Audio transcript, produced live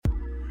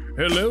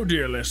Hello,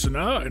 dear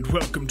listener, and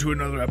welcome to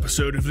another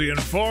episode of The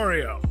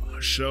Inforium,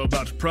 a show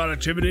about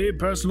productivity,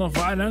 personal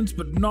finance,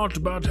 but not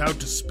about how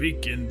to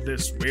speak in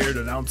this weird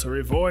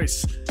announcery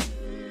voice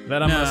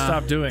that I'm going to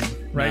stop doing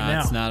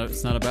now.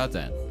 It's not about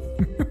that.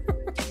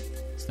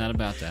 It's not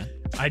about that.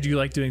 I do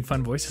like doing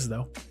fun voices,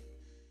 though.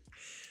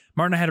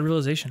 Martin, I had a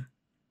realization.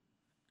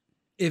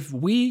 If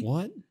we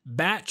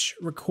batch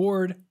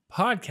record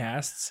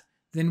podcasts,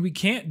 then we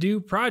can't do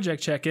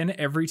project check-in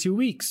every 2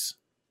 weeks.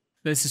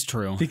 This is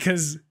true.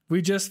 Because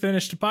we just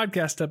finished a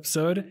podcast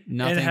episode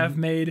and have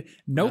made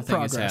no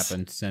progress. Nothing has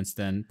happened since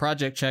then.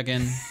 Project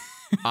check-in,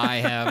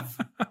 I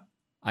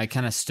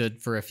kind of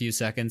stood for a few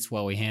seconds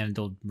while we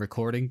handled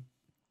recording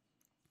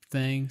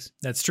things.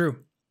 That's true.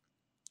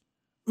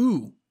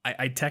 Ooh,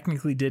 I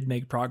technically did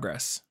make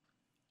progress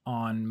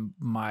on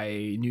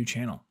my new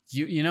channel.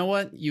 You know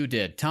what? You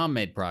did. Tom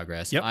made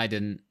progress. Yep. I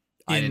didn't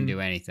do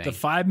anything. The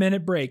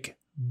 5-minute break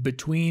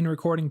between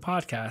recording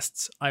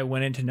podcasts, I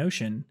went into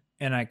Notion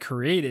and I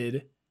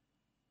created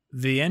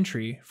the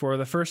entry for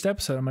the first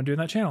episode I'm going to do on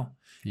that channel.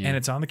 Yeah. And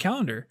it's on the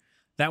calendar.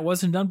 That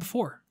wasn't done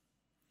before.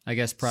 I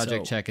guess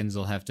project check-ins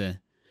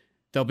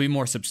they'll be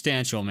more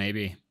substantial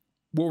maybe.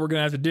 What we're going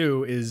to have to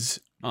do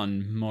is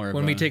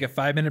when we take a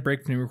 5-minute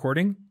break from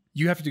recording,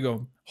 you have to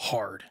go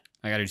hard.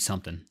 I got to do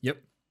something. Yep.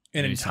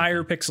 An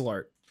entire pixel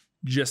art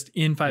just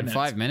in 5 minutes.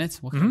 5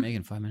 minutes? What can I make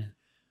in 5 minutes?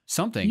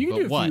 Something. You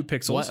can do a few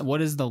pixels.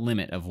 What is the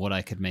limit of what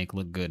I could make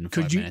look good in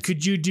 5 minutes?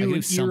 Could you do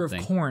an ear of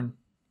corn?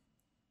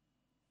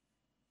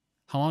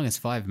 How long is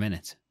 5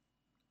 minutes?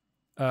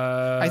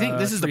 I think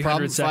this is the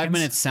problem. 5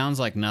 minutes sounds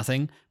like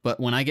nothing, but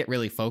when I get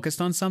really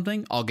focused on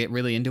something, I'll get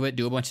really into it,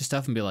 do a bunch of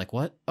stuff, and be like,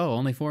 what? Oh,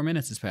 only 4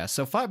 minutes has passed.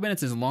 So 5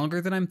 minutes is longer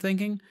than I'm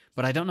thinking,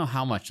 but I don't know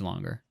how much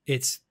longer.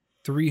 It's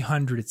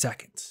 300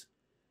 seconds.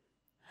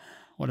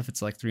 What if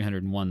it's like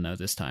 301, though,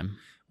 this time?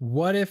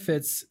 What if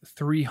it's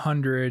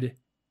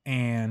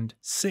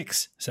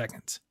 306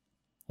 seconds?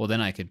 Well,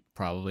 then I could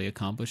probably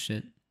accomplish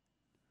it.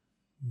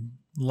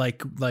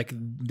 Like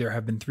there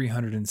have been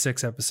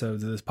 306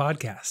 episodes of this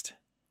podcast,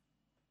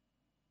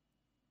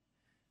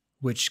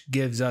 which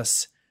gives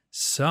us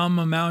some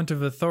amount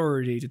of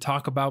authority to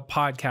talk about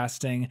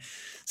podcasting.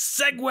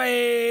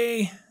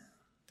 Segue!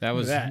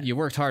 You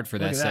worked hard for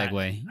that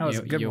segue. That was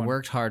a good one. You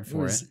worked hard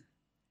for it.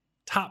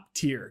 Top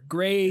tier,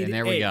 grade And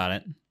there A. we got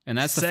it. And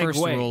that's the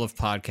first rule of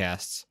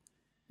podcasts,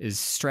 is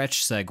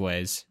stretch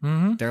segues.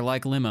 Mm-hmm. They're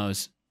like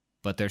limos,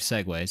 but they're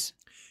segues.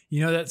 You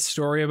know that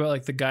story about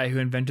like the guy who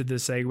invented the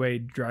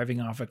Segway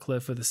driving off a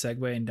cliff with a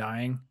Segway and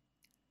dying?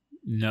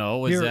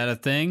 No, is that a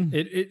thing?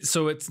 Is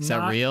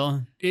that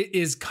real? It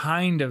is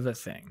kind of a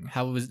thing.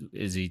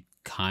 Is he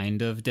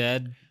kind of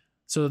dead?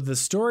 So the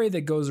story that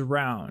goes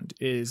around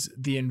is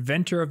the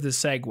inventor of the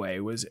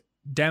Segway was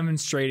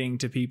demonstrating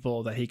to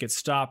people that he could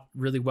stop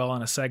really well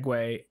on a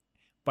Segway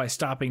by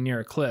stopping near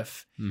a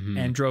cliff,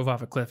 and drove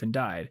off a cliff and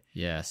died.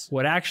 Yes.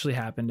 What actually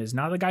happened is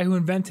not the guy who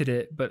invented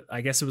it, but I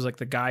guess it was like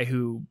the guy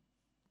who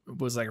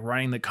was like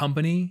running the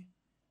company,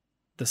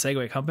 the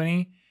Segway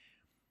company.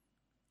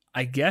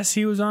 I guess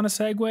he was on a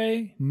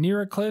Segway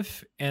near a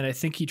cliff, and I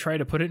think he tried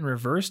to put it in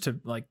reverse to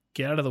like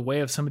get out of the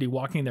way of somebody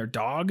walking their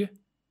dog,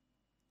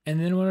 and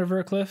then went over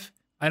a cliff.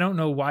 I don't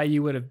know why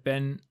you would have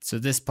been. So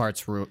this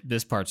part's true.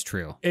 This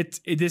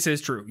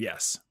is true.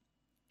 Yes,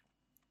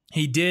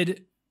 he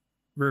did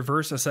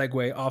reverse a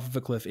Segway off of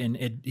a cliff, and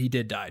he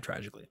did die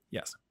tragically.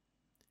 Yes.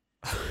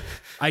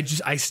 I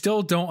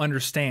still don't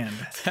understand.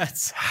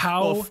 That's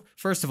how. Well,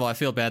 first of all, I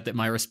feel bad that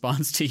my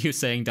response to you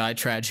saying "die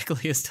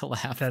tragically" is to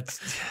laugh.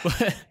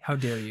 How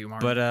dare you,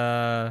 Mark? But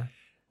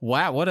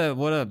wow, what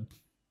a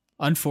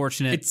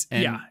unfortunate.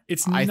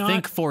 I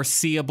think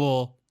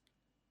foreseeable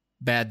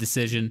bad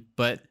decision,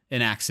 but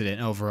an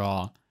accident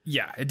overall.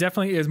 Yeah, it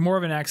definitely is more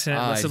of an accident.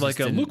 Less of like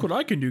look what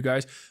I can do,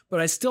 guys.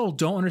 But I still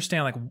don't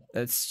understand. Like,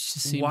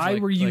 why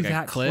were you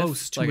that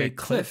close to a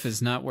cliff?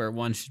 Is not where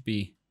one should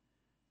be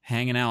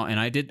hanging out. And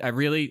I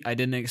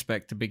didn't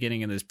expect the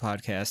beginning of this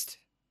podcast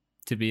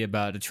to be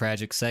about a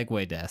tragic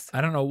Segway death.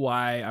 I don't know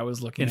why I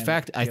was looking. In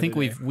fact, I think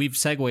we've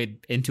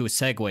segued into a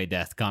Segway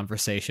death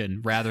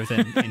conversation rather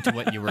than into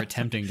what you were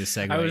attempting to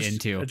segue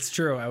into. It's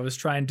true. I was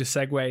trying to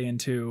segue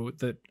into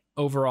the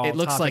overall. It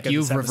looks like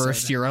you've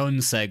reversed your own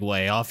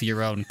Segway off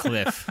your own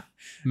cliff,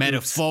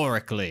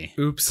 metaphorically.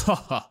 Oops.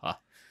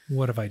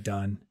 What have I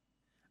done?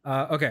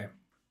 Okay.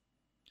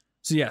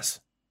 So yes,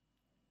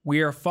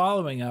 we are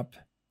following up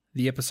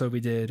the episode we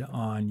did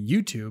on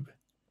YouTube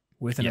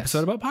with an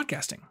episode about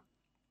podcasting.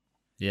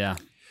 Yeah.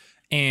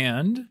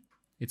 And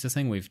it's a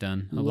thing we've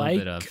done a little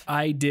bit of. Like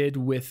I did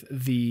with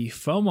the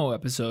FOMO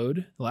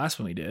episode, the last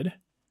one we did,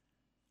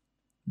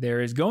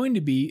 there is going to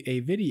be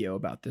a video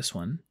about this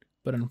one,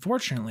 but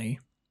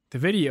unfortunately, the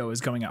video is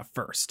going out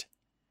first.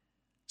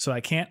 So I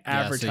can't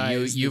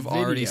advertise. So you've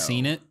already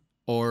seen it,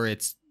 or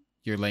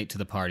you're late to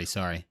the party,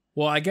 sorry.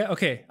 Well, I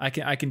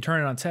can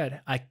turn it on its head.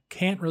 I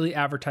can't really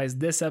advertise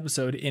this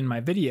episode in my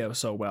video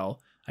so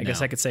well. I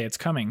guess I could say it's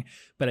coming,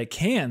 but I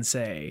can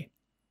say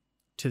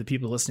to the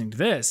people listening to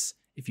this,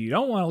 if you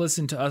don't want to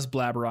listen to us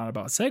blabber on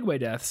about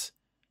Segway deaths,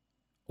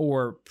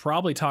 or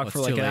probably talk for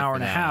like an hour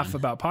and a half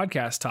about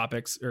podcast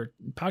topics or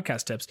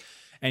podcast tips,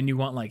 and you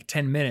want like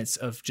 10 minutes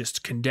of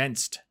just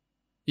condensed.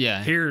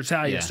 Yeah. Here's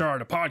how you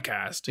start a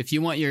podcast. If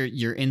you want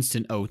your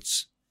instant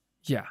oats.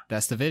 Yeah.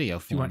 That's the video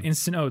for you want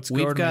instant oats,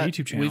 go to my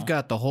YouTube channel. We've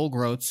got the whole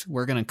groats.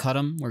 We're going to cut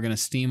them. We're going to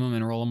steam them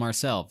and roll them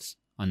ourselves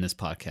on this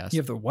podcast. You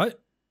have the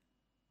what?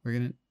 We're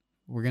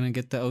going to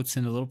get the oats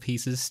into little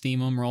pieces,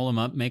 steam them, roll them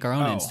up, make our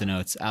own instant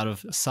oats out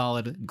of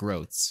solid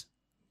groats.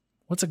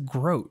 What's a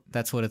groat?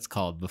 That's what it's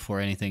called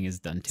before anything is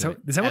done to it.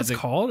 Is that what it's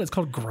called? It's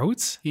called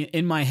groats?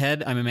 In my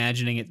head, I'm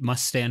imagining it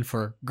must stand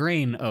for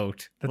grain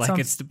oat.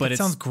 That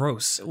sounds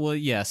gross. Well,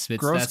 yes. That's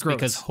groats.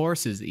 Because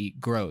horses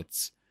eat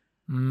groats.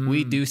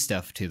 We do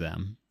stuff to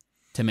them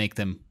to make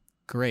them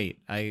great.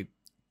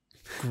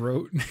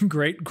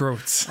 Great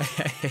groats.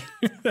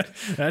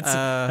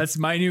 That's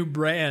my new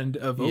brand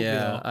of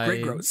oatmeal.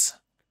 Great groats.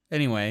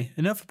 Anyway,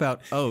 enough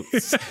about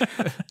oats.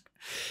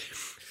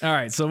 All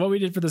right, so what we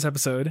did for this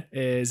episode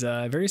is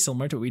very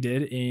similar to what we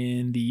did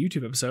in the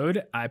YouTube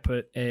episode. I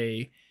put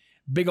a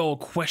big old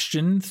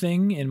question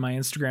thing in my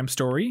Instagram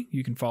story.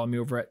 You can follow me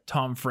over at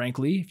Tom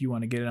Frankly if you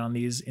want to get in on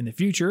these in the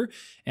future,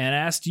 and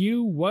asked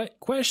you what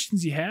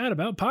questions you had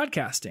about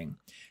podcasting.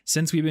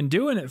 Since we've been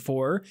doing it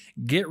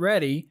get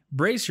ready,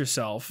 brace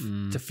yourself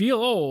to feel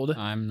old.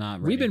 I'm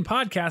not ready. We've been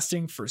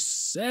podcasting for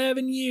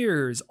 7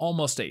 years,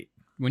 almost 8.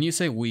 When you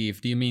say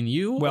we've, do you mean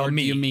you? Well, or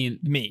me. Do you mean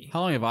me?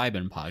 How long have I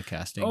been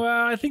podcasting? Oh,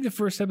 I think the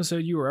first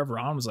episode you were ever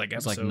on was like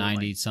episode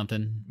 90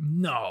 something.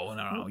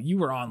 No. You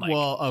were on like.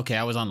 Well, okay,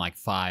 I was on like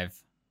 5.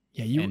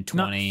 Yeah, you and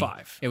 20. Not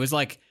 5. It was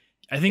like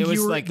I think it was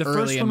you were like the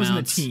early first one was in the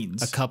amounts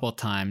teens. A couple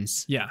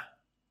times. Yeah.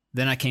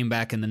 Then I came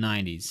back in the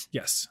 90s.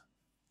 Yes.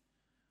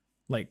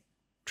 Like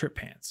trip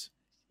pants.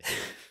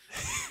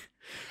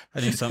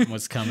 I knew something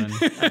was coming.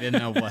 I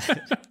didn't know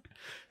what.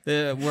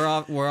 We're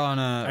off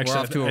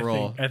to a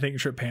roll. I think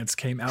trip pants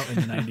came out in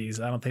the 90s.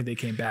 I don't think they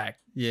came back.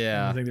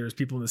 Yeah. I think there was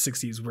people in the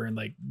 60s wearing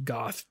like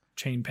goth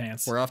chain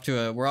pants. We're off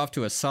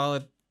to a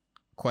solid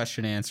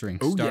question answering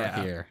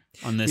start here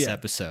on this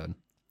episode.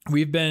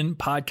 We've been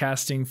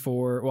podcasting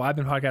I've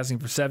been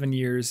podcasting for 7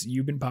 years.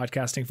 You've been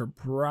podcasting for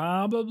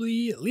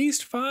probably at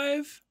least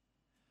 5.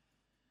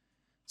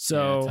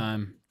 So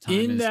time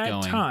in is that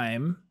going.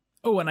 time.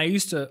 Oh, and I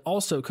used to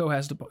also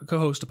co-host a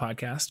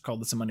podcast called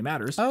Listen Money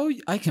Matters. Oh,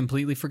 I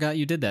completely forgot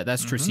you did that.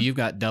 That's true. So you've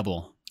got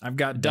double. I've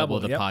got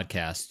double the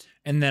podcast.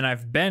 And then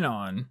I've been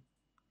on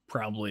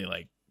probably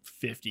like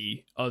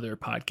 50 other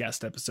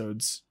podcast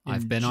episodes.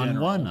 I've been on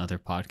one other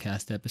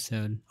podcast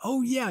episode.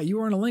 Oh, yeah. You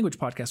were on a language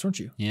podcast, weren't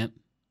you? Yep.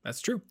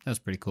 That's true. That was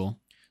pretty cool.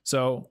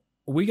 So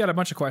we got a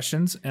bunch of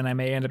questions, and I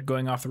may end up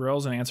going off the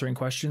rails and answering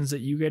questions that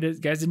you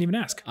guys didn't even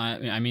ask.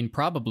 I mean,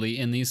 probably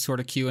in these sort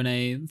of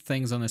Q&A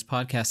things on this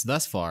podcast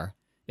thus far,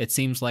 it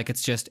seems like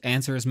it's just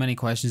answer as many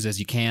questions as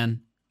you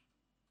can.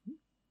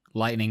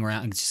 Lightning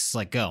round. It's just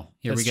like, go.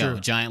 Here we go. True.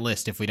 Giant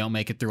list. If we don't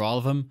make it through all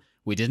of them,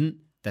 we didn't.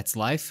 That's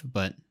life,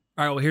 but...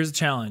 All right, well, here's the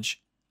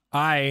challenge.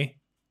 I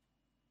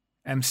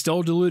am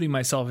still deluding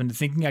myself into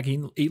thinking I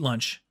can eat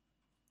lunch.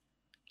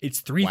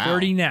 It's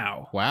 3:30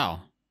 now.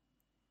 Wow.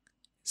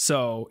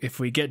 So if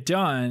we get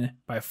done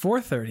by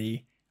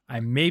 4:30,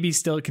 I maybe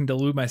still can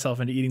delude myself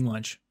into eating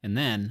lunch. And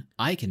then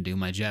I can do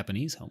my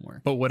Japanese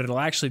homework. But what it'll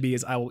actually be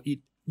is I will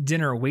eat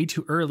dinner way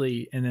too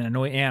early and then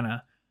annoy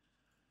Anna.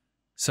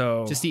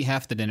 So just eat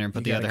half the dinner and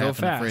put the other half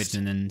in the fridge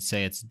and then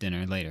say it's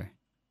dinner later.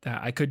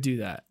 I could do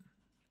that.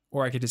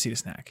 Or I could just eat a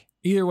snack.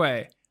 Either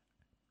way.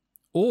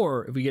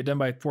 Or if we get done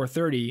by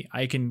 4:30,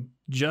 I can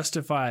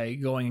justify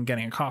going and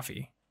getting a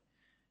coffee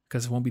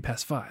because it won't be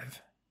past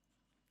 5.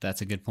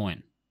 That's a good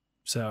point.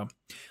 So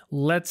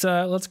let's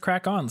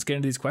crack on. Let's get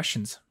into these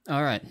questions.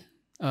 All right.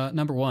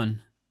 Number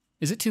 1,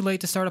 is it too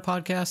late to start a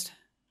podcast?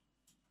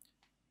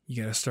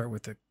 You got to start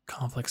with the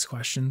complex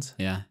questions.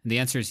 Yeah. The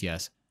answer is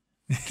yes.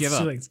 Give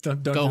up.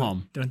 Don't go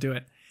home. Don't do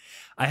it.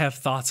 I have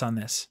thoughts on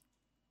this.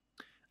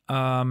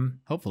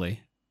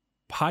 Hopefully.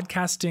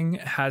 Podcasting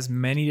has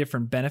many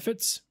different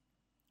benefits.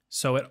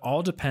 So it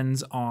all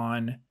depends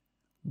on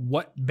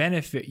what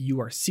benefit you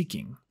are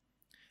seeking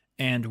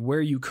and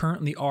where you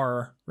currently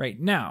are right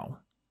now.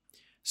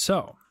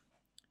 So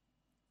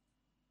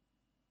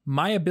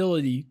my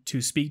ability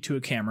to speak to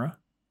a camera,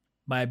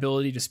 my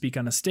ability to speak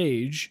on a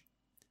stage,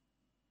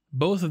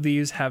 both of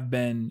these have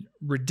been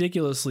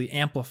ridiculously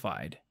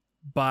amplified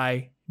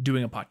by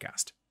doing a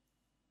podcast.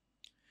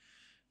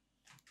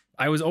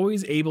 I was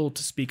always able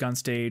to speak on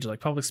stage, like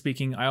public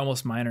speaking. I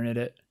almost minored in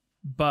it,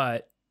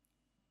 but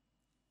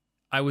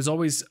I was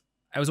always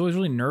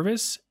really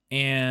nervous,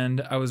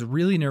 and I was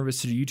really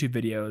nervous to do YouTube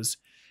videos.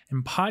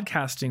 And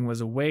podcasting was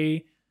a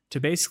way to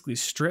basically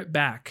strip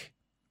back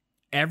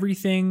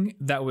everything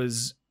that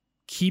was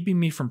keeping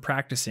me from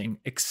practicing,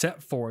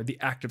 except for the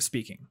act of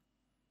speaking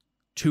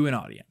to an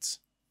audience.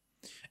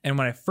 And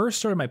when I first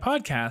started my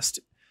podcast,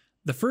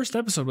 the first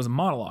episode was a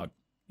monologue.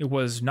 It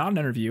was not an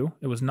interview.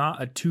 It was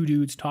not a two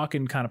dudes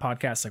talking kind of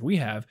podcast like we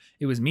have.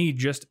 It was me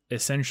just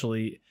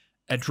essentially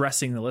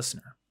addressing the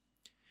listener.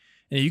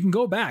 And you can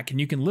go back and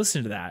you can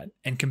listen to that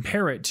and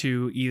compare it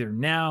to either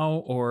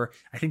now, or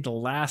I think the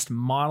last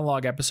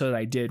monologue episode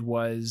I did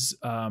was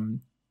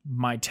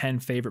my 10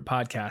 favorite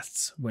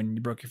podcasts when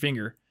you broke your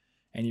finger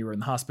and you were in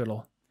the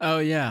hospital. Oh,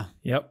 yeah.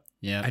 Yep.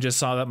 Yeah. I just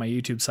saw that on my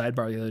YouTube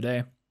sidebar the other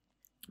day.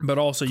 But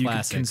also you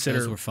could consider...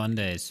 Those were fun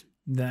days.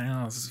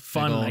 That was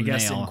fun, I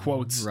guess, in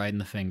quotes. Right in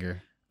the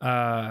finger.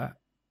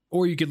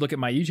 Or you could look at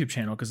my YouTube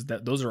channel, because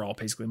those are all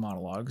basically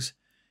monologues,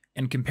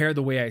 and compare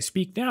the way I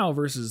speak now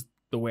versus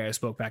the way I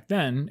spoke back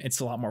then. It's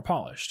a lot more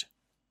polished.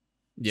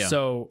 Yeah.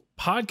 So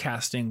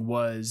podcasting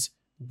was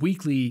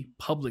weekly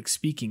public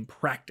speaking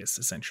practice,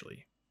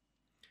 essentially.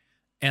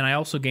 And I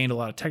also gained a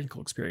lot of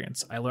technical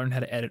experience. I learned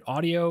how to edit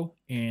audio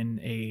in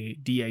a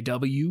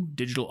DAW,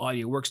 digital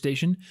audio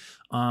workstation.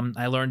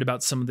 I learned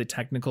about some of the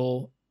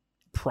technical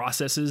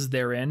processes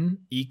therein,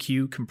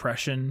 EQ,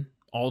 compression,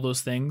 all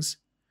those things.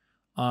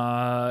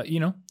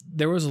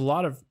 There was a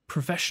lot of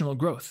professional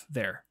growth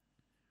there.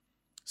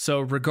 So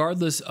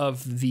regardless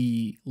of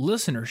the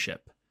listenership,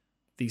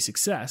 the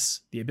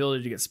success, the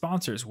ability to get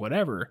sponsors,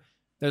 whatever,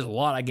 there's a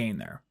lot I gained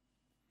there.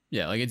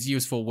 Yeah, like it's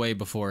useful way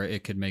before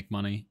it could make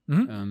money.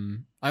 Mm-hmm.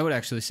 I would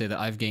actually say that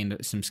I've gained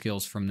some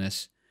skills from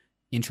this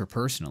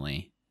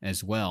interpersonally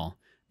as well.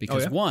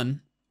 Because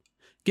one,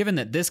 given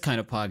that this kind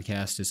of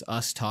podcast is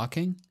us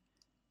talking,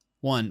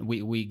 one,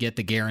 we get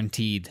the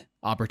guaranteed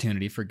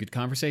opportunity for good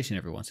conversation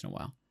every once in a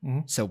while. Mm-hmm.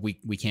 So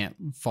we can't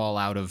fall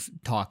out of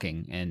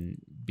talking and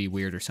be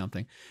weird or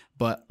something.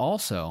 But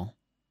also,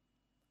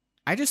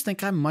 I just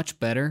think I'm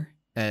much better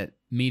at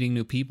meeting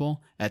new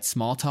people, at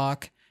small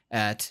talk,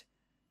 at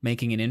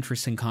making an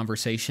interesting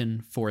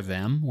conversation for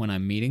them when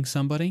I'm meeting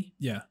somebody.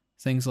 Yeah.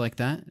 Things like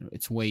that.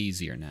 It's way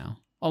easier now.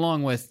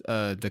 Along with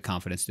the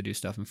confidence to do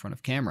stuff in front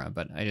of camera.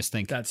 But I just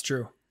think that's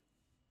true.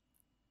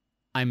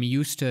 I'm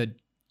used to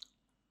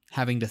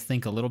having to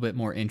think a little bit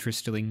more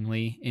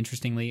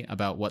interestingly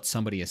about what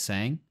somebody is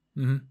saying,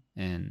 mm-hmm.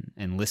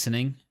 and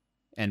listening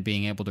and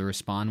being able to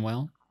respond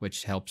well,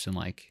 which helps in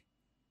like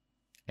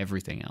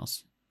everything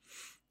else.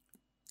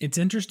 It's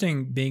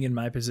interesting being in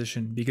my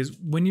position, because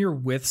when you're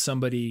with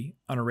somebody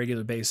on a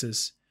regular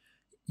basis,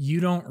 you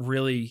don't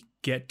really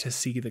get to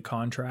see the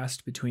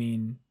contrast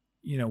between,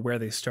 where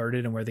they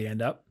started and where they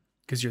end up,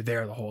 because you're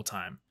there the whole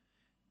time.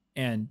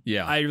 And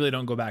yeah, I really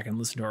don't go back and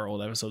listen to our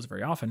old episodes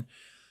very often.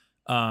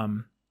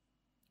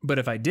 But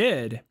if I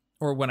did,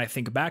 or when I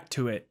think back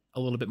to it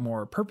a little bit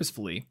more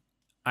purposefully,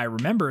 I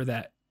remember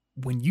that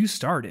when you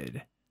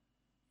started,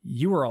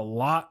 you were a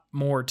lot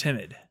more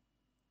timid.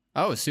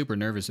 I was super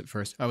nervous at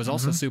first. I was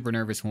also super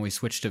nervous when we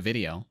switched to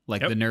video.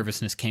 Like the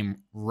nervousness came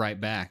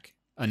right back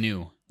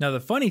anew. Now,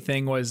 the funny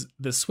thing was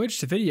the switch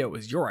to video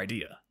was your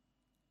idea.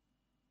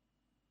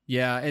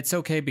 Yeah, it's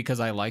okay because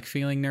I like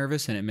feeling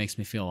nervous and it makes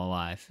me feel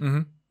alive.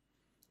 Mm-hmm.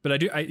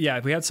 But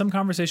we had some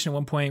conversation at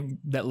one point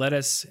that led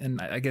us,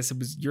 and I guess it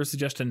was your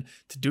suggestion,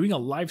 to doing a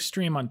live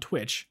stream on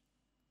Twitch,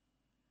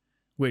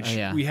 which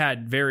we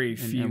had very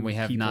few and we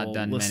have people not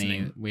done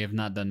listening. We have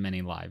not done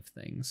many live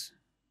things.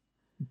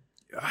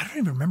 I don't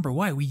even remember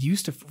why. We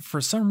used to, for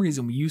some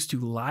reason,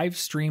 live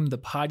stream the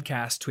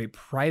podcast to a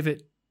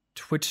private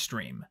Twitch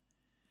stream.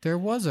 There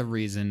was a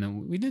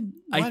reason we did.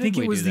 I think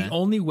it was the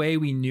only way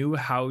we knew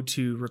how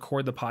to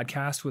record the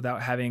podcast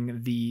without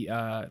having the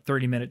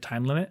 30-minute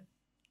time limit.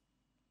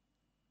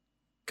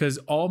 Because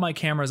all my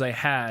cameras I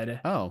had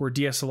were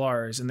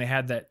DSLRs, and they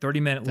had that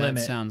 30-minute limit.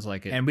 That sounds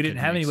like it. And we didn't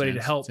have anybody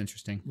to help. It's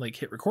interesting. Like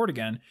hit record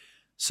again.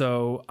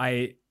 So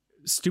I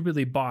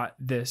stupidly bought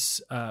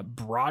this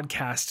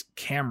broadcast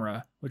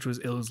camera, it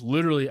was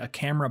literally a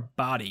camera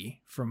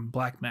body from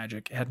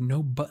Blackmagic. It had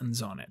no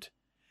buttons on it,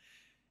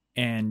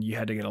 and you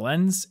had to get a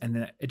lens, and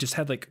then it just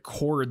had like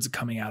cords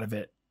coming out of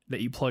it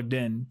that you plugged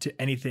in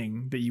to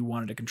anything that you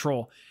wanted to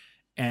control.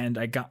 And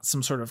I got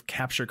some sort of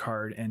capture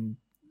card and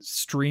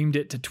streamed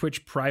it to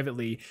Twitch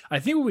privately. I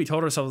think what we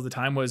told ourselves at the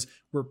time was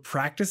we're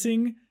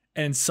practicing,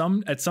 and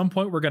at some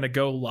point we're going to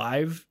go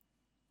live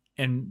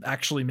and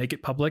actually make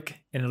it public,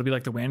 and it'll be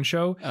like the WAN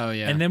show. Oh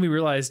yeah. And then we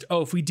realized,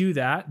 if we do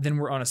that, then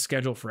we're on a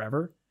schedule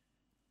forever.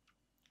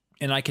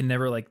 And I can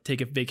never like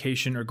take a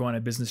vacation or go on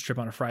a business trip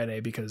on a Friday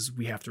because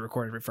we have to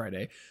record every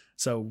Friday.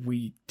 So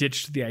we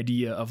ditched the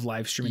idea of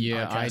live streaming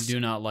podcasts. I do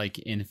not like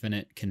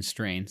infinite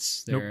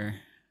constraints. They're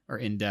or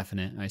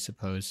indefinite, I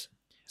suppose.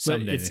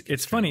 But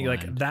it's funny,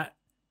 like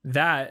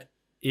that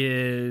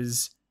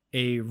is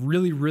a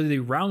really, really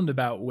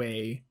roundabout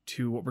way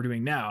to what we're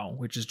doing now,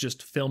 which is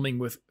just filming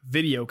with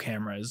video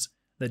cameras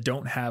that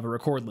don't have a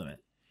record limit.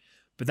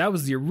 But that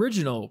was the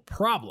original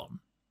problem.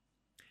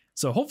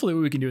 So hopefully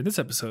what we can do in this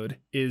episode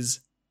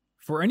is,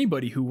 for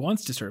anybody who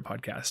wants to start a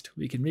podcast,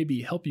 we can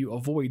maybe help you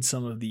avoid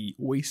some of the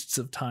wastes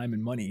of time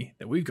and money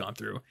that we've gone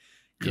through.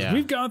 Because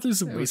we've gone through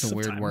some wastes of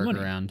time and money. It was a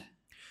weird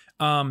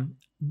workaround.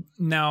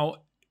 Now,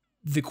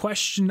 the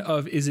question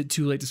of, is it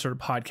too late to start a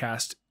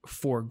podcast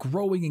for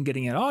growing and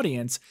getting an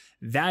audience,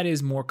 that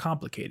is more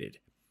complicated.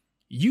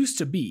 Used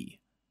to be,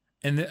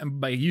 and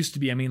by used to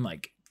be, I mean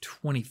like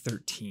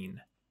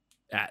 2013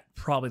 at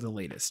probably the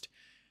latest.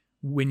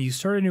 When you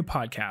start a new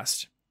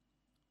podcast,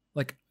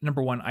 like,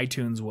 number one,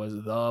 iTunes was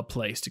the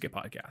place to get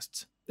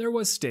podcasts. There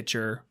was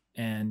Stitcher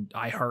and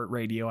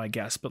iHeartRadio, I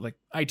guess, but like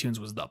iTunes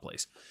was the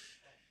place.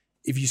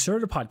 If you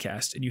started a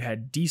podcast and you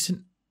had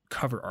decent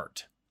cover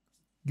art,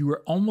 you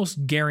were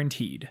almost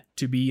guaranteed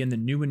to be in the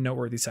new and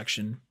noteworthy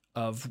section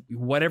of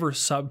whatever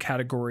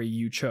subcategory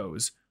you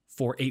chose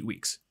for 8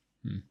 weeks.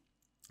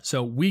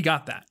 So we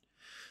got that.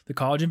 The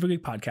College Info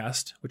Geek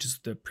podcast, which is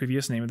the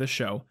previous name of the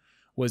show,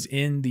 was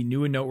in the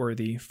new and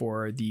noteworthy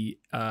for the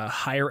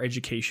higher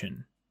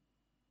education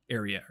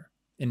area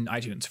in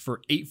iTunes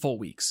for 8 full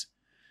weeks.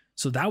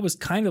 So that was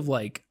kind of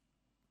like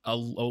a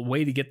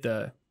way to get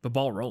the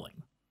ball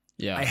rolling.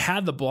 Yeah. I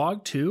had the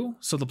blog too.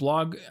 So the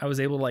blog, I was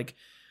able to like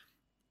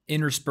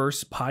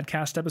intersperse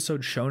podcast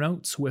episode show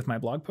notes with my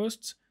blog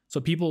posts.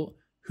 So people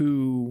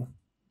who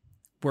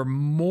were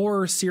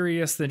more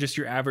serious than just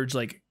your average,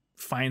 like,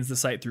 finds the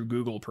site through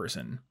Google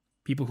person,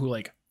 people who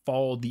like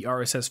followed the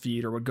RSS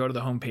feed or would go to the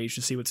homepage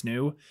to see what's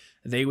new,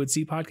 they would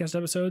see podcast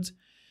episodes.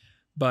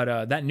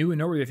 But that new and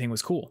noteworthy thing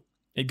was cool.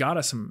 It got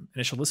us some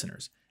initial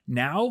listeners.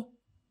 Now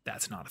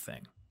that's not a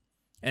thing.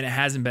 And it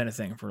hasn't been a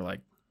thing for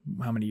like,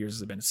 how many years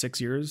has it been?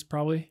 6 years,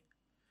 probably.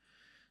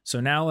 So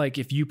now, like,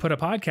 if you put a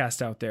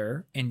podcast out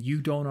there and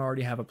you don't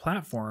already have a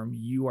platform,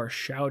 you are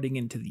shouting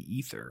into the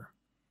ether.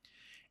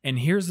 And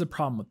here's the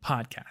problem with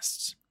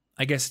podcasts.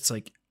 I guess it's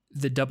like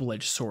the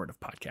double-edged sword of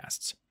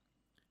podcasts.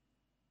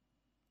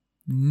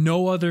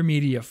 No other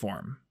media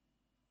form,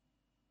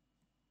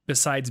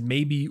 besides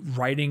maybe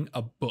writing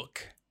a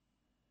book,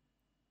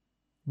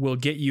 will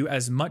get you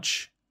as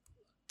much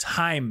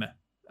time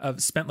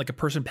spent like a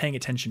person paying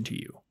attention to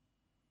you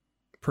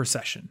per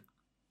session.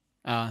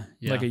 Yeah.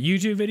 Like a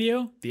YouTube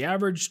video, the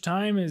average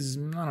time is,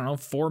 I don't know,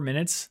 4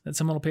 minutes that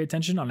someone will pay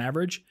attention on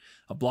average.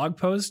 A blog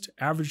post,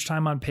 average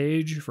time on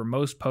page for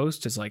most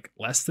posts is like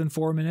less than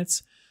 4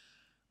 minutes.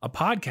 A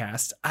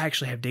podcast, I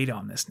actually have data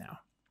on this now.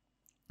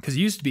 Because it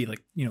used to be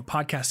like,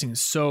 podcasting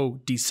is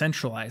so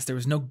decentralized. There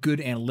was no good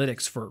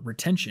analytics for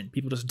retention.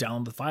 People just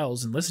download the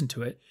files and listen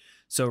to it.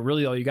 So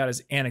really all you got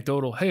is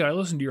anecdotal. Hey, I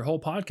listen to your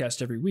whole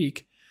podcast every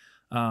week.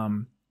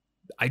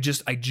 I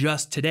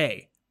just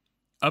today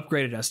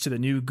upgraded us to the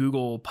new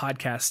Google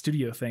Podcast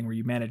Studio thing where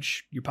you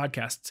manage your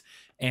podcasts,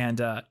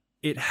 and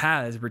it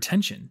has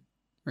retention.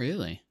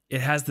 Really?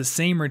 It has the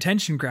same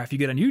retention graph you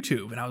get on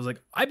YouTube. And I was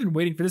like, I've been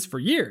waiting for this for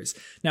years.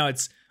 Now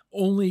it's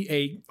only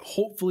a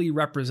hopefully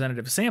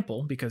representative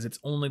sample because it's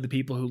only the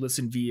people who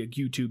listen via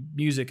YouTube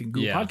Music and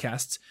Google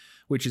Podcasts,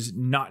 which is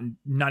not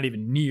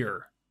even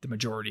near the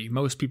majority.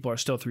 Most people are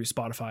still through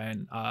Spotify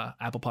and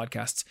Apple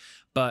Podcasts,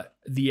 but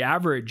the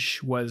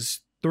average was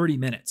 30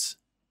 minutes.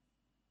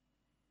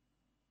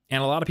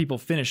 And a lot of people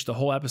finish the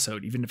whole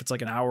episode, even if it's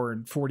like an hour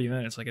and 40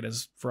 minutes, like it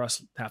is for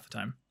us half the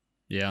time.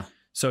 Yeah.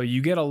 So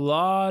you get a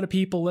lot of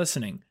people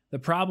listening. The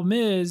problem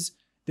is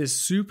this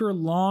super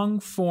long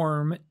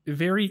form,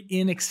 very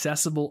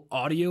inaccessible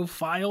audio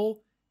file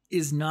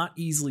is not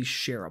easily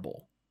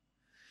shareable.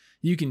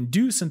 You can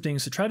do some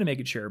things to try to make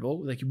it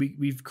shareable. Like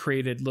we've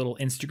created little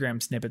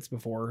Instagram snippets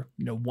before,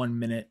 1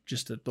 minute,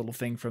 just a little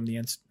thing from the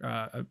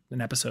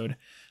an episode.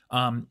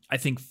 I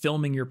think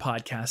filming your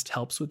podcast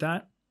helps with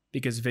that,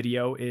 because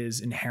video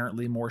is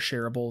inherently more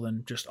shareable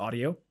than just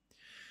audio.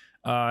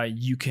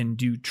 You can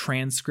do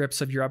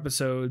transcripts of your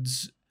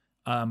episodes.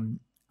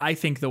 I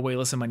think the way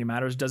Listen Money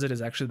Matters does it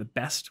is actually the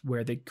best,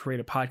 where they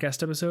create a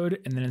podcast episode,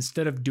 and then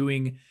instead of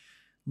doing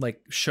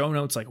like show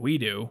notes like we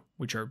do,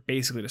 which are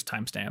basically just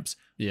timestamps,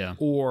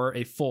 or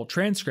a full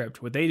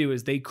transcript, what they do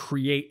is they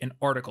create an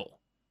article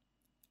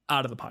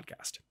out of the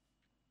podcast.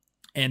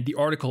 And the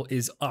article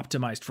is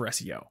optimized for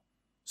SEO.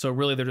 So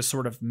really, they're just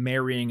sort of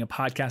marrying a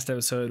podcast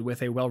episode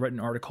with a well-written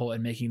article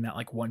and making that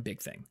like one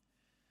big thing.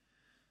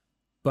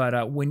 But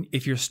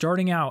if you're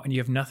starting out and you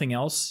have nothing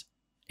else,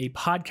 a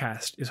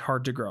podcast is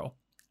hard to grow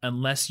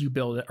unless you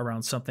build it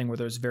around something where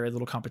there's very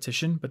little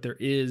competition, but there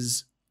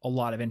is a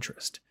lot of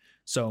interest.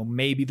 So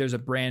maybe there's a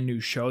brand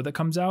new show that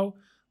comes out,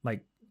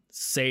 like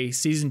say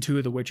season 2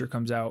 of The Witcher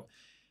comes out.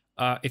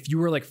 If you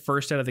were like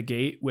first out of the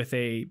gate with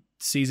a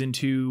season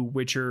 2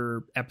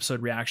 Witcher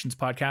episode reactions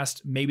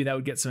podcast, maybe that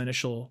would get some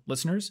initial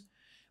listeners.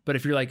 But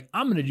if you're like,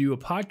 I'm going to do a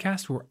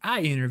podcast where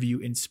I interview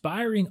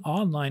inspiring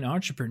online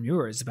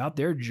entrepreneurs about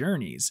their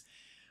journeys,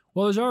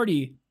 well, there's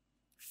already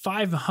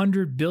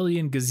 500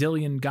 billion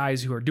gazillion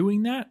guys who are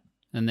doing that.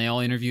 And they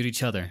all interviewed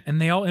each other.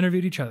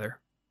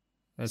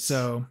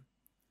 So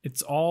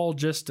it's all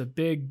just a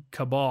big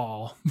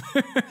cabal.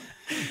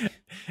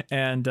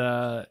 And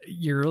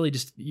you're really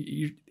just,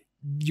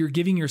 you're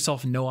giving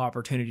yourself no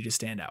opportunity to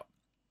stand out.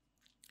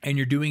 And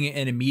you're doing it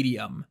in a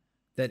medium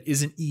that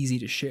isn't easy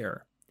to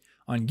share.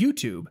 On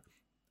YouTube,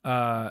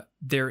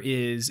 there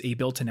is a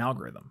built-in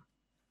algorithm.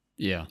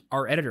 Yeah.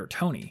 Our editor,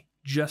 Tony,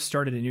 just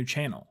started a new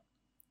channel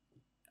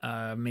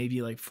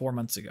maybe like 4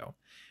 months ago.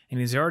 And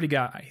he's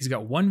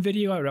got one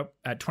video up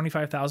at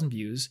 25,000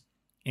 views,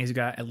 and he's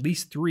got at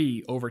least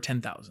 3 over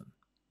 10,000.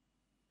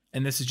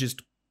 And this is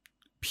just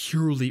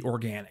purely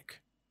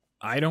organic.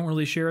 I don't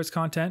really share his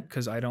content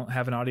because I don't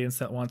have an audience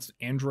that wants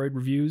Android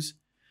reviews.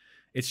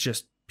 It's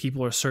just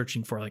people are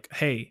searching for like,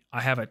 hey,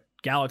 I have a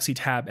Galaxy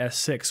Tab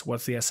S6,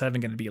 what's the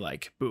S7 going to be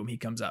like? Boom, he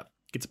comes up,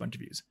 gets a bunch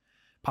of views.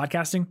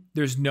 Podcasting,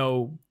 there's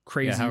no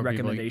crazy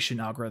recommendation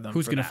algorithm.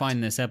 Who's going to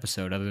find this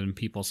episode other than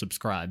people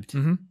subscribed?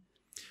 Mm-hmm.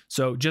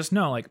 So just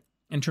know, like,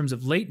 in terms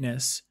of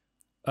lateness,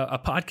 a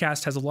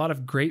podcast has a lot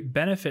of great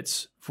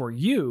benefits for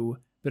you,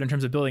 but in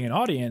terms of building an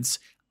audience,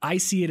 I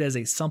see it as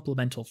a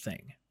supplemental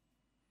thing.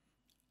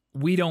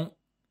 We don't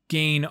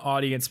gain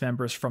audience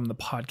members from the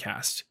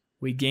podcast.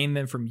 We gain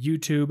them from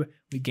YouTube.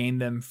 We gain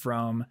them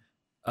from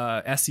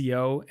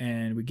SEO,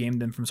 and we gain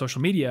them from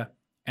social media.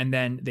 And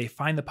then they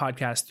find the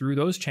podcast through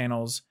those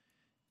channels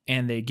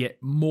and they get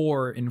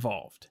more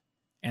involved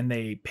and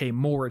they pay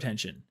more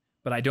attention.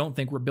 But I don't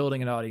think we're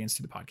building an audience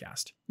through the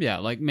podcast. Yeah,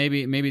 like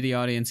maybe the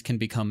audience can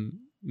become,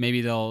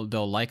 maybe they'll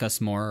like us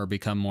more or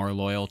become more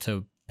loyal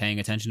to paying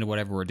attention to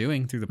whatever we're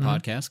doing through the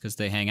podcast because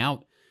they hang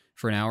out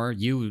for an hour.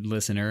 You,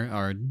 listener,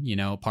 are,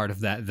 part of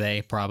that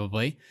they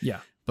probably.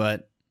 Yeah.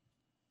 But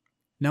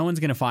no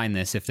one's going to find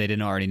this if they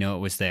didn't already know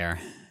it was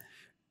there.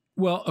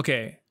 Well,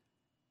 okay.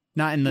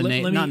 Not in the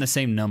not in the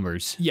same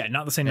numbers. Yeah,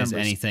 not the same numbers. As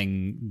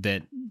anything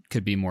that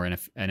could be more an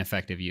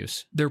effective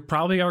use. There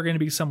probably are going to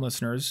be some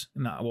listeners,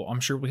 I'm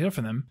sure we'll hear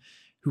from them,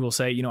 who will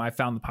say, I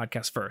found the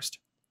podcast first.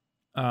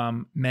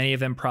 Many of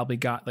them probably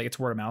got, like, it's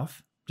word of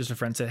mouth. Just a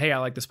friend said, hey, I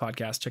like this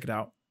podcast. Check it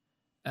out.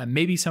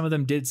 Maybe some of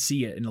them did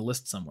see it in a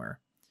list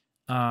somewhere.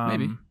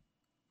 Maybe.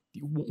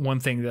 One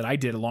thing that I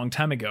did a long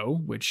time ago,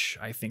 which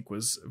I think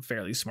was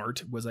fairly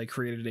smart, was I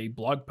created a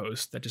blog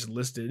post that just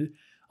listed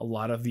a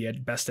lot of the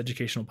best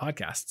educational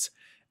podcasts,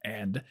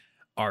 and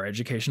our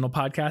educational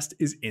podcast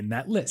is in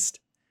that list.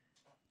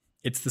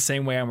 It's the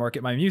same way I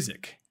market my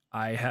music.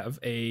 I have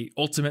a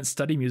ultimate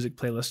study music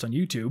playlist on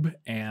YouTube,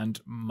 and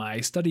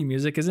my study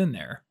music is in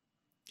there.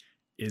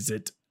 Is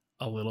it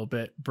a little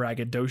bit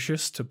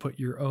braggadocious to put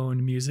your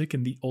own music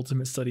in the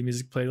ultimate study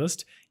music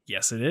playlist?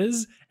 Yes, it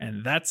is.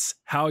 And that's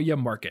how you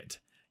market.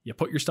 You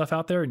put your stuff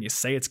out there and you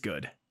say it's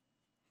good.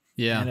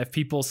 Yeah. And if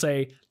people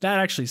say that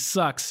actually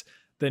sucks,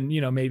 then,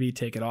 maybe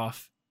take it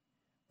off.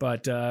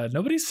 But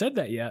nobody said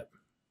that yet.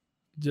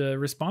 The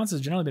response has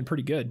generally been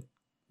pretty good.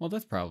 Well,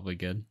 that's probably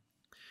good.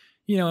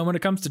 And when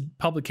it comes to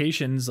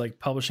publications, like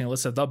publishing a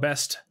list of the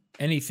best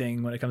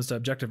anything when it comes to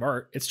objective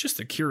art, it's just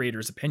the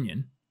curator's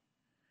opinion.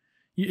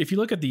 If you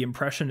look at the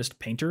Impressionist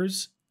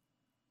painters,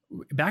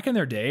 back in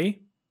their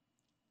day,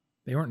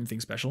 they weren't anything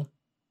special.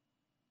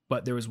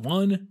 But there was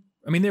one,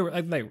 they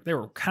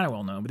were kind of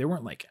well known, but they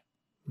weren't like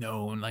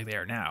known like they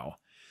are now.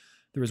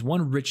 There was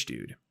one rich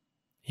dude.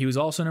 He was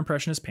also an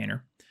Impressionist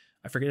painter.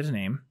 I forget his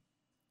name.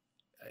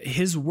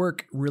 His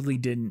work really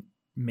didn't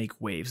make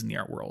waves in the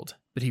art world,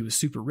 but he was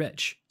super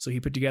rich. So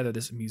he put together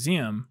this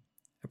museum,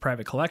 a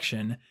private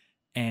collection,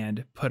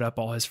 and put up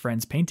all his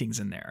friends' paintings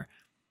in there.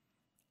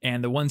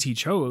 And the ones he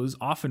chose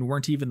often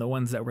weren't even the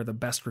ones that were the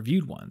best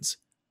reviewed ones.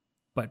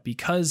 But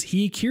because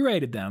he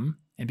curated them,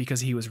 and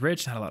because he was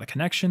rich and had a lot of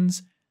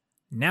connections,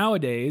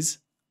 nowadays,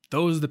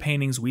 those are the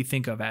paintings we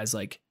think of as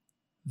like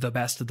the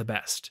best of the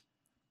best.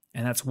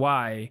 And that's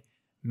why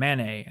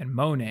Manet and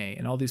Monet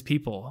and all these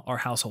people are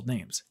household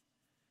names.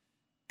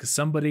 Because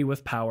somebody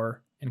with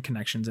power and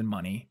connections and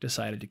money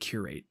decided to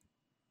curate.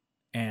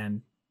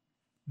 And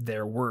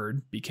their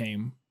word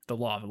became the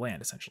law of the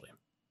land, essentially.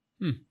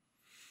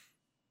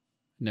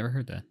 Never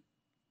heard that.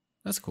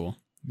 That's cool.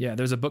 Yeah,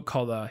 there's a book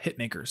called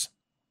Hitmakers.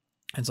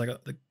 It's like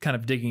kind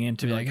of digging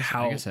into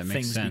how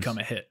things become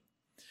a hit.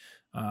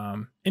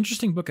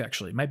 Interesting book,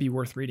 actually. Might be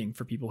worth reading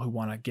for people who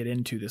want to get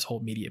into this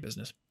whole media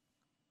business.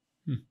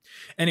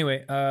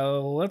 Anyway,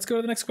 let's go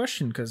to the next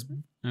question, because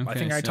I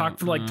think I talked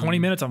for like 20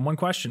 minutes on one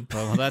question.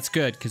 Well, that's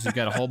good, because we've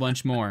got a whole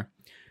bunch more.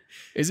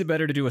 Is it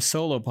better to do a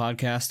solo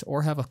podcast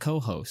or have a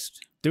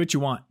co-host? Do what you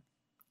want.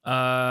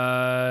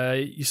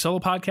 Your solo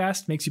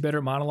podcast makes you better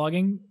at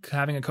monologuing.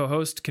 Having a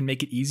co-host can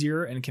make it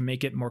easier and can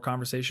make it more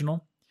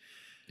conversational.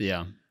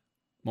 Yeah.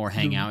 More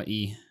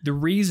hangout-y. The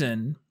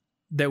reason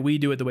that we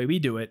do it the way we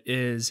do it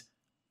is,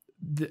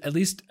 at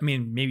least,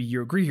 maybe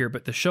you agree here,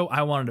 but the show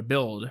I wanted to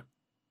build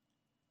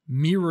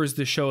mirrors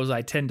the shows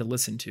I tend to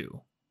listen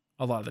to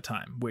a lot of the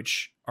time,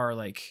 which are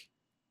like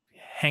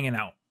hanging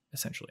out,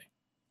 essentially.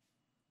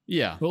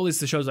 Yeah. Well, at least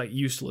the shows I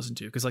used to listen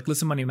to, because like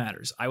Listen Money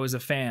Matters, I was a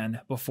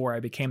fan before I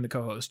became the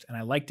co-host, and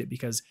I liked it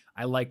because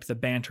I liked the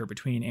banter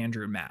between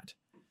Andrew and Matt.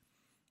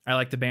 I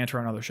like the banter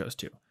on other shows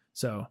too.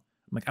 So I'm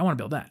like, I want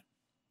to build that.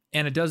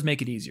 And it does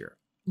make it easier.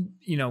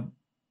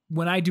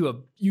 When I do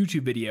a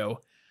YouTube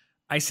video,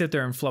 I sit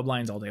there and flub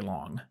lines all day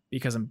long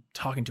because I'm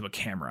talking to a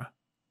camera.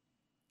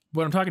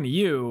 When I'm talking to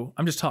you,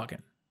 I'm just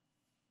talking.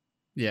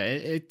 Yeah,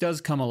 it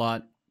does come a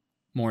lot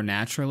more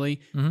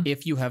naturally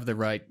if you have the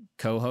right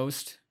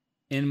co-host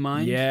in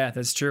mind. Yeah,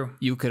 that's true.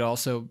 You could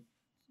also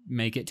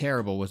make it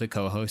terrible with a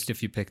co-host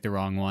if you pick the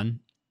wrong one.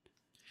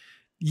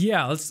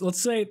 Yeah,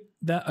 let's say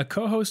that a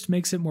co-host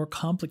makes it more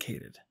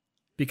complicated,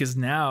 because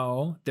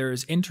now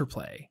there's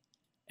interplay.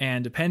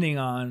 And depending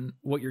on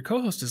what your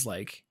co-host is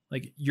like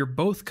you're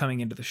both coming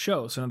into the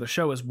show. So now the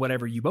show is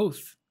whatever you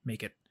both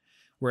make it.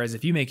 Whereas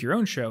if you make your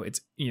own show, it's,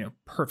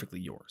 perfectly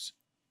yours.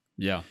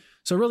 Yeah.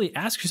 So really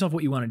ask yourself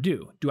what you want to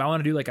do. Do I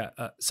want to do like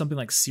a something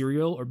like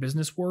Serial or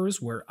Business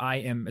Wars, where I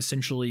am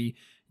essentially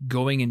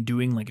going and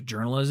doing like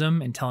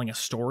journalism and telling a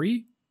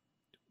story?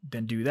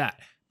 Then do that.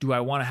 Do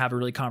I want to have a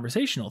really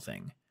conversational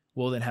thing?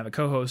 Well, then have a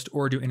co-host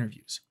or do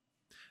interviews.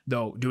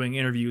 Though doing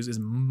interviews is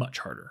much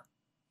harder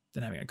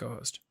than having a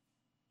co-host.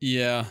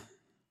 Yeah.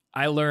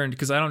 I learned,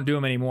 because I don't do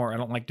them anymore. I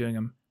don't like doing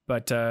them.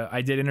 But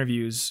I did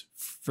interviews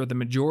for the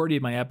majority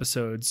of my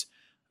episodes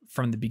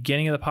from the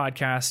beginning of the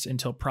podcast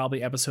until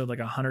probably episode like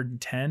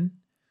 110.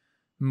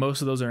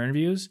 Most of those are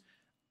interviews.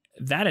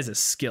 That is a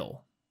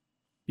skill,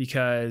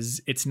 because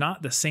it's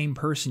not the same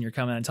person you're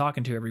coming and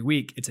talking to every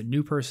week. It's a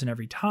new person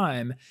every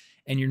time.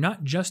 And you're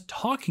not just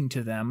talking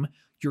to them.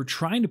 You're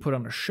trying to put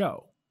on a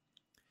show.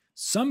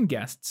 Some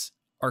guests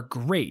are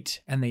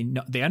great and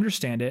they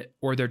understand it,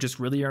 or they're just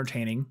really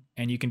entertaining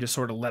and you can just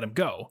sort of let them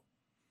go.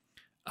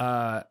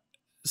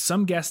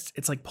 Some guests,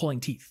 it's like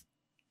pulling teeth.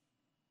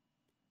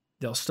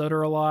 They'll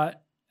stutter a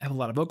lot, have a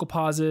lot of vocal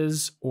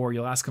pauses, or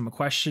you'll ask them a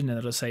question and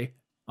they'll just say,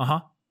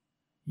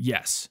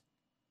 yes.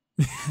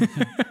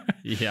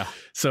 Yeah.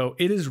 So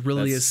it is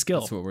really a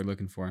skill. That's what we're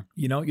looking for.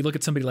 You know, you look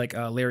at somebody like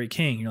Larry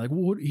King, you're like,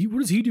 well, what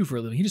does he do for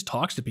a living? He just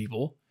talks to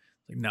people.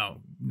 Like,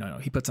 no.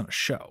 He puts on a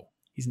show.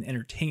 He's an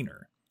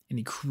entertainer, and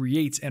he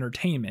creates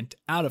entertainment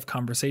out of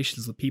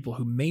conversations with people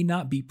who may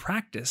not be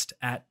practiced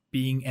at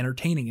being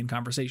entertaining in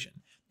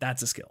conversation.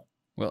 That's a skill.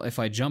 Well, if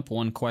I jump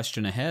one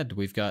question ahead,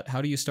 we've got,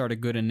 how do you start a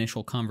good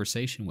initial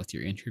conversation with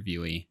your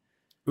interviewee?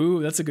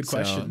 Ooh, that's a good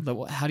question.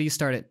 How do you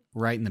start it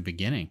right in the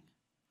beginning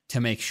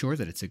to make sure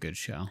that it's a good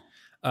show?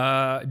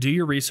 Do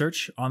your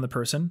research on the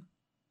person.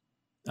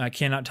 I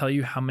cannot tell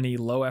you how many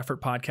low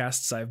effort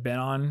podcasts I've been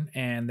on,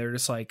 and they're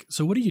just like,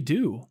 so what do you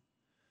do?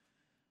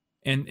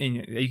 And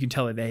you can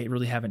tell that they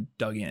really haven't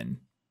dug in.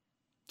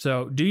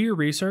 So do your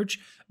research,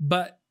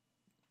 but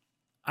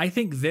I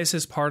think this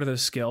is part of the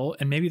skill,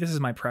 and maybe this is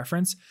my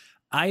preference.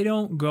 I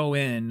don't go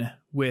in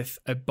with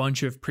a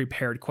bunch of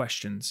prepared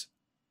questions,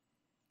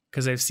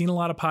 because I've seen a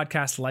lot of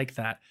podcasts like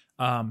that.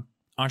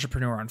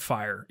 Entrepreneur on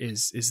Fire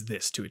is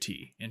this to a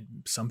T, and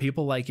some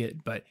people like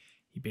it, but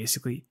he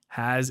basically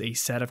has a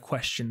set of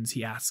questions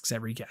he asks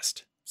every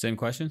guest. Same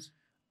questions?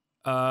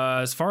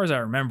 As far as I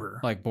remember,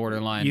 like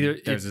borderline,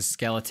 there's a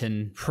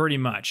skeleton pretty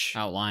much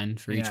outline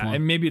for each one.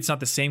 And maybe it's not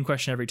the same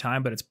question every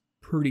time, but it's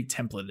pretty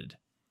templated.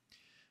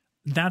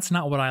 That's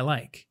not what I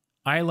like.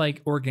 I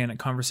like organic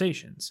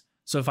conversations.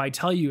 So if I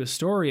tell you a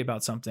story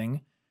about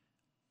something,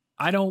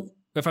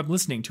 if I'm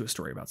listening to a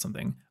story about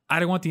something, I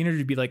don't want the interview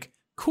to be like,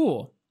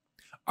 cool.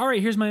 All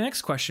right, here's my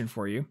next question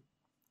for you.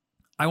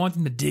 I want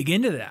them to dig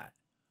into that.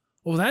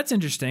 Well, that's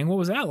interesting. What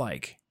was that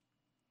like?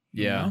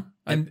 Yeah.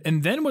 You know?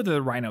 And then what did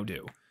the rhino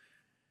do?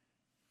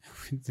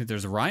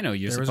 There's a rhino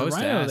you're supposed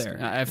to ask.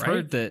 There, I've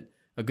heard that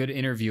a good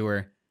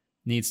interviewer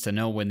needs to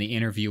know when the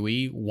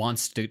interviewee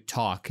wants to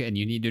talk, and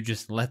you need to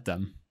just let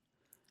them.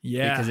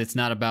 Yeah. Because it's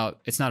not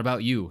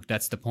about you.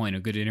 That's the point.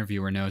 A good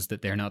interviewer knows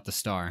that they're not the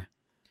star.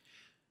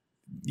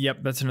 Yep,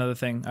 that's another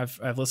thing.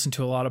 I've listened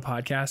to a lot of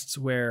podcasts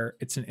where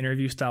it's an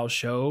interview style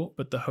show,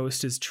 but the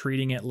host is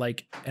treating it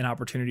like an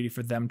opportunity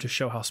for them to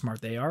show how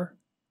smart they are.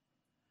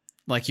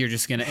 Like you're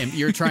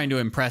trying to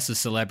impress a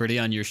celebrity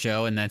on your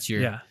show, and that's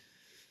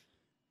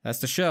that's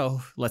the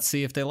show. Let's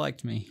see if they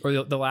liked me.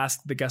 Or they'll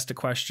ask the guest a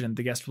question.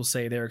 The guest will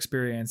say their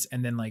experience,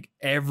 and then like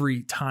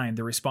every time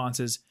the response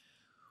is,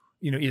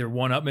 either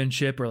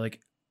one-upmanship or like,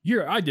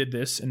 yeah, I did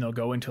this, and they'll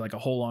go into like a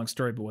whole long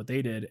story about what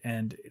they did.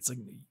 And it's like,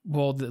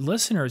 well, the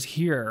listeners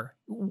here,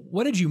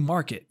 what did you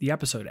market the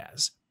episode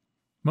as?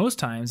 Most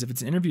times, if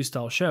it's an interview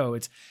style show,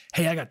 it's,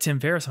 hey, I got Tim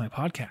Ferriss on my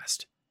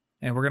podcast,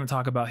 and we're going to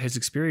talk about his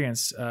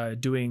experience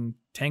doing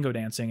tango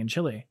dancing in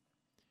Chile.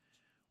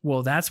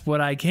 Well, that's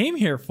what I came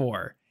here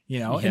for,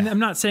 Yeah. And I'm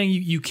not saying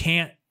you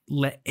can't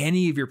let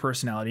any of your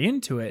personality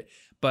into it,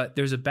 but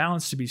there's a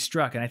balance to be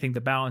struck. And I think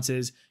the balance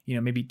is,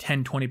 maybe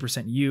 10,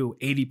 20% you,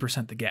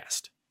 80% the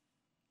guest.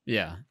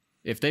 Yeah.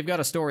 If they've got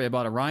a story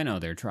about a rhino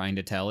they're trying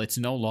to tell, it's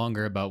no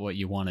longer about what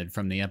you wanted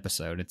from the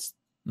episode. It's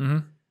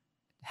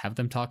have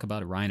them talk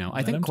about a rhino.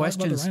 I think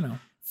questions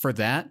for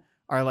that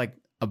are like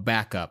a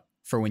backup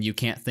for when you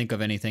can't think of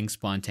anything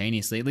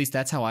spontaneously. At least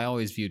that's how I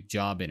always viewed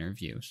job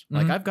interviews.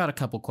 Like I've got a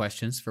couple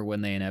questions for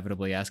when they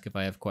inevitably ask if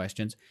I have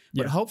questions,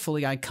 but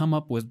hopefully I come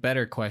up with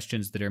better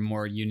questions that are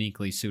more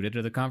uniquely suited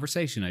to the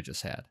conversation I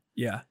just had.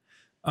 Yeah.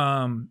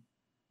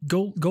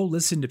 Go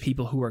listen to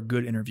people who are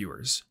good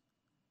interviewers,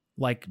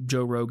 like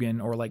Joe Rogan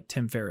or like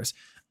Tim Ferriss.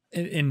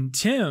 And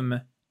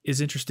Tim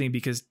is interesting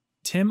because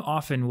Tim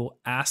often will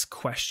ask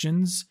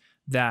questions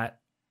that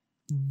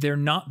they're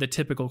not the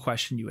typical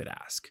question you would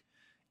ask,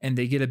 and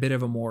they get a bit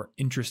of a more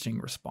interesting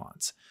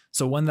response.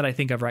 So one that I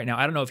think of right now,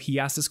 I don't know if he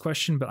asked this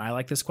question, but I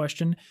like this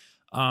question.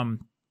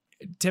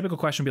 Typical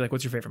question would be like,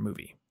 what's your favorite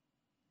movie?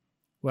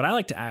 What I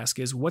like to ask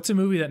is, what's a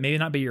movie that may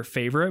not be your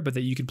favorite, but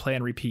that you can play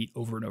and repeat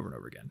over and over and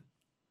over again?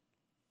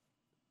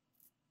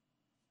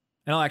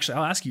 And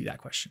I'll ask you that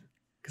question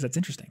because that's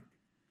interesting.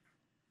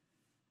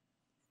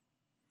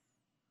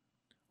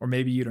 Or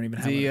maybe you don't even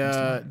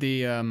have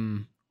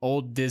the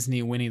old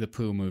Disney Winnie the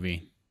Pooh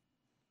movie.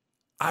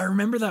 I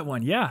remember that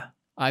one. Yeah.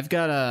 I've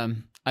got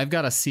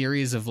a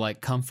series of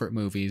like comfort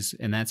movies,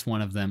 and that's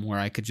one of them where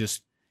I could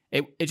just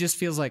it just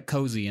feels like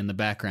cozy in the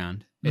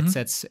background. Mhm.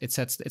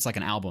 It's like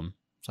an album.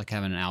 It's like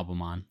having an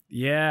album on.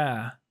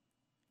 Yeah.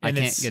 I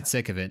can't get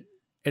sick of it.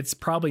 It's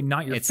probably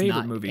not your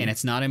favorite movie. And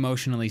it's not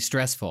emotionally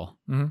stressful.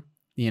 Mm-hmm.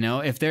 You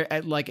know, if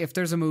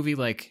there's a movie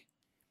like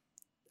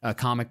a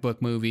comic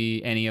book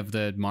movie, any of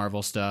the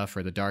Marvel stuff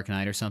or the Dark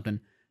Knight or something,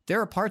 there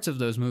are parts of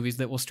those movies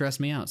that will stress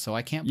me out. So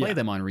I can't play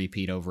them on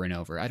repeat over and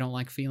over. I don't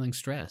like feeling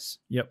stress.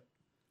 Yep.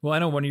 Well, I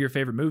know one of your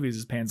favorite movies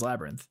is Pan's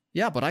Labyrinth.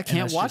 Yeah, but I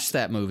can't watch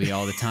that movie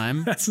all the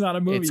time. That's not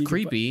a movie. It's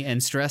creepy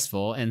and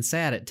stressful and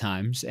sad at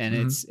times, and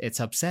it's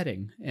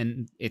upsetting,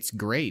 and it's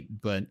great,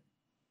 but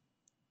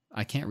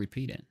I can't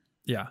repeat it.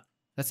 Yeah.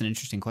 That's an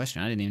interesting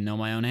question. I didn't even know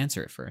my own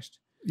answer at first.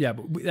 Yeah,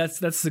 but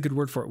that's the good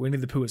word for it. Winnie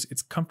the Pooh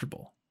it's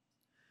comfortable.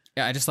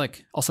 Yeah, I just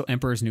like also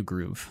Emperor's New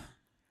Groove.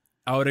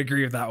 I would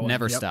agree with that one.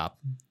 Never stop.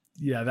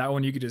 Yeah, that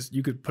one you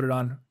could put it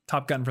on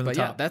Top Gun from the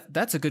top. Yeah,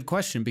 that's a good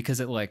question because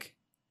it like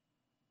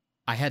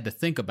I had to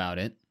think about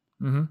it.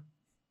 Mm-hmm.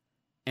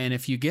 And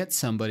if you get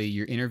somebody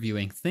you're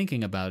interviewing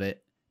thinking about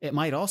it, it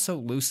might also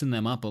loosen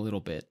them up a little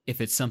bit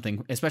if it's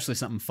something, especially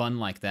something fun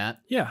like that.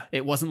 Yeah.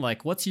 It wasn't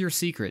like, what's your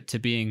secret to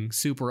being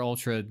super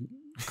ultra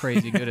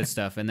crazy good at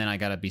stuff? And then I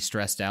got to be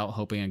stressed out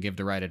hoping I give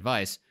the right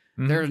advice.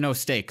 Mm-hmm. There are no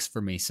stakes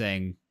for me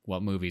saying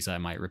what movies I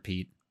might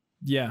repeat.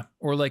 Yeah.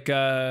 Or like,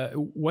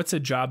 what's a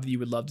job that you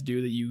would love to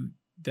do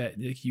that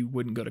you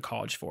wouldn't go to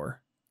college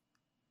for?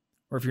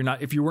 Or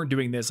if you weren't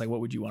doing this, like,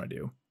 what would you want to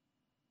do?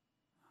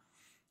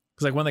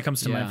 Because like one that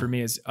comes to mind for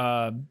me is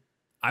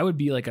I would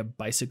be like a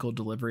bicycle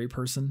delivery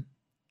person.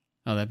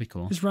 Oh, that'd be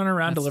cool. Just running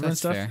around delivering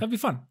stuff. Fair. That'd be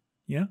fun.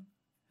 You know?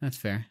 That's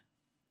fair.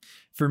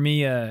 For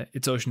me,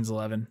 it's Ocean's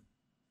 11.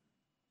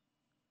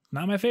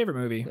 Not my favorite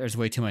movie. There's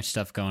way too much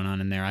stuff going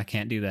on in there. I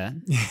can't do that.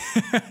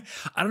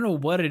 I don't know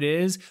what it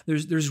is.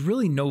 There's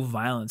really no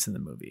violence in the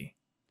movie.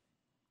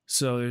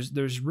 So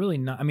there's really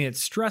not. I mean,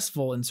 it's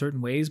stressful in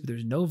certain ways, but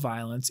there's no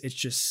violence. It's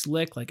just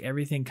slick. Like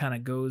everything kind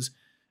of goes.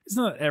 It's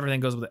not that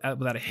everything goes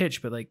without a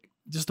hitch, but like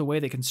just the way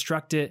they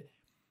construct it.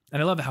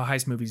 And I love how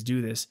heist movies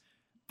do this.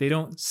 They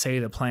don't say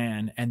the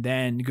plan and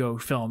then go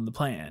film the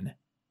plan.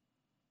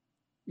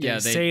 They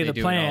say the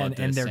plan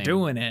and they're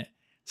doing it.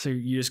 So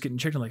you're just getting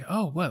tricked. Like,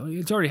 oh, well,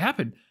 it's already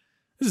happened.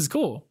 This is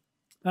cool.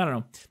 I don't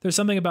know. There's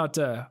something about,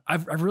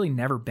 I've really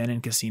never been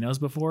in casinos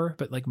before,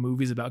 but like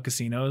movies about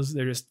casinos,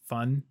 they're just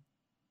fun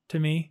to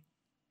me.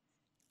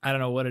 I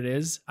don't know what it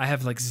is. I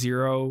have like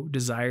zero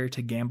desire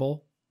to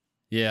gamble.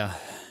 Yeah.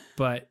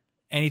 But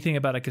anything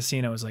about a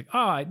casino is like, oh,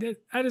 I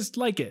just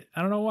like it.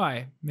 I don't know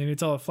why. Maybe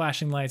it's all the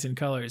flashing lights and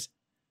colors.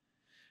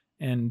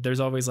 And there's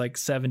always like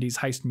 70s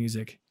heist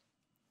music.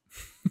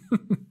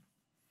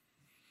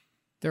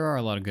 There are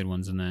a lot of good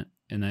ones in that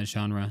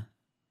genre.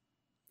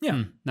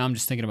 Yeah. Now I'm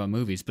just thinking about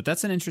movies, but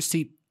that's an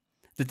interesting.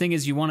 The thing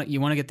is, you want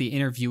to get the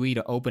interviewee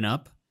to open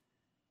up,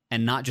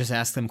 and not just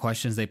ask them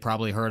questions they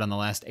probably heard on the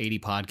last 80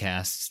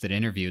 podcasts that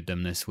interviewed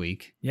them this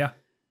week. Yeah.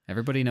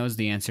 Everybody knows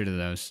the answer to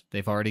those.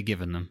 They've already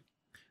given them.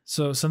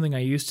 So something I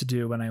used to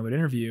do when I would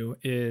interview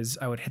is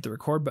I would hit the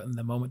record button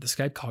the moment the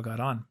Skype call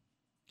got on,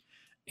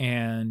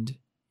 and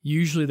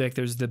usually like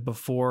there's the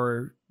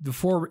before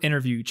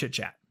interview chit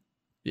chat.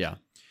 Yeah.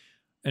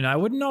 And I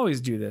wouldn't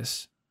always do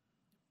this,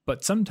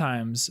 but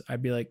sometimes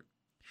I'd be like,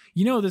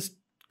 this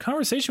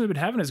conversation we've been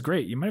having is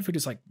great. You mind if we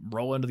just like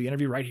roll into the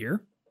interview right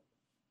here?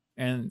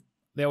 And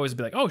they always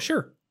be like, oh,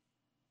 sure.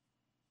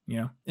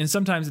 And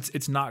sometimes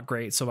it's not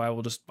great. So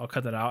I'll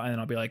cut that out and then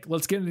I'll be like,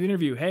 let's get into the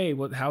interview. Hey,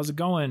 how's it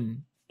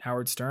going?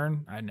 Howard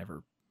Stern. I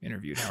never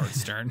interviewed Howard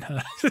Stern.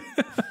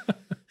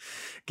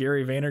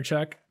 Gary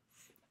Vaynerchuk.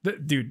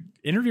 Dude,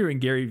 interviewing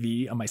Gary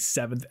V on my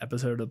 7th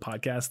episode of the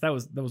podcast, that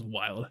was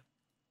wild.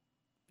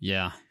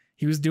 Yeah.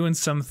 He was doing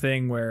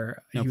something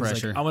where he was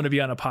pressure. like, I'm going to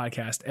be on a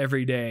podcast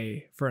every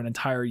day for an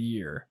entire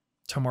year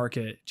to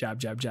market jab,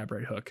 jab, jab,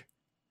 right hook.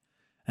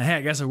 And hey,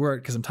 I guess it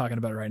worked because I'm talking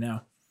about it right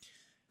now.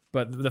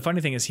 But the funny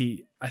thing is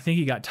I think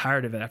he got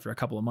tired of it after a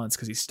couple of months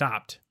because he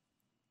stopped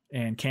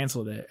and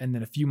canceled it. And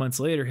then a few months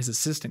later, his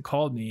assistant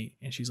called me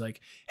and she's like,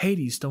 hey,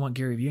 do you still want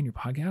Gary Vee on your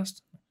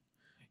podcast?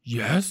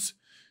 Yes.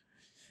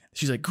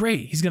 She's like,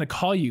 great. He's going to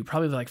call you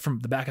probably like from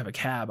the back of a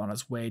cab on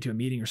his way to a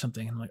meeting or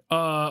something. And I'm like,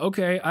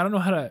 okay. I don't know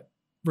how to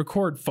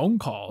record phone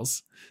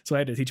calls. So I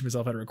had to teach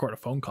myself how to record a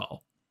phone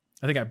call.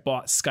 I think I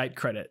bought Skype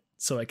credit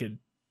so I could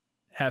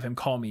have him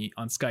call me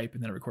on Skype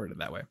and then I recorded it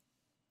that way.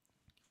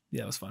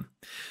 Yeah, it was fun.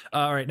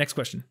 All right. Next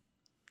question.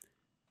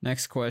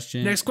 Next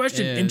question,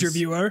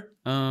 interviewer.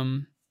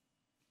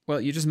 Well,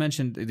 you just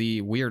mentioned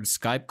the weird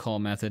Skype call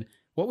method.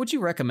 What would you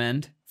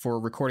recommend for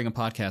recording a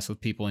podcast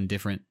with people in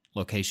different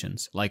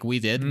locations, like we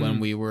did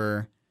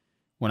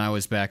when I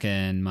was back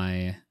in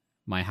my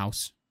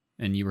house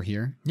and you were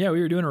here? Yeah,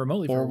 we were doing it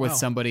remotely for a while. Or with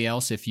somebody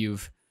else if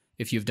you've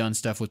done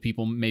stuff with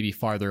people maybe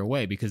farther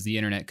away, because the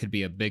internet could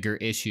be a bigger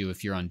issue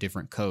if you're on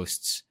different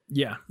coasts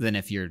than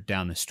if you're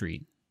down the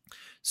street.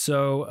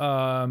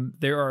 So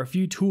there are a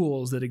few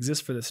tools that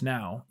exist for this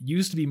now.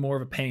 Used to be more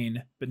of a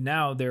pain, but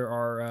now there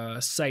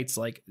are sites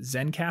like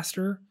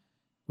Zencastr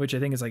which I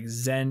think is like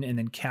Zen and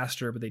then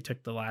Caster, but they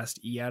took the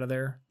last E out of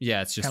there.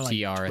 Yeah, it's just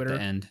TR like at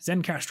the end.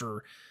 Zencastr.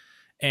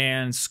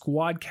 And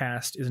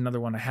Squadcast is another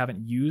one I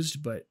haven't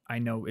used, but I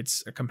know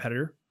it's a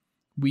competitor.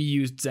 We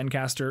used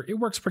Zencastr. It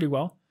works pretty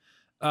well.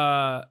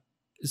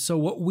 So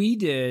what we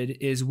did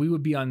is we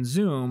would be on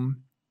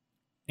Zoom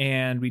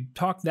and we'd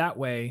talk that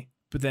way,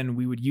 but then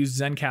we would use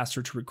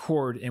Zencastr to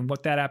record. And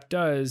what that app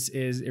does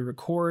is it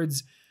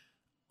records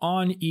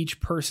on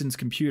each person's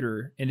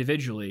computer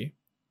individually,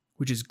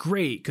 which is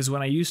great because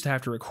when I used to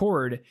have to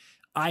record,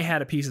 I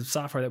had a piece of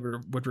software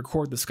that would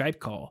record the Skype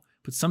call,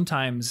 but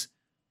sometimes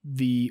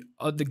the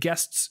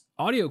guest's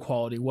audio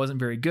quality wasn't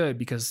very good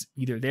because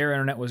either their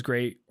internet was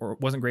great or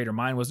it wasn't great or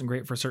mine wasn't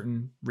great for a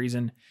certain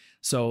reason.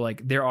 So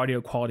like their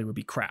audio quality would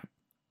be crap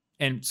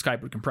and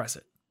Skype would compress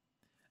it.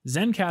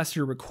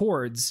 Zencastr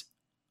records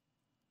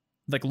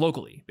like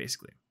locally,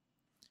 basically.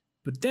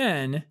 But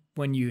then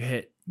when you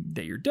hit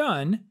that you're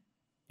done,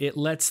 it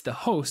lets the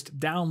host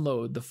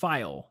download the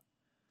file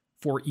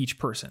for each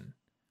person.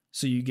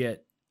 So you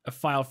get a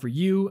file for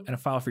you and a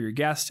file for your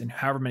guest, and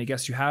however many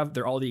guests you have,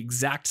 they're all the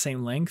exact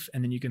same length,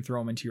 and then you can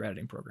throw them into your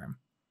editing program.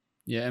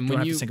 Yeah, and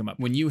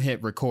when you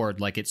hit record,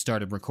 like it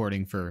started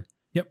recording for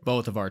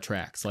both of our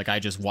tracks. Like I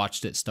just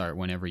watched it start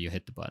whenever you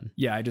hit the button.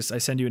 Yeah, I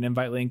send you an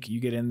invite link,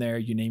 you get in there,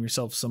 you name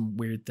yourself some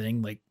weird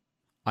thing like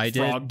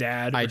Frog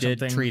Dad or something. I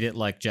did treat it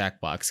like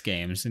Jackbox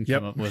Games and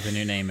come up with a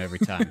new name every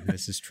time.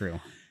 This is true.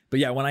 But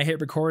yeah, when I hit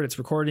record, it's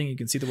recording. You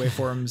can see the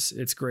waveforms.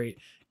 It's great.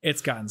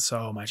 It's gotten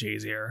so much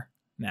easier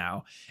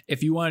now.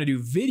 If you want to do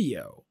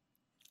video,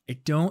 I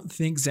don't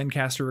think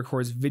Zencastr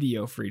records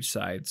video for each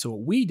side. So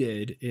what we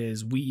did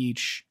is we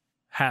each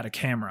had a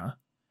camera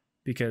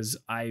because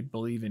I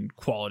believe in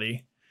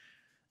quality.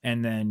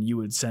 And then you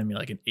would send me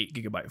like an 8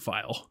 gigabyte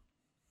file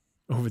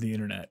over the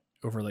internet,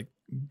 over like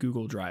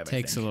Google Drive.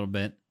 Takes a little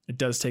bit. It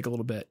does take a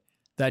little bit.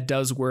 That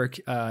does work.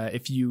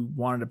 If you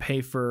wanted to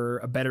pay for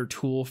a better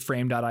tool,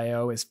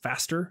 Frame.io is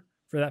faster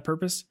for that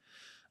purpose.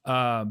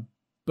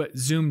 But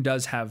Zoom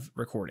does have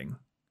recording.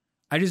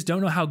 I just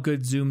don't know how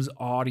good Zoom's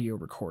audio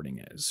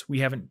recording is. We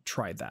haven't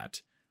tried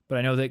that, but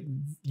I know that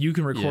you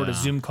can record a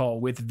Zoom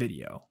call with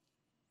video.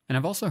 And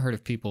I've also heard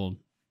of people,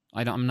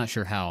 I'm not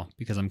sure how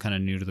because I'm kind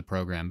of new to the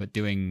program, but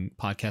doing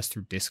podcasts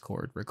through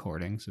Discord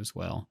recordings as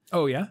well.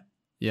 Oh, yeah?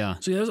 Yeah.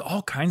 So there's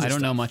all kinds of stuff. I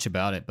don't know much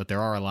about it, but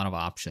there are a lot of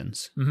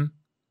options. Mm-hmm.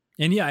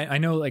 And yeah, I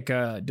know like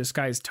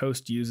Disguised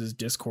Toast uses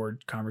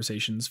Discord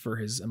conversations for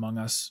his Among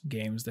Us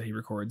games that he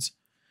records.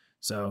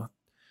 So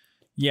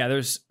yeah,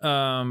 there's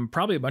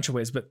probably a bunch of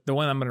ways, but the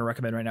one I'm going to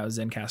recommend right now is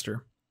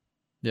Zencastr.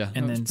 Yeah.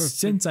 And then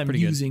since I'm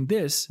using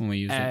this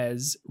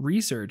as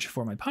research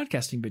for my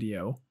podcasting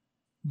video,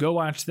 go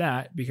watch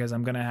that because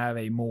I'm going to have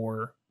a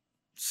more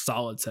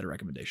solid set of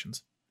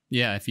recommendations.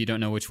 Yeah. If you don't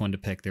know which one to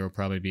pick, there will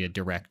probably be a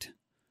direct,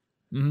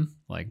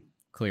 like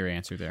clear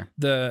answer there.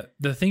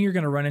 The thing you're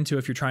going to run into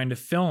if you're trying to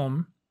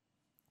film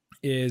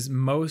is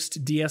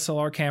most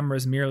DSLR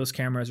cameras, mirrorless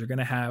cameras are going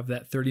to have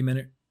that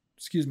 30-minute,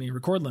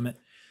 record limit.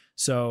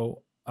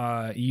 So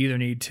you either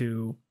need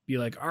to be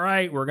like, all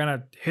right, we're going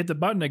to hit the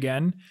button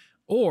again,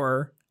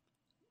 or,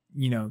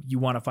 you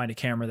want to find a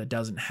camera that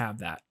doesn't have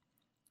that.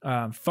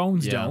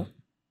 Phones don't.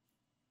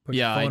 Put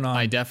your phone on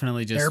I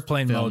definitely just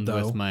airplane mode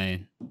though.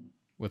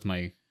 with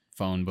my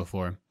phone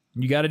before.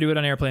 You got to do it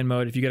on airplane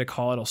mode. If you get a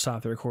call, it'll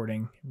stop the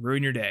recording,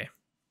 ruin your day.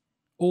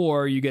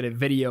 Or you get a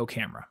video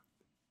camera.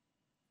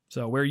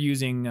 So we're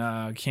using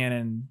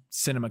Canon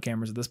cinema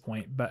cameras at this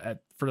point,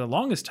 but for the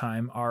longest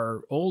time,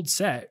 our old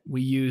set,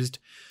 we used,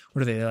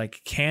 what are they,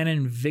 like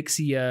Canon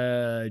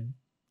Vixia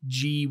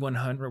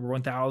G100 or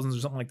 1000s or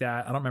something like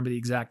that. I don't remember the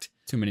exact.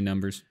 Too many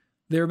numbers.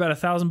 They're about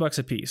 $1,000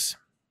 a piece.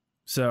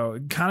 So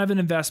kind of an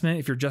investment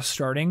if you're just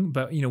starting,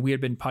 but we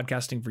had been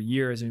podcasting for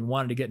years and we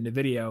wanted to get into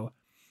video.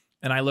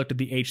 And I looked at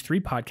the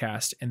H3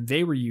 podcast and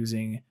they were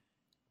using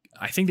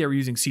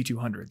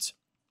C200s,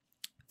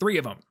 3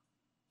 of them.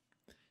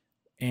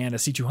 And a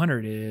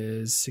C200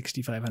 is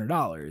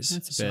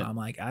 $6,500. So I'm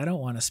like, I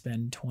don't want to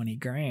spend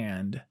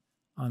 $20,000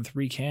 on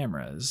 3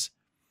 cameras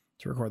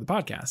to record the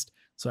podcast.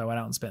 So I went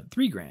out and spent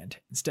 $3,000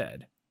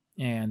 instead.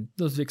 And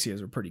those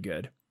Vixias are pretty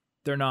good.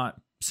 They're not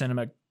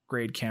cinema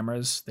grade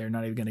cameras. They're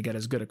not even going to get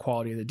as good a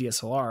quality as the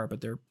DSLR,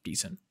 but they're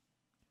decent.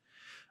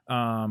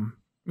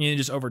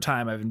 Just over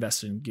time, I've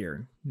invested in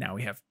gear. Now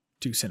we have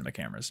 2 cinema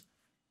cameras.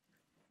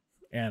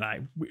 And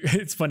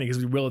it's funny because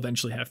we will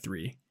eventually have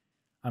 3.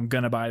 I'm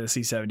going to buy the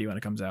C70 when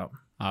it comes out.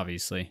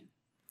 Obviously.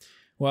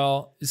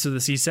 Well, so the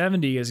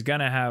C70 is going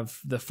to have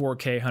the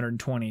 4K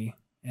 120,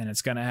 and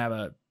it's going to have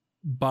a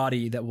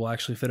body that will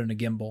actually fit in a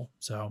gimbal.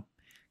 So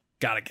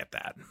got to get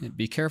that.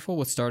 Be careful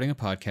with starting a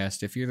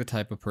podcast if you're the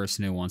type of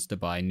person who wants to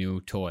buy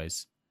new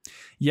toys.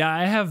 Yeah,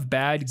 I have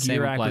bad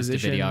gear acquisition.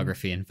 Same applies to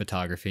videography and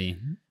photography.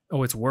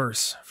 Oh, it's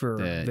worse for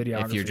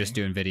videography. If you're just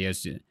doing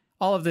videos,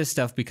 all of this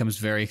stuff becomes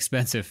very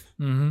expensive.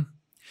 Mm-hmm.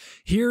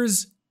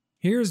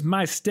 Here's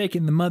my stake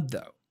in the mud,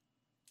 though.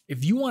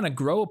 If you want to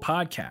grow a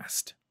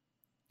podcast,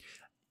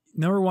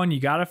 number one, you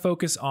got to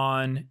focus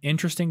on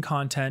interesting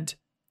content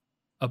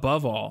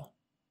above all.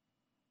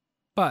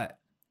 But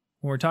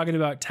When we're talking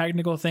about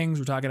technical things,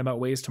 we're talking about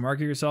ways to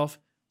market yourself,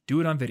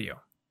 do it on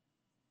video.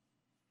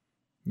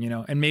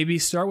 And maybe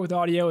start with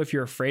audio if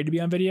you're afraid to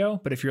be on video.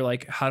 But if you're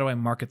like, how do I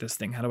market this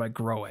thing? How do I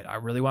grow it? I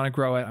really want to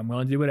grow it. I'm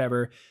willing to do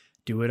whatever.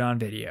 Do it on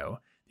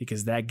video,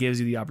 because that gives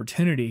you the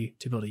opportunity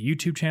to build a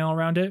YouTube channel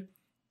around it.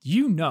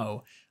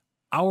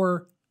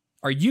 Our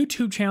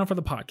YouTube channel for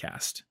the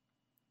podcast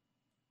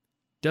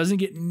doesn't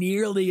get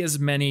nearly as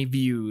many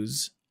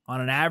views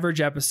on an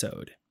average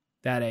episode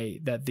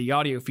that the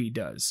audio feed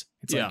does.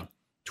 It's like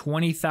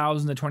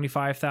 20,000 to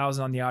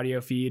 25,000 on the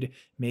audio feed,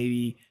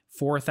 maybe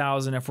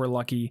 4,000 if we're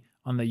lucky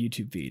on the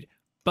YouTube feed.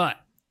 But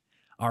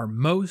our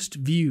most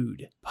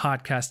viewed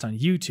podcast on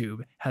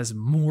YouTube has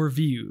more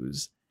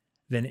views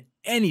than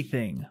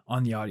anything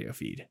on the audio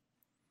feed.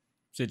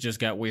 So it just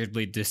got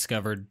weirdly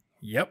discovered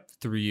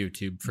through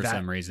YouTube for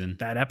some reason.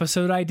 That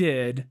episode I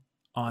did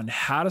on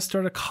how to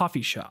start a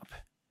coffee shop,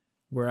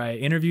 where I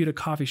interviewed a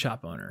coffee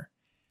shop owner,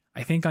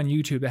 I think on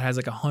YouTube it has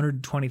like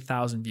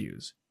 120,000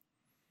 views.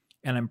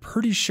 And I'm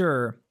pretty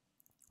sure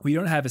we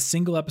don't have a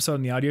single episode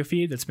in the audio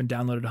feed that's been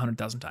downloaded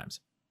 100,000 times.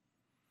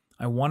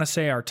 I want to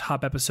say our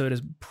top episode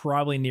is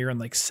probably nearing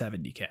like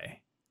 70K.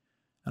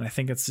 And I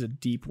think it's a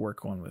deep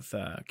work one with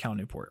Cal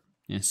Newport.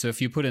 Yeah, so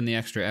if you put in the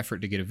extra effort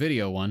to get a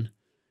video one,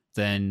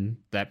 then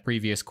that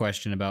previous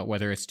question about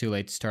whether it's too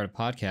late to start a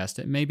podcast,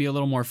 it may be a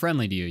little more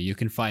friendly to you. You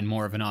can find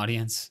more of an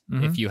audience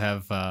if you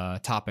have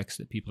topics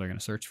that people are going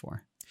to search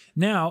for.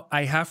 Now,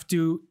 I have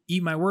to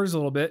eat my words a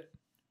little bit.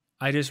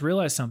 I just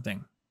realized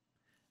something.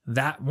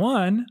 That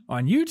one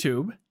on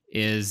YouTube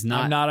is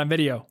not on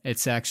video.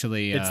 It's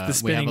actually it's the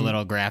spinning, we have a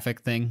little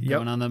graphic thing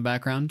going on in the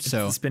background. It's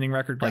the spinning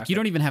record graphic. Like you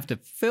don't even have to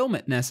film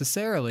it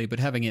necessarily, but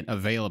having it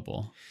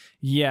available.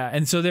 Yeah,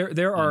 and so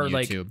there are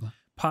like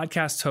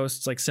podcast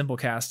hosts like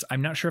Simplecast.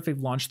 I'm not sure if they've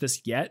launched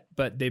this yet,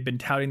 but they've been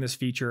touting this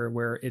feature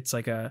where it's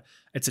a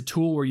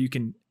tool where you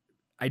can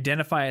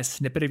identify a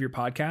snippet of your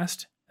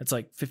podcast. It's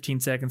like 15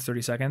 seconds,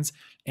 30 seconds,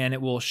 and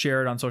it will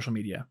share it on social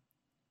media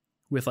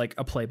with like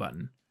a play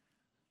button.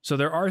 So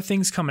there are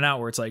things coming out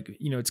where it's like,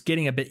 it's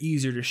getting a bit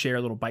easier to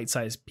share little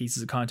bite-sized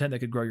pieces of content that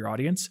could grow your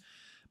audience.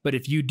 But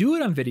if you do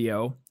it on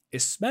video,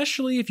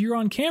 especially if you're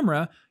on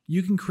camera,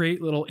 you can create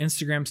little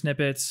Instagram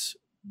snippets,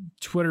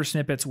 Twitter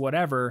snippets,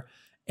 whatever,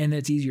 and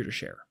it's easier to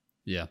share.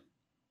 Yeah.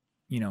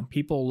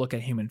 People look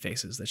at human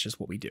faces. That's just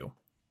what we do.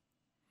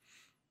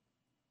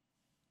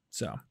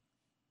 So.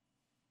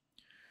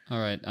 All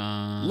right.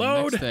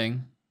 Load.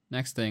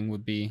 Next thing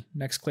would be.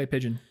 Next clay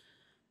pigeon.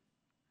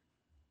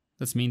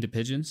 That's mean to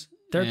pigeons.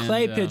 They're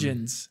clay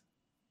pigeons.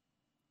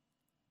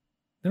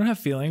 They don't have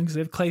feelings.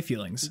 They have clay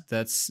feelings.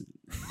 That's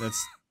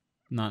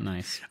not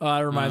nice. Oh,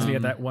 it reminds me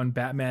of that one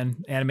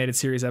Batman animated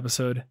series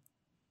episode.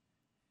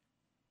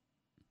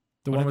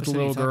 The one with the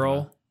little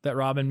girl that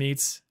Robin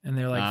meets, and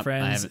they're like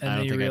friends, and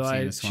then you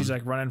realize she's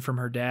like running from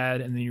her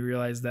dad, and then you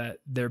realize that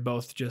they're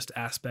both just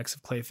aspects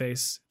of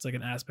Clayface. It's like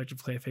an aspect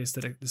of Clayface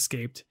that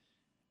escaped.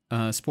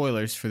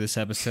 Spoilers for this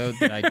episode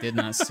that I did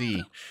not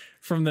see.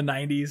 From the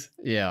 90s.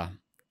 Yeah.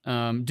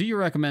 Do you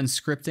recommend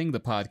scripting the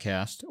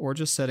podcast or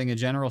just setting a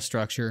general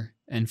structure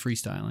and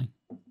freestyling?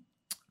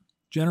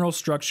 General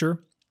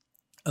structure,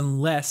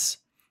 unless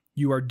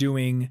you are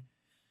doing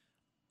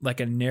like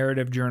a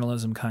narrative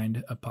journalism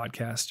kind of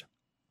podcast,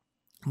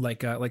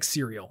 like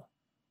Serial.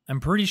 I'm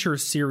pretty sure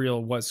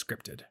Serial was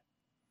scripted.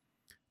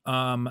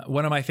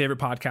 One of my favorite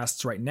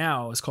podcasts right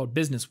now is called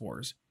Business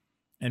Wars,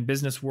 and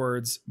Business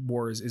Wars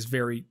is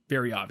very,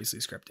 very obviously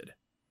scripted.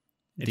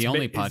 The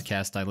only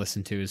podcast I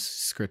listen to is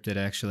scripted,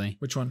 actually.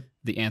 Which one?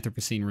 The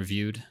Anthropocene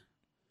Reviewed.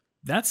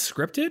 That's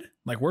scripted?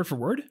 Like word for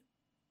word?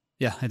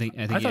 Yeah, I think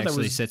he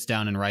actually sits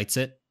down and writes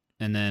it.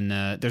 And then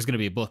there's going to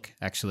be a book,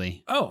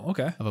 actually. Oh,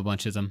 okay. Of a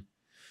bunch of them.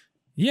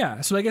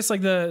 Yeah. So I guess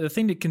like the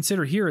thing to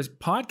consider here is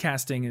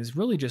podcasting is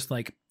really just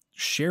like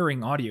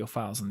sharing audio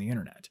files on the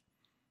internet.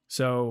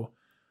 So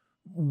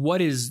what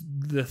is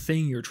the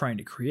thing you're trying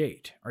to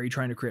create? Are you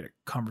trying to create a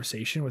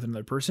conversation with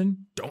another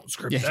person? Don't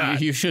script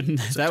that. You shouldn't.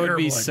 That would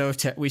be so...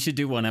 we should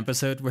do one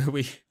episode where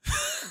we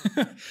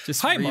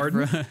just... Hi,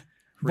 Martin.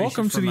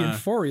 Welcome to the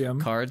Inforium.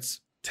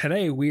 Cards.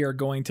 Today we are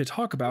going to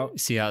talk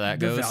about... See how that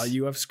goes? The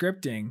value of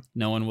scripting.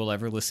 No one will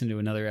ever listen to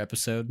another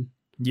episode.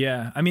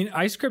 Yeah. I mean,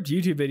 I script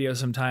YouTube videos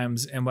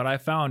sometimes, and what I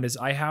found is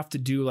I have to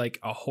do like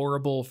a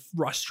horrible,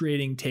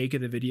 frustrating take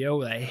of the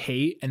video that I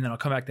hate, and then I'll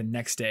come back the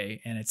next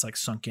day and it's like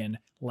sunk in,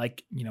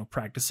 like,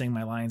 practicing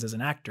my lines as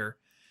an actor.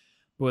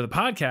 But with a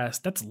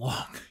podcast, that's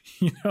long,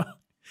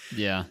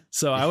 Yeah.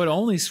 So I would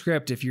only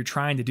script if you're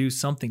trying to do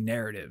something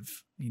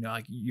narrative,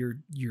 like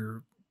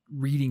you're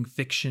reading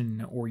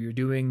fiction or you're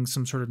doing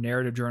some sort of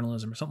narrative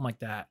journalism or something like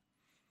that.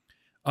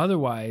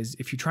 Otherwise,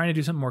 if you're trying to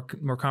do something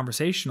more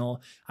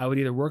conversational, I would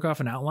either work off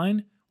an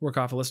outline, work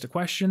off a list of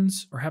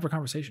questions, or have a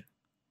conversation.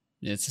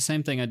 Yeah, it's the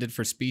same thing I did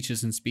for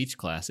speeches in speech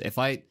class. If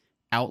I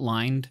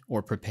outlined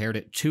or prepared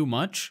it too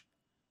much,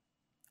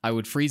 I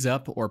would freeze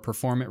up or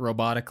perform it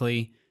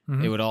robotically.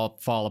 Mm-hmm. It would all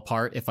fall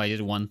apart if I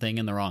did one thing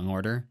in the wrong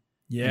order.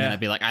 Yeah. And then I'd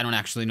be like, I don't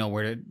actually know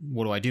what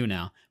do I do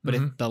now? But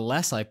if the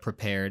less I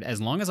prepared, as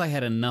long as I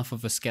had enough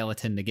of a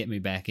skeleton to get me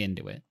back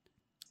into it,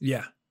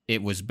 Yeah.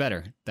 It was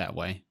better that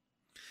way.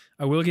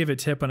 I will give a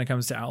tip when it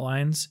comes to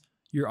outlines.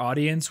 Your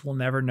audience will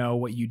never know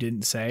what you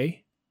didn't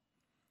say.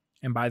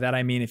 And by that,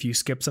 I mean, if you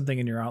skip something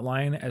in your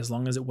outline, as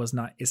long as it was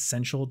not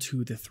essential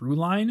to the through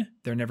line,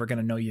 they're never going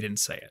to know you didn't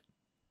say it.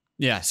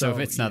 Yeah. So if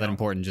it's not that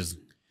important, just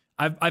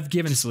I've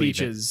given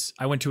speeches.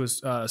 I went to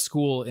a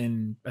school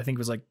in, I think it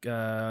was like,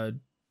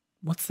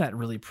 what's that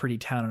really pretty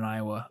town in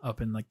Iowa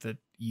up in like the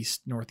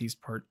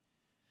northeast part?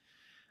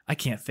 I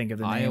can't think of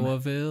the name.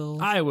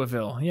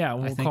 Iowaville. Yeah,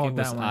 we'll call it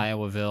that one.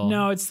 Iowaville.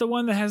 No, it's the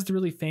one that has the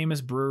really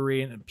famous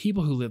brewery, and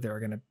people who live there are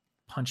going to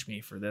punch me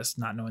for this,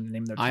 not knowing the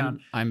name of their town.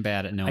 I'm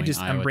bad at knowing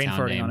I'm brain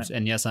farting names. On it.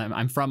 And yes,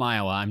 I'm from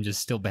Iowa. I'm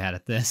just still bad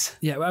at this.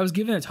 Yeah, I was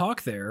given a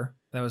talk there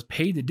that I was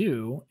paid to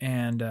do,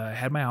 and I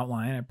had my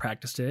outline. I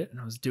practiced it,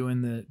 and I was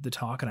doing the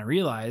talk, and I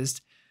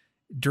realized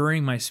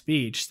during my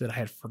speech that I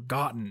had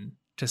forgotten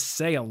to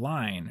say a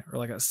line or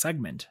like a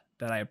segment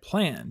that I had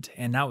planned,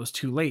 and now it was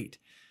too late.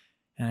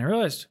 And I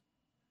realized,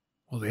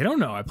 well, they don't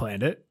know I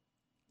planned it.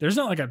 There's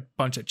not like a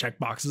bunch of check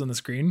boxes on the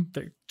screen.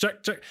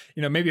 Check.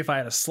 Maybe if I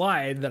had a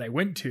slide that I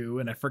went to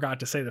and I forgot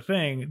to say the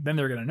thing, then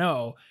they're going to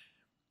know.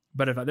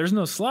 But if there's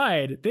no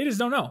slide, they just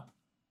don't know.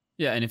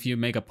 Yeah, and if you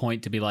make a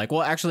point to be like,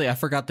 well, actually, I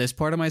forgot this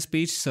part of my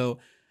speech, so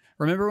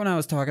remember when I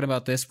was talking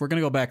about this? We're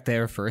going to go back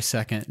there for a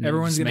second.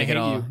 Everyone's going to hate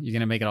you. You're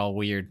going to make it all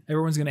weird.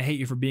 Everyone's going to hate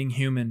you for being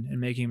human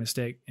and making a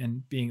mistake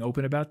and being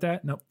open about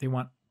that. Nope, they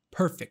want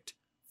perfect,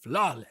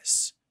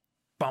 flawless,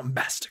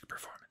 bombastic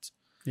performance.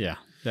 Yeah,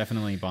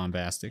 definitely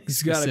bombastic.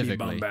 It's got to be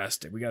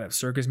bombastic. We got to have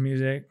circus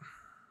music,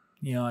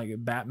 like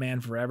Batman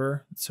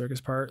Forever,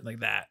 circus part, like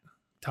that.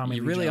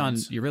 Tommy Lee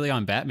Jones. You're really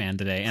on Batman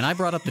today. And I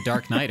brought up The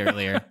Dark Knight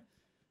earlier.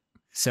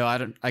 So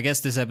I guess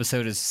this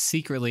episode is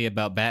secretly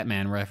about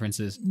Batman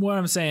references. What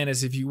I'm saying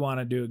is if you want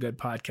to do a good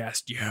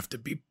podcast, you have to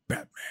be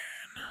Batman.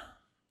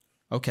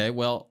 Okay,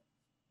 well,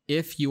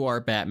 if you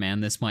are Batman,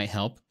 this might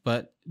help.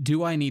 But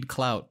do I need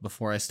clout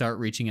before I start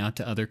reaching out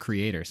to other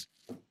creators?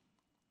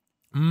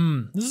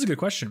 This is a good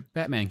question.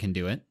 Batman can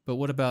do it, but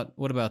what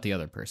about the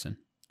other person?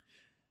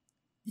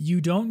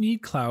 You don't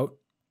need clout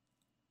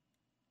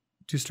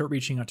to start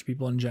reaching out to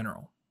people in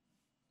general.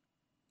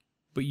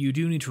 But you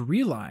do need to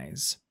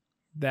realize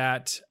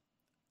that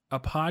a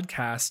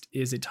podcast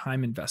is a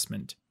time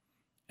investment.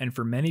 And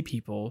for many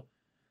people,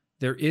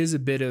 there is a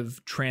bit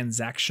of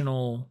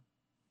transactional,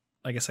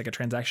 I guess like a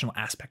transactional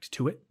aspect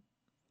to it,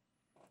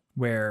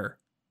 where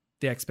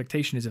the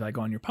expectation is if I go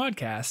on your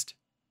podcast,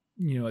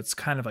 it's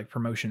kind of like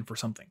promotion for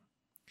something.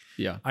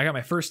 Yeah. I got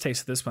my first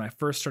taste of this when I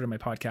first started my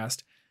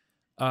podcast.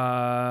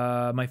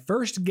 My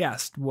first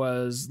guest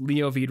was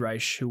Leo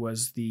Wiedreich, who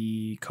was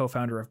the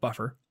co-founder of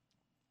Buffer.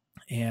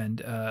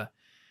 And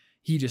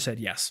he just said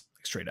yes,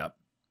 straight up.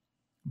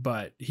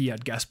 But he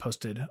had guest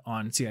posted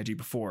on CIG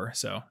before.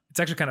 So it's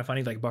actually kind of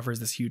funny. Like Buffer is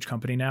this huge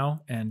company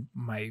now. And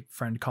my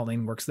friend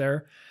Colleen works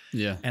there.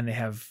 Yeah. And they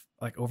have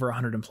like over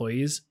 100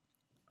 employees.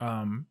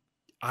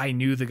 I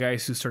knew the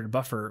guys who started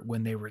Buffer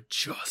when they were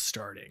just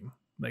starting.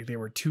 Like they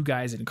were two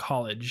guys in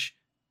college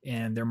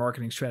and their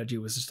marketing strategy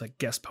was just like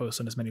guest posts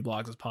on as many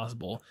blogs as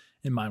possible.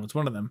 And mine was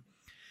one of them.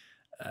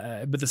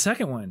 But the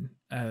second one,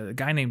 a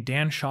guy named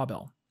Dan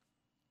Schawbel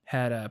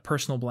had a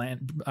personal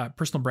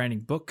branding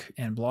book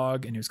and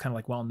blog. And he was kind of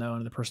like well known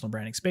in the personal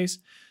branding space.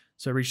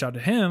 So I reached out to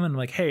him and I'm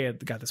like, hey, I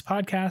got this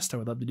podcast. I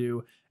would love to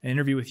do an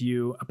interview with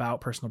you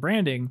about personal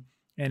branding.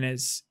 And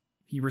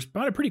he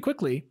responded pretty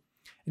quickly.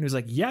 And he was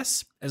like,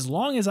 yes, as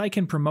long as I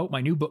can promote my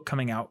new book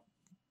coming out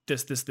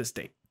this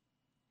date.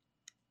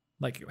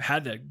 Like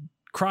had to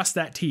cross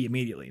that T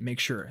immediately, make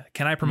sure.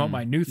 Can I promote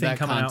my new thing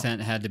coming out? That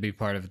content had to be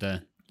part of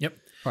the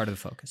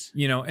focus.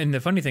 And the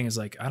funny thing is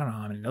like, I don't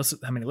know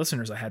how many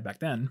listeners I had back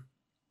then.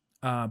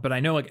 But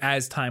I know like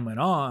as time went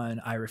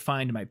on, I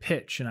refined my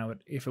pitch and I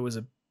would, if it was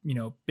a,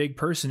 big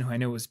person who I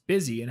know was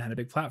busy and had a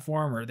big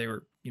platform or they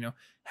were,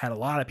 had a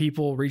lot of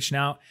people reaching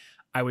out,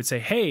 I would say,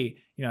 hey,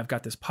 I've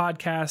got this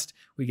podcast.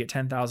 We get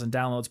 10,000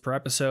 downloads per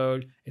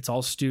episode. It's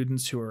all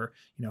students who are,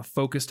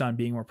 focused on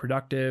being more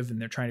productive and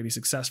they're trying to be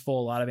successful.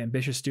 A lot of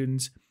ambitious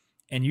students.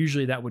 And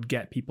usually that would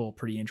get people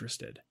pretty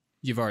interested.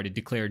 You've already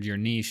declared your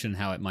niche and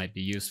how it might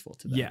be useful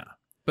to them. Yeah.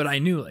 But I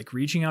knew like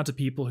reaching out to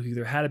people who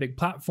either had a big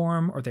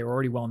platform or they were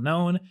already well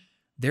known,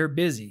 they're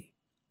busy.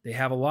 They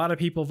have a lot of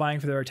people vying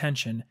for their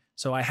attention.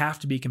 So I have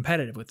to be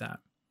competitive with that.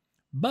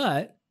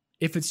 But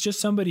if it's just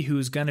somebody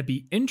who's going to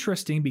be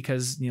interesting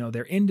because,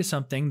 they're into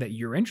something that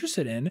you're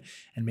interested in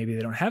and maybe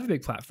they don't have a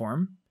big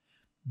platform,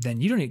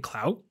 then you don't need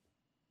clout.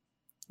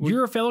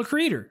 You're a fellow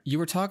creator. You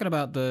were talking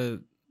about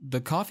the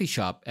coffee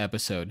shop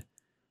episode.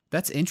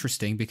 That's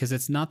interesting because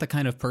it's not the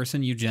kind of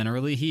person you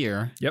generally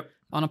hear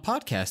on a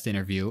podcast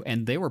interview.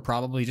 And they were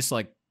probably just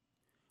like,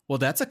 well,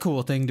 that's a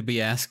cool thing to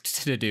be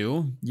asked to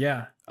do.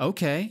 Yeah.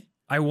 Okay.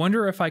 I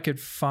wonder if I could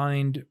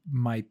find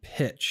my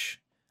pitch.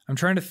 I'm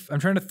trying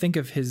to think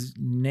of his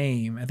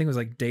name. I think it was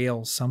like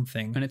Dale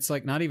something. And it's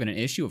like not even an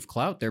issue of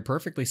clout. They're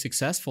perfectly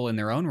successful in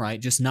their own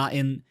right,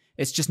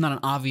 it's just not an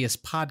obvious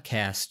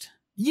podcast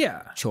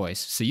choice.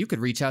 So you could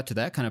reach out to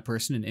that kind of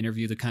person and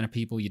interview the kind of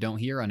people you don't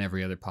hear on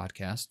every other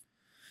podcast.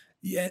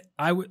 Yeah,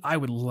 I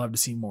would love to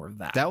see more of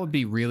that. That would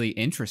be really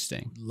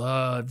interesting.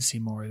 Love to see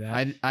more of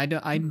that.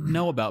 I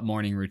know about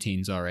morning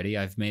routines already.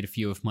 I've made a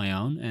few of my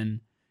own,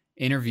 and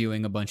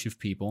interviewing a bunch of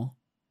people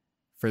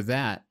for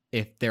that,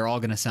 if they're all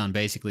going to sound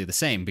basically the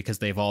same because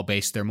they've all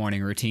based their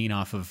morning routine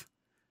off of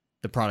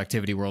the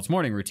Productivity World's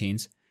morning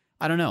routines.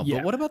 I don't know. Yeah.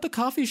 But what about the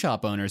coffee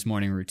shop owner's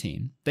morning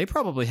routine? They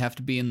probably have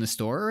to be in the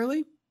store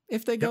early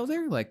if they go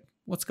there. Like,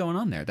 what's going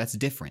on there? That's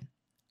different.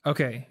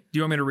 Okay. Do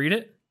you want me to read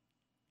it?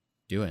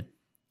 Do it.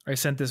 I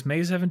sent this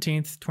May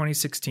 17th,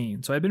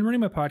 2016. So I've been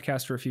running my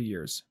podcast for a few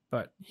years,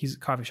 but he's a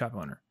coffee shop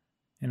owner,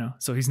 you know,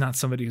 so he's not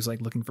somebody who's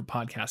like looking for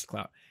podcast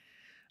clout.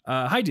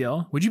 Hi,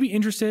 Dale. Would you be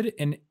interested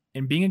in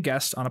being a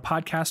guest on a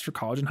podcast for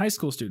college and high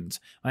school students?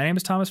 My name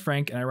is Thomas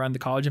Frank, and I run the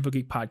College Info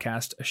Geek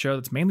podcast, a show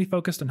that's mainly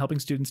focused on helping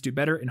students do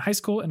better in high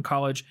school and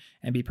college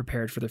and be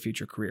prepared for their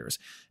future careers.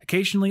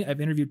 Occasionally,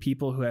 I've interviewed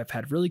people who have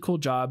had really cool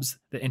jobs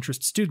that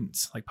interest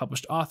students, like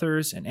published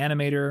authors, an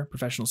animator,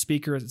 professional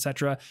speakers,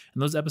 etc.,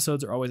 and those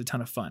episodes are always a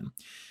ton of fun.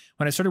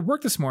 When I started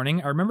work this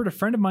morning, I remembered a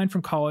friend of mine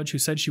from college who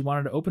said she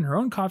wanted to open her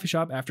own coffee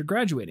shop after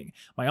graduating.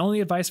 My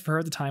only advice for her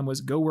at the time was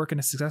go work in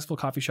a successful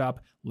coffee shop,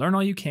 learn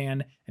all you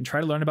can, and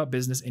try to learn about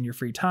business in your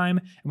free time.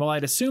 And while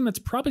I'd assume that's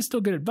probably still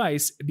good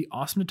advice, it'd be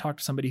awesome to talk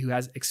to somebody who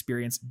has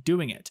experience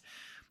doing it.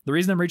 The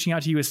reason I'm reaching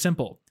out to you is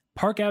simple.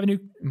 Park Avenue,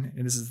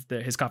 and this is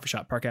his coffee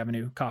shop, Park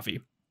Avenue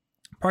Coffee.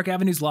 Park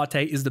Avenue's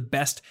latte is the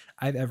best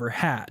I've ever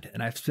had,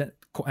 and I spent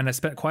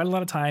quite a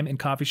lot of time in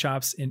coffee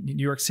shops in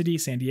New York City,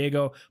 San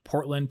Diego,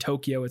 Portland,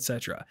 Tokyo,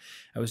 etc.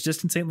 I was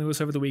just in St.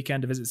 Louis over the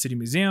weekend to visit City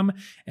Museum,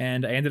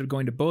 and I ended up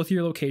going to both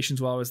your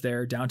locations while I was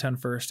there, downtown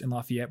first and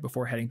Lafayette,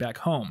 before heading back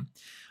home.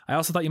 I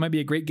also thought you might be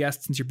a great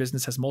guest since your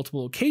business has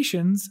multiple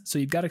locations, so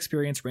you've got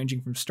experience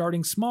ranging from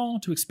starting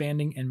small to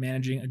expanding and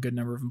managing a good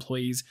number of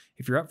employees.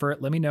 If you're up for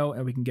it, let me know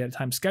and we can get a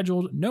time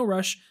scheduled. No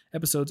rush.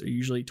 Episodes are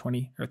usually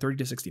 20 or 30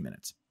 to 60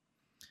 minutes.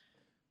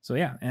 So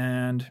yeah,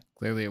 and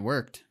clearly it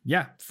worked.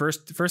 Yeah,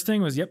 first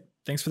thing was, yep,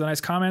 thanks for the nice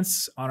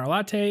comments on our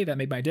latte. That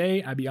made my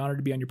day. I'd be honored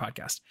to be on your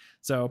podcast.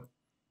 So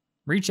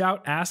reach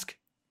out, ask.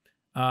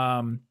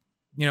 Part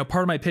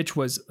of my pitch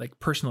was like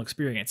personal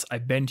experience.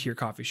 I've been to your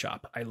coffee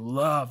shop. I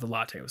love the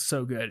latte. It was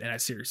so good. And I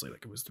seriously,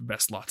 like, it was the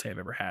best latte I've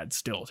ever had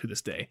still to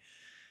this day.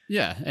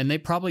 Yeah, and they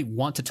probably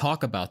want to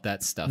talk about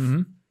that stuff.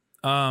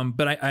 Mm-hmm.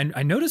 But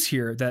I notice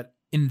here that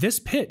in this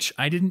pitch,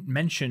 I didn't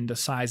mention the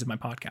size of my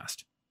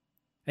podcast.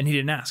 And he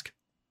didn't ask.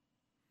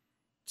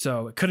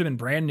 So it could have been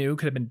brand new,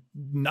 could have been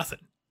nothing.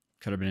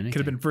 Could have been anything. Could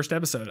have been first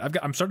episode.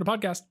 I'm starting a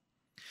podcast.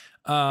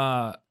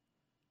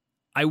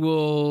 I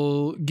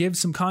will give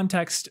some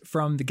context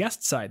from the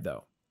guest side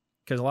though,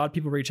 because a lot of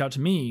people reach out to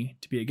me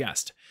to be a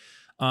guest.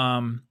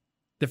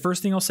 The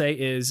first thing I'll say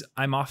is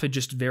I'm often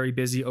just very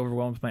busy,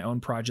 overwhelmed with my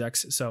own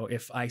projects. So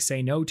if I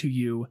say no to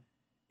you,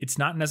 it's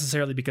not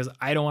necessarily because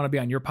I don't want to be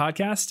on your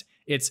podcast.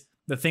 It's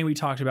the thing we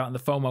talked about in the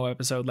FOMO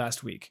episode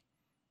last week.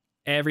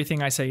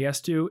 Everything I say yes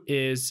to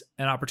is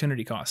an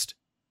opportunity cost.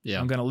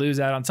 Yeah. I'm going to lose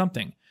out on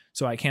something.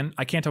 So I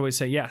can't always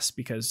say yes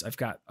because I've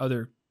got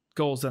other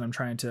goals that I'm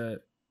trying to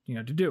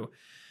do.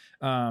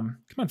 Come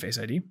on, Face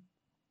ID.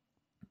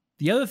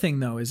 The other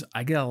thing though, is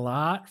I get a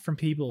lot from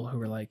people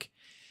who are like,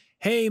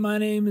 hey, my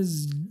name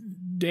is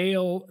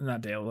Dale.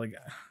 Not Dale. Like,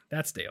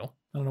 that's Dale.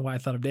 I don't know why I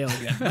thought of Dale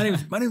again.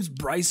 My name's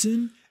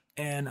Bryson,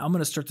 and I'm going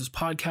to start this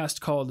podcast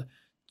called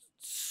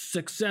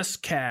Success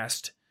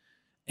Cast.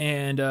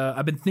 And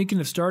I've been thinking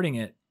of starting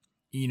it,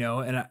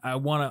 and I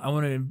want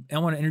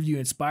to interview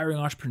inspiring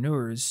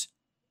entrepreneurs,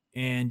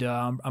 and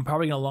I'm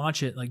probably going to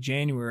launch it like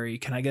January.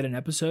 Can I get an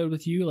episode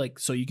with you, like,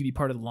 so you can be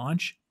part of the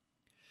launch?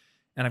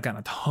 And I've gotten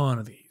a ton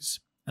of these,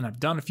 and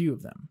I've done a few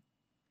of them,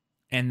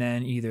 and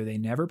then either they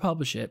never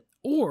publish it,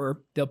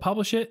 or they'll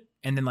publish it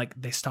and then like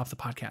they stop the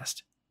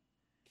podcast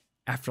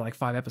after like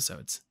 5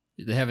 episodes.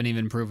 They haven't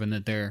even proven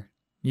that they're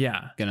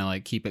gonna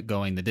like keep it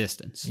going the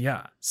distance.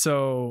 Yeah.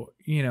 So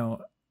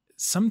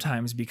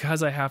sometimes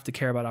because I have to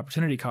care about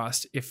opportunity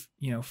cost, if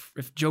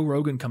Joe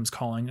Rogan comes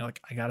calling, like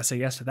I got to say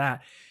yes to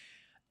that.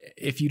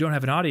 If you don't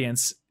have an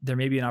audience, there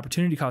may be an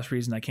opportunity cost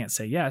reason I can't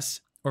say yes.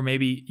 Or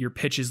maybe your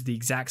pitch is the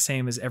exact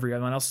same as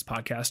everyone else's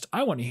podcast.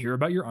 I want to hear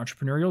about your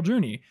entrepreneurial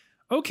journey.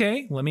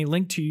 Okay, let me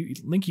link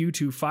you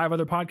to 5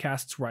 other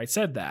podcasts where I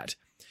said that.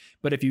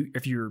 But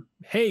if you're,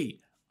 hey,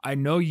 I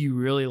know you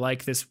really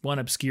like this one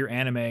obscure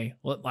anime.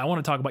 Well, I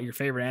want to talk about your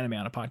favorite anime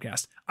on a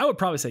podcast. I would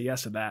probably say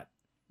yes to that.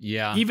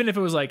 Yeah. Even if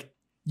it was like,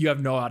 you have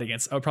no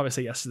audience, I would probably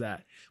say yes to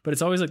that. But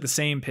it's always like the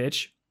same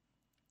pitch.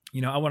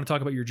 I want to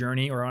talk about your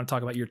journey, or I want to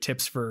talk about your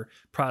tips for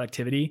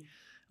productivity.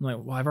 I'm like,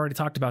 well, I've already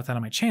talked about that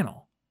on my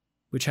channel,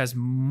 which has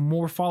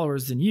more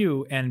followers than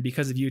you. And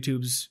because of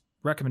YouTube's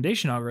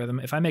recommendation algorithm,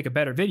 if I make a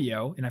better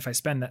video, and if I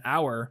spend that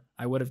hour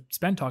I would have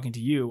spent talking to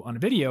you on a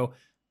video,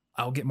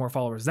 I'll get more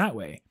followers that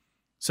way.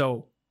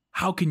 So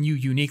how can you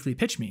uniquely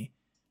pitch me?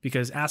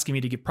 Because asking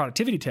me to give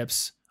productivity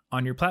tips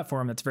on your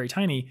platform that's very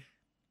tiny,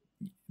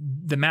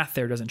 the math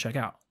there doesn't check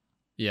out.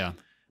 Yeah.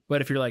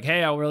 But if you're like,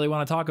 hey, I really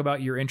want to talk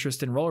about your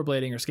interest in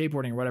rollerblading or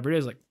skateboarding or whatever it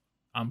is, like,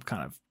 I'm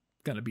kind of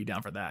going to be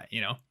down for that,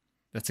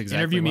 That's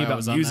exactly why I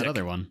was on that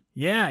other one.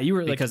 Yeah, you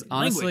were because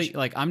honestly,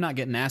 like I'm not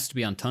getting asked to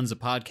be on tons of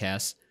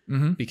podcasts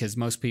because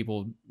most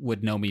people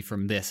would know me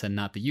from this and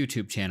not the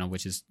YouTube channel,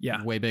 which is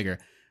way bigger.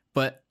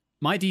 But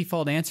my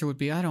default answer would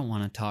be, I don't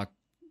want to talk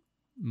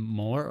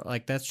more.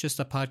 Like that's just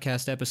a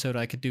podcast episode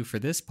I could do for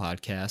this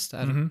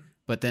podcast.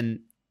 But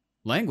then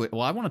language.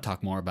 Well, I want to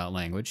talk more about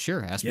language.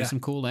 Sure, ask me some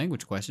cool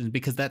language questions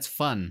because that's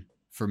fun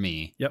for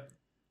me. Yep.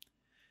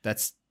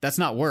 That's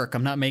not work.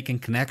 I'm not making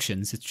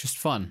connections. It's just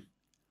fun.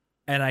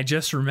 And I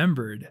just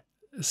remembered.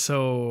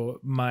 So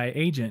my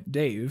agent,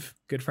 Dave,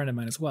 good friend of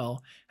mine as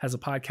well, has a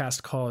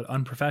podcast called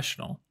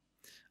Unprofessional.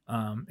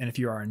 And if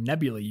you are a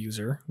Nebula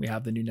user, we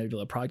have the new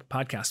Nebula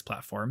podcast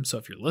platform. So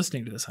if you're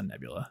listening to this on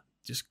Nebula,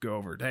 just go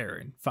over there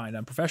and find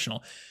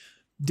Unprofessional.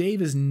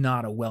 Dave is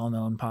not a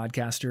well-known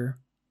podcaster.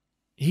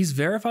 He's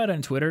verified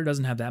on Twitter,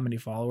 doesn't have that many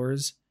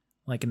followers.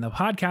 Like in the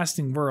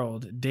podcasting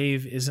world,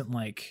 Dave isn't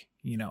like,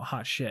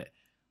 hot shit.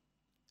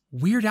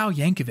 Weird Al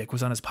Yankovic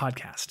was on his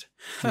podcast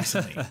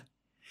recently.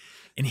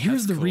 And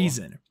here's the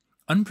reason.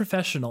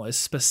 Unprofessional is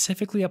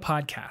specifically a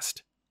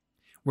podcast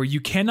where you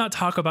cannot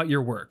talk about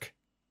your work.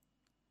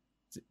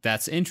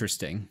 That's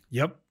interesting.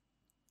 Yep.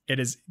 It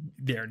is.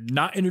 They're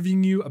not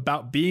interviewing you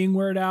about being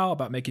Weird Al,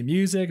 about making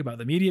music, about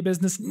the media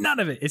business. None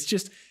of it. It's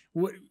just,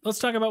 let's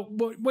talk about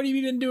what have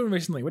you been doing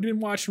recently? What have you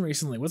been watching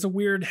recently? What's a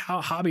weird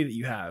hobby that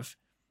you have?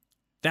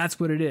 That's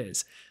what it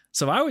is.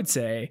 So I would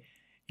say,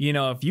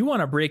 if you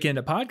want to break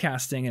into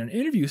podcasting in an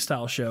interview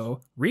style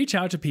show, reach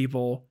out to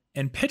people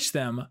and pitch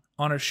them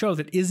on a show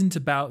that isn't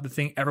about the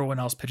thing everyone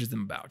else pitches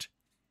them about.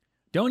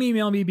 Don't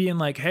email me being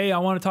like, hey, I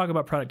want to talk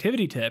about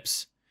productivity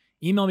tips.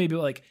 Email me be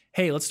like,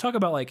 hey, let's talk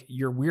about like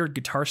your weird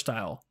guitar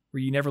style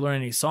where you never learn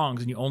any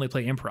songs and you only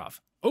play improv.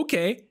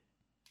 Okay,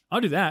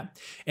 I'll do that.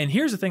 And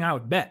here's the thing I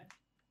would bet.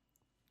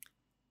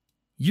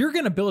 You're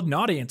going to build an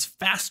audience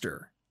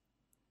faster.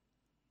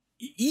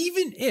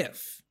 Even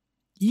if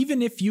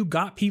you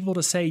got people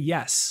to say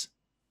yes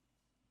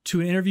to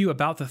an interview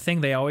about the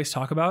thing they always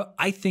talk about,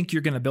 I think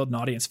you're going to build an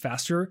audience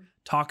faster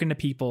talking to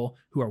people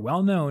who are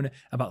well known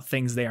about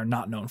things they are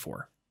not known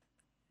for.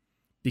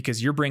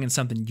 Because you're bringing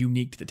something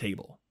unique to the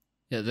table.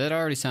 Yeah, that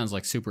already sounds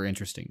like super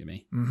interesting to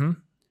me. Mm-hmm.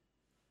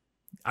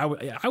 I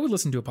would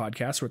listen to a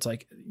podcast where it's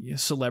like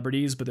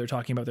celebrities, but they're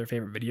talking about their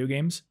favorite video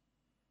games.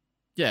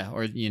 Yeah,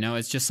 or,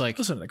 it's just like...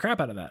 Listen to the crap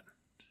out of that.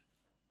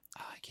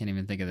 I can't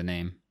even think of the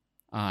name.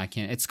 I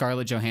can't. It's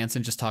Scarlett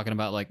Johansson just talking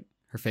about like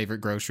her favorite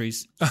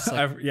groceries. Like,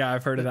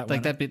 I've heard of that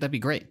one. Like that'd be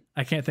great.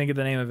 I can't think of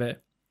the name of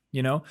it,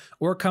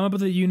 or come up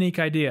with a unique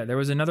idea. There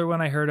was another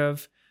one I heard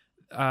of.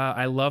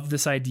 I love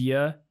this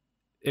idea.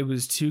 It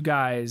was two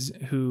guys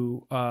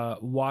who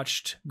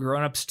watched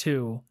Grown Ups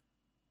 2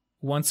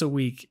 once a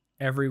week,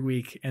 every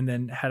week, and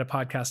then had a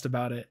podcast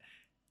about it.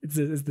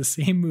 It's the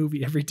same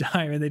movie every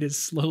time, and they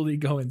just slowly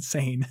go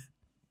insane.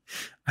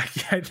 I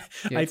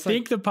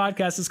think the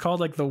podcast is called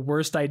like The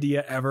Worst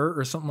Idea Ever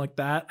or something like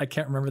that. I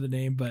can't remember the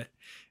name, but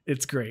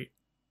it's great.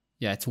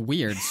 Yeah, it's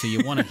weird. So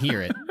you want to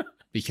hear it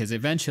because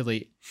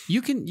eventually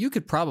you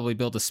could probably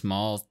build a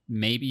small,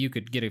 maybe you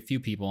could get a few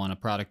people on a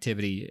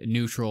productivity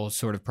neutral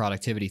sort of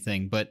productivity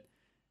thing. But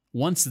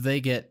once they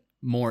get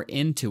more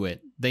into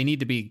it, they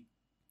need to be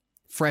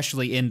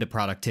freshly into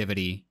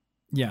productivity.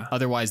 Yeah.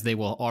 Otherwise they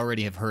will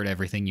already have heard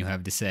everything you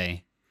have to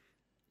say.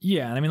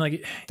 Yeah. I mean,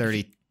 like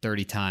 30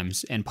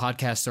 times, and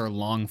podcasts are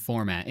long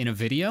format. In a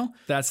video,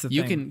 that's the thing.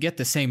 You can get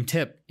the same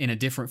tip in a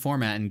different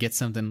format and get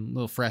something a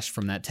little fresh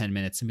from that 10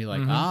 minutes and be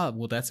like,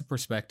 well, that's a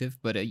perspective.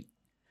 But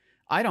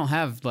I don't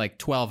have like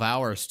 12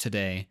 hours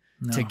today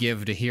to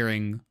give to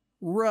hearing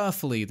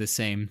roughly the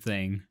same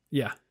thing.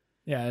 Yeah.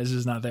 Yeah. It's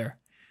just not there.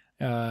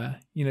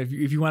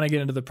 If you want to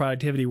get into the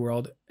productivity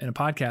world in a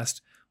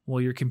podcast,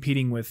 well, you're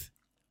competing with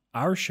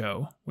our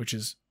show, which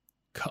is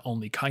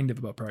only kind of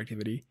about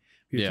productivity.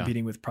 You're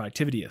competing with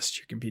Productivityist.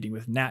 You're competing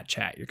with Nat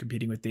Chat. You're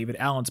competing with David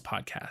Allen's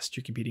podcast.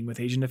 You're competing with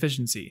Agent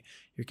Efficiency.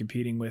 You're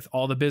competing with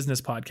all the business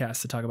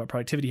podcasts that talk about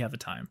productivity half the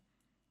time.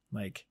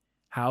 Like,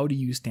 how do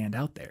you stand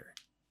out there?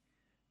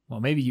 Well,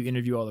 maybe you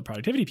interview all the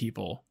productivity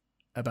people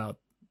about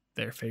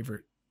their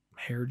favorite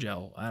hair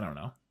gel. I don't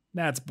know.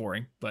 That's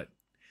boring, but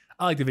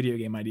I like the video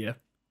game idea.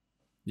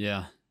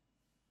 Yeah.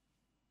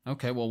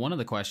 Okay, well, one of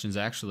the questions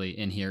actually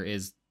in here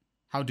is,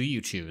 how do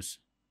you choose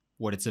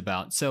what it's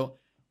about? So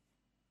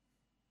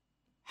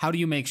how do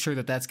you make sure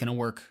that that's going to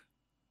work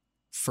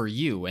for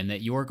you and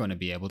that you're going to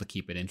be able to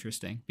keep it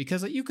interesting?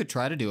 Because you could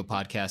try to do a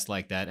podcast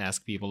like that,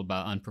 ask people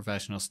about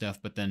unprofessional stuff,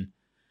 but then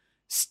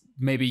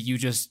maybe you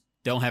just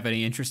don't have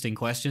any interesting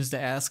questions to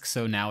ask.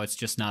 So now it's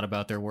just not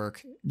about their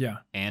work. Yeah.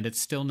 And it's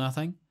still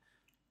nothing.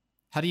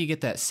 How do you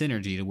get that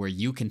synergy to where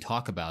you can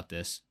talk about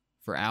this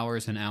for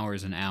hours and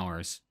hours and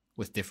hours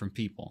with different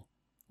people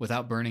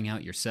without burning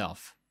out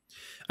yourself?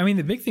 I mean,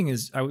 the big thing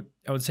is I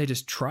would say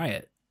just try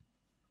it.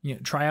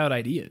 Try out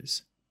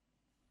ideas.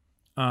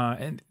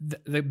 And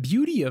the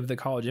beauty of the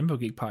College Info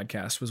Geek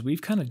podcast was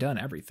we've kind of done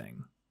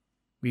everything.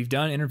 We've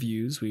done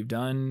interviews, we've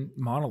done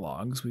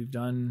monologues, we've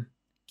done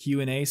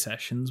Q&A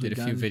sessions. Did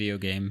a few video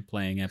game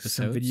playing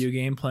episodes.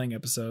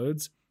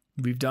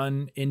 We've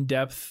done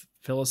in-depth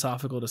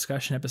philosophical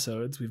discussion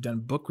episodes. We've done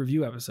book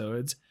review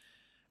episodes.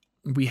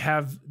 We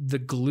have the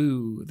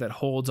glue that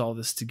holds all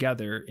this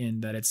together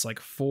in that it's like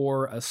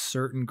for a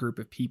certain group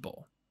of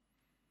people.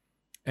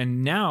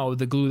 And now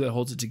the glue that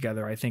holds it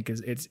together, I think,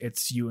 is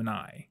it's you and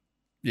I.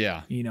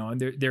 Yeah. You know,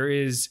 and there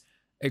is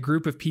a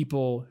group of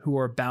people who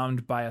are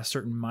bound by a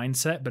certain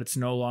mindset, but it's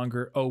no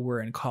longer, oh,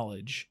 we're in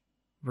college.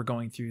 We're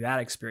going through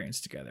that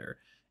experience together.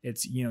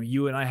 It's, you know,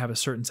 you and I have a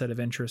certain set of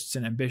interests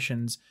and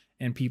ambitions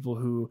and people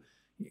who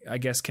I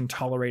guess can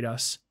tolerate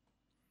us.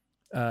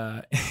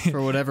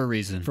 For whatever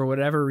reason.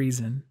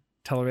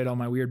 Tolerate all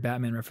my weird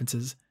Batman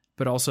references,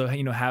 but also,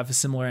 you know, have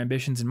similar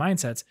ambitions and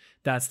mindsets.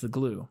 That's the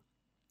glue.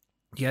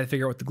 You got to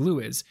figure out what the glue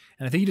is.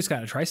 And I think you just got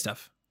to try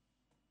stuff.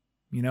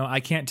 You know, I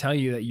can't tell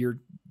you that you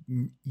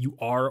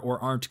are or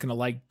aren't going to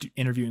like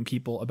interviewing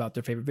people about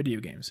their favorite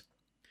video games.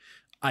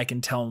 I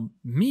can tell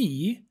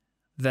me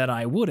that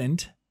I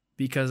wouldn't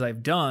because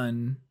I've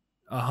done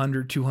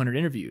 100, 200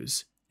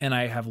 interviews and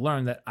I have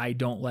learned that I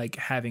don't like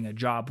having a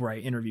job where I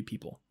interview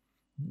people.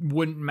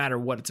 Wouldn't matter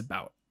what it's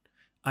about.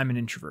 I'm an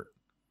introvert.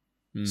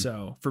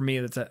 So for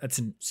me,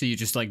 so you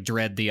just like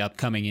dread the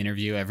upcoming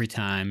interview every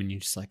time and you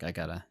just like, I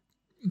gotta,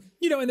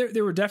 you know, and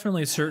there were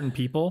definitely certain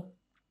people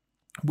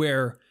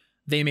where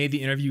they made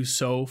the interview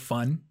so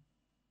fun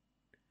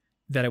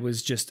that it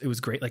was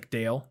great. Like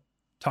Dale,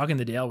 talking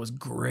to Dale was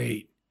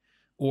great.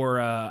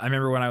 Or I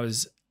remember when I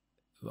was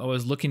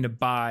looking to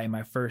buy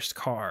my first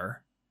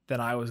car that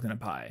I was going to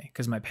buy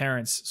because my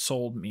parents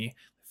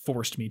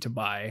forced me to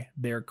buy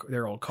their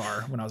old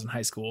car when I was in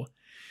high school.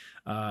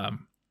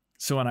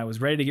 So when I was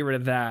ready to get rid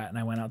of that and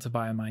I went out to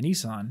buy my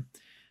Nissan,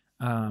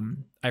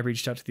 I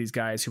reached out to these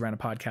guys who ran a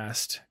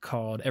podcast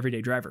called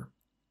Everyday Driver.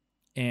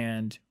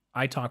 And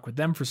I talked with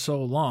them for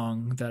so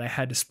long that I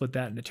had to split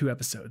that into 2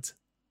 episodes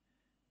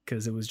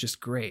because it was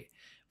just great.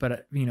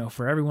 But, you know,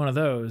 for every one of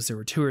those, there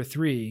were 2 or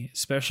 3,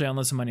 especially on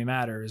Listen Money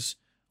Matters,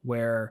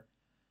 where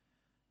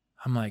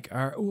I'm like,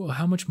 all right, well,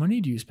 how much money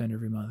do you spend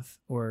every month?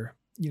 Or,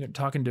 you know,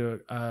 talking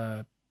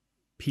to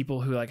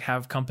people who like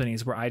have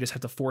companies where I just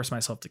have to force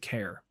myself to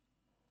care.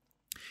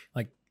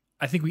 Like,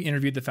 I think we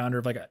interviewed the founder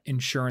of like an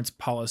insurance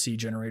policy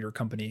generator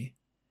company,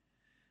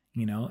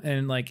 you know,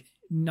 and like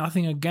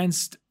nothing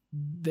against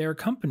their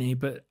company,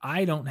 but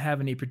I don't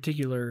have any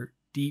particular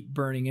deep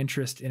burning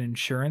interest in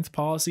insurance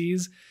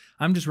policies.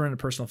 I'm just running a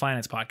personal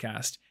finance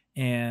podcast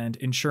and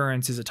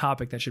insurance is a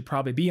topic that should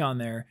probably be on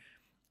there.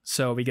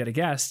 So we get a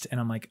guest and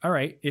I'm like, all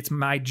right, it's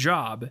my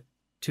job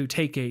to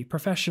take a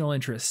professional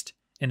interest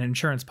in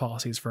insurance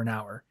policies for an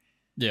hour.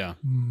 Yeah.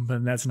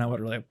 But that's not what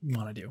I really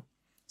want to do.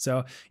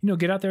 So, you know,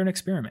 get out there and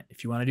experiment.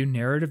 If you want to do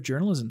narrative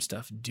journalism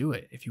stuff, do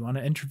it. If you want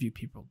to interview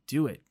people,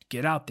 do it.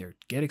 Get out there,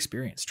 get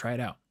experience, try it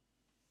out.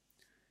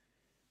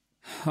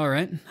 All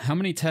right. How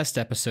many test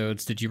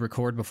episodes did you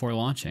record before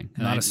launching?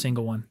 Not a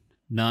single one.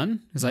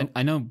 None? Because nope.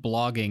 I know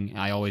blogging,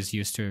 I always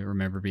used to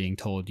remember being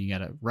told you got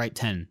to write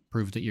 10,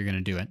 prove that you're going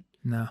to do it.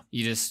 No.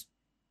 You just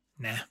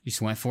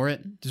went for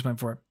it? Just went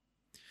for it.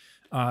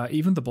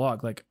 Even the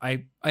blog, like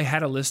I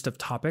had a list of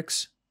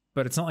topics,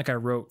 but it's not like I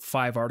wrote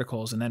 5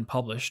 articles and then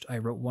published. I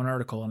wrote 1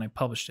 article and I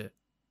published it.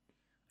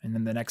 And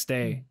then the next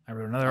day I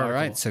wrote another article.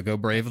 All right. So go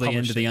bravely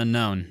into the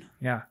unknown.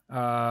 Yeah.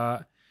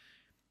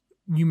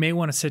 You may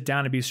want to sit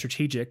down and be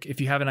strategic.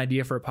 If you have an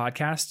idea for a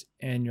podcast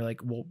and you're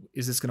like, well,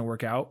 is this going to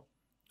work out?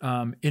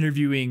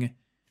 Interviewing,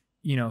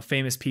 you know,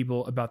 famous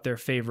people about their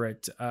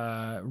favorite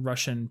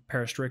Russian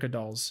perestroika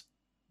dolls.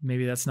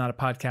 Maybe that's not a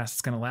podcast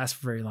that's going to last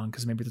for very long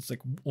because maybe there's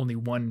like only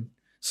one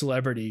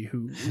celebrity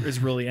who is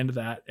really into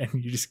that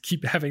and you just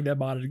keep having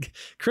them on.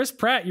 Chris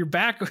Pratt, you're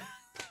back.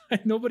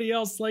 Nobody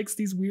else likes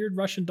these weird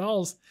Russian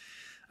dolls.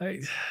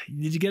 Did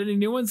you get any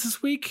new ones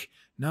this week?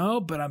 No,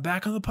 but I'm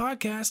back on the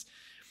podcast.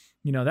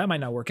 You know, that might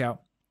not work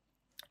out.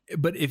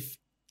 But if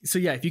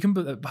you come up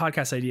with a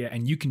podcast idea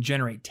and you can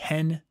generate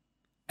 10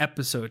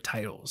 episode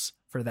titles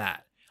for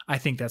that, I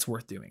think that's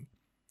worth doing.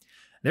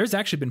 There's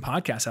actually been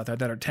podcasts out there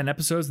that are 10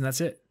 episodes and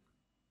that's it.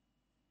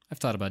 I've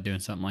thought about doing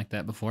something like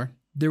that before.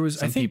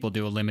 Some people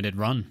do a limited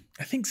run.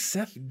 I think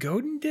Seth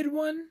Godin did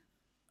one.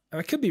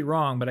 I could be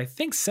wrong, but I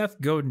think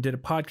Seth Godin did a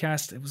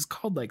podcast. It was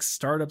called like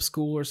Startup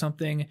School or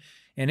something.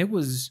 And it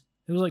was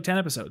like 10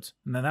 episodes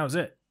and then that was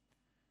it.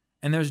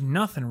 And there's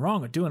nothing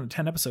wrong with doing a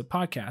 10 episode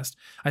podcast.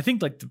 I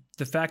think like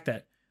the fact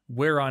that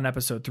we're on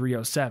episode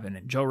 307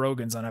 and Joe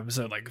Rogan's on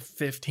episode like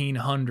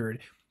 1500,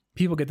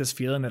 people get this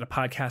feeling that a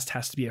podcast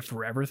has to be a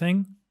forever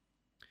thing.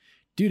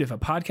 Dude, if a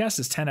podcast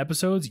is 10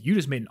 episodes, you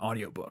just made an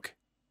audiobook.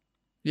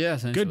 Yeah,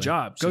 essentially. Good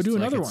job. Go do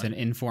another one. It's an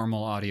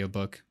informal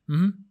audiobook.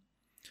 Mm-hmm.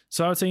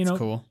 So I would say, you know,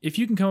 cool. If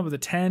you can come up with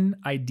 10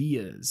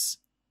 ideas,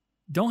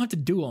 don't have to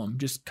do them.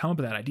 Just come up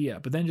with that idea,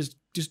 but then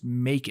just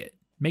make it.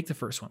 Make the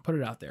first one. Put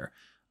it out there.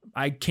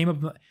 I came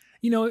up,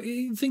 you know,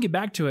 thinking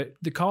back to it,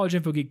 the College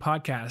Info Geek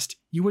podcast,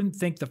 you wouldn't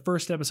think the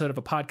first episode of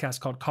a podcast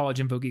called College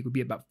Info Geek would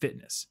be about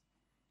fitness,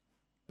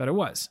 but it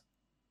was.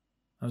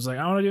 I was like,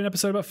 I want to do an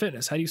episode about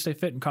fitness. How do you stay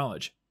fit in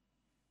college?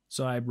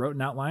 So I wrote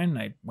an outline and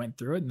I went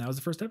through it and that was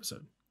the first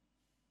episode.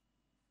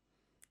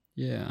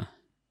 Yeah,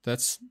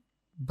 that's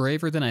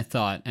braver than I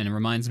thought, and it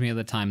reminds me of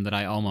the time that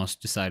I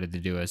almost decided to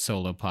do a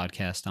solo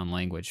podcast on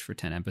language for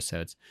 10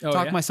 episodes.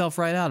 Talked myself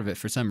right out of it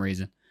for some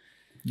reason.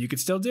 You could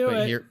still do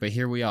it. But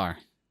here we are.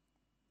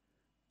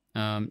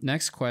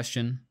 Next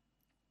question.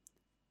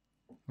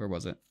 Where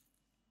was it?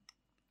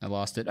 I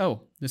lost it.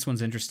 Oh, this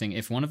one's interesting.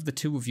 If one of the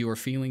two of you are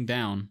feeling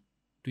down,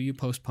 do you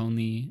postpone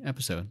the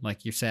episode?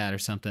 Like you're sad or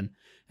something?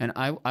 And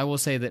I will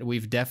say that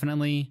we've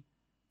definitely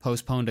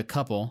postponed a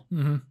couple.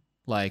 Mm-hmm.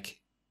 Like,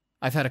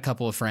 I've had a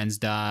couple of friends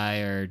die,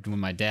 or when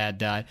my dad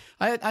died.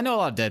 I know a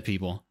lot of dead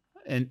people.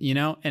 And,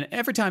 and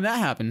every time that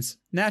happens,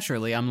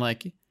 naturally, I'm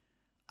like,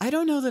 I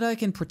don't know that I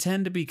can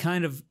pretend to be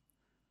kind of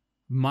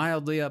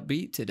mildly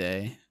upbeat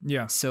today.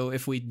 Yeah. So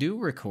if we do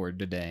record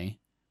today,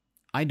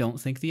 I don't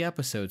think the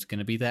episode's going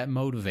to be that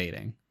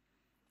motivating.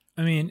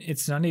 I mean,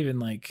 it's not even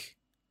like,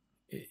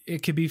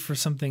 it could be for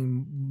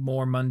something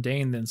more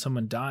mundane than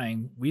someone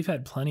dying. We've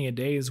had plenty of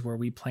days where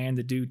we plan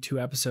to do 2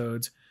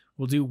 episodes.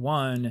 We'll do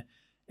one,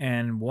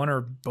 and one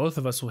or both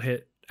of us will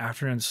hit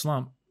afternoon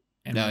slump.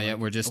 And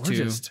we're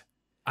just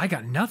I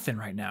got nothing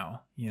right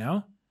now.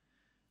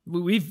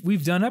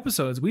 We've done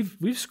episodes.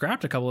 We've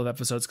scrapped a couple of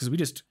episodes because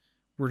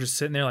we're just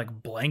sitting there like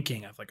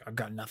blanking. I've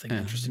got nothing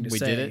interesting to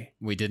say. We did it.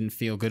 We didn't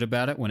feel good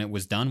about it when it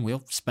was done.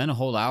 We'll spend a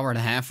whole hour and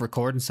a half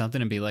recording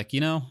something and be like,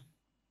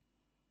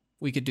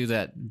 we could do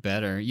that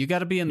better. You got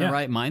to be in the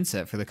right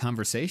mindset for the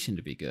conversation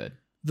to be good.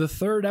 The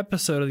 3rd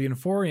episode of the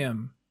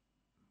Inforium,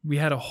 we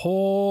had a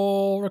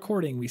whole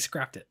recording. We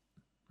scrapped it.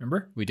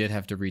 Remember? We did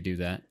have to redo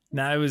that. And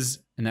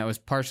that was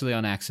partially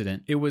on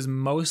accident. It was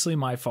mostly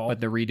my fault.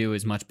 But the redo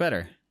is much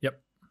better.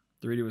 Yep.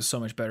 The redo was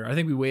so much better. I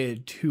think we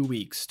waited 2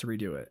 weeks to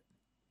redo it,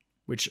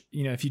 which,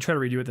 if you try to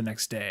redo it the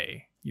next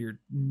day, you're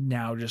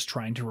now just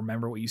trying to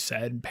remember what you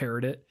said and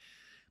parrot it.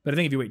 But I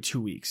think if you wait 2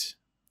 weeks.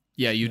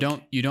 Yeah, you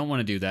don't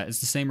want to do that. It's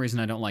the same reason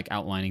I don't like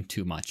outlining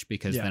too much,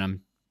 because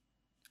then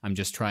I'm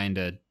just trying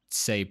to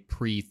say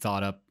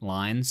pre-thought up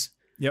lines.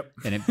 Yep.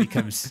 And it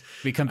becomes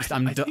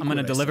I'm going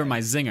to deliver my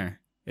zinger.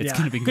 It's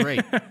going to be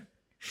great.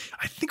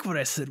 I think what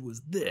I said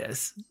was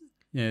this.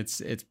 Yeah,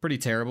 it's pretty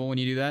terrible when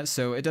you do that.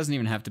 So it doesn't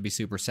even have to be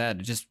super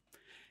sad. Just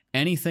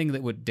anything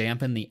that would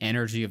dampen the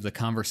energy of the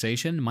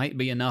conversation might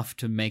be enough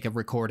to make a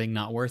recording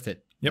not worth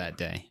it that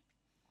day.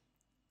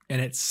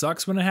 And it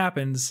sucks when it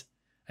happens.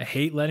 I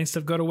hate letting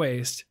stuff go to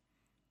waste.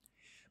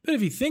 But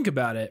if you think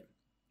about it,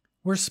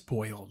 we're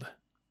spoiled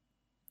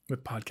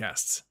with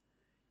podcasts.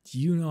 Do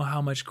you know how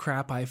much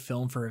crap I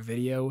film for a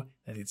video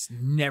that it's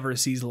never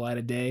sees the light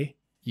of day?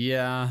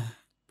 Yeah.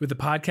 With the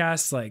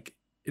podcasts, like,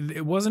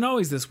 it wasn't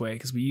always this way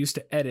because we used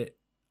to edit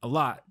a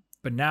lot,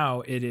 but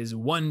now it is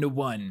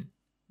 1-to-1.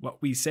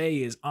 What we say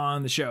is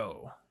on the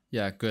show.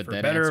 Yeah, good. For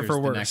that better answers or for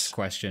worse. The next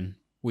question.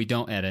 We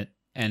don't edit.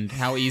 And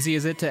how easy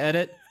is it to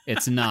edit?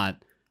 It's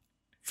not.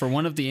 For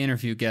one of the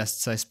interview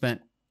guests, I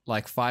spent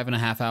like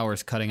 5.5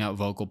 hours cutting out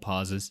vocal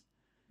pauses.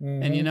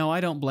 Mm-hmm. And I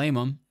don't blame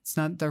them. It's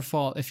not their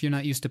fault. If you're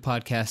not used to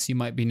podcasts, you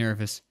might be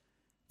nervous.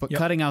 But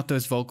cutting out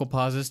those vocal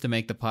pauses to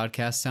make the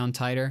podcast sound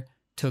tighter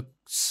took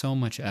so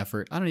much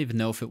effort. I don't even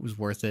know if it was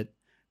worth it,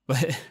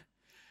 but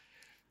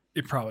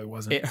it probably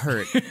wasn't. It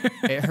hurt.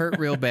 It hurt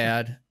real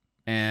bad.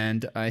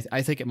 And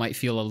I think it might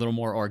feel a little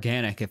more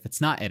organic if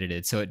it's not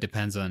edited. So it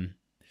depends on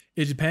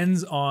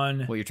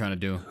what you're trying to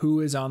do. Who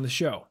is on the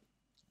show.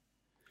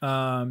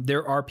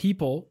 There are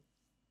people,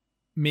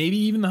 maybe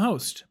even the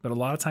host, but a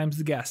lot of times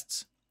the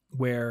guests,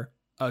 where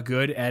a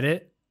good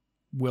edit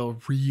will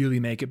really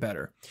make it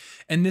better.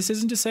 And this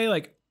isn't to say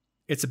like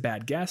it's a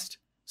bad guest.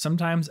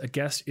 Sometimes a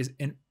guest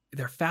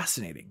they're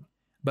fascinating,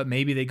 but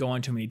maybe they go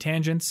on too many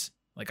tangents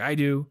like I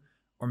do,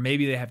 or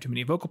maybe they have too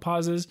many vocal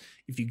pauses.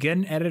 If you get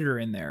an editor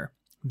in there,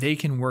 they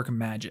can work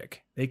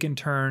magic. They can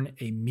turn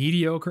a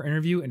mediocre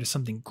interview into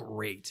something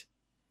great.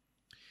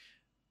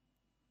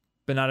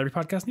 But not every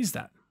podcast needs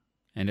that.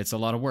 And it's a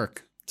lot of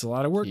work. It's a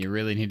lot of work. You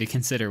really need to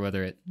consider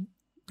whether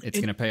it's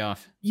going to pay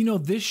off.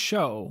 This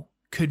show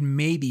could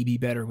maybe be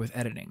better with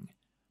editing,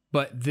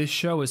 but this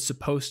show is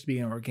supposed to be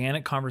an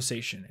organic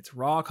conversation. It's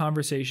raw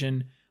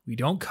conversation. We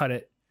don't cut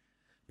it,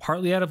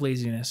 partly out of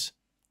laziness,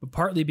 but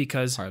partly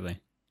because we're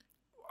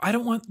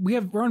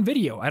on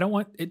video. I don't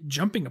want it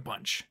jumping a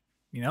bunch.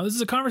 This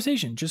is a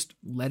conversation. Just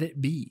let it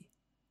be.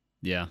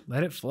 Yeah.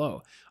 Let it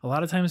flow. A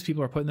lot of times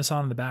people are putting this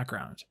on in the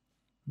background.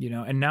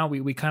 And now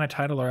we kind of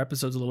title our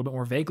episodes a little bit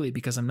more vaguely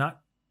because I'm not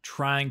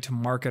trying to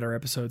market our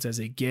episodes as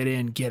a get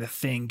in, get a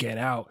thing, get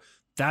out.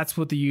 That's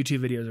what the YouTube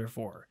videos are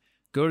for.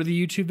 Go to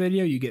the YouTube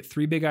video, you get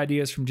 3 big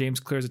ideas from James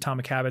Clear's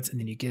Atomic Habits, and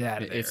then you get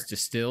out of there. It's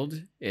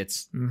distilled,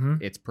 it's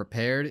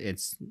prepared,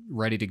 it's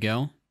ready to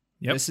go.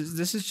 Yep. This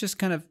is just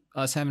kind of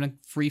us having a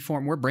free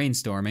form. We're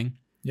brainstorming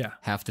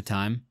half the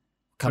time.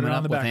 Coming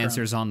up with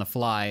answers on the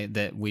fly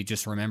that we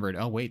just remembered.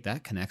 Oh, wait,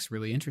 that connects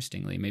really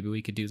interestingly. Maybe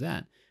we could do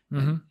that.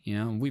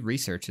 Mm-hmm. We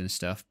research and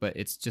stuff, but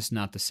it's just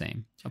not the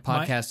same. A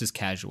podcast is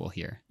casual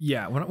here.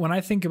 Yeah. When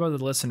I think about the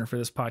listener for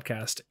this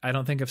podcast, I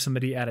don't think of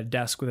somebody at a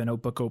desk with a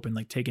notebook open,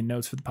 like taking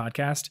notes for the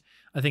podcast.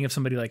 I think of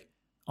somebody like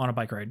on a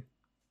bike ride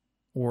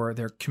or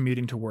they're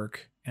commuting to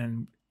work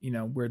and,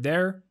 we're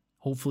there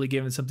hopefully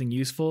giving something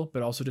useful,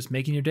 but also just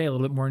making your day a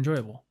little bit more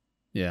enjoyable.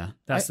 Yeah.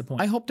 That's the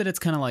point. I hope that it's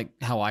kind of like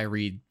how I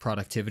read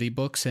productivity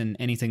books and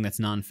anything that's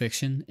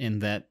nonfiction, in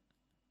that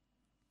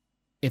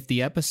if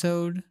the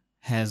episode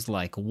has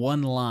like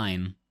one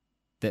line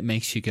that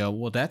makes you go,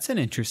 well, that's an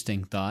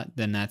interesting thought,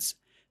 then that's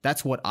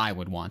what I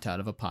would want out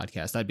of a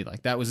podcast. I'd be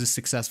like, that was a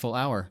successful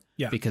hour.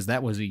 Yeah. Because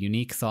that was a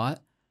unique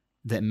thought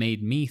that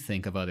made me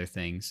think of other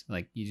things.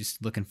 Like, you're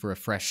just looking for a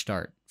fresh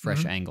start,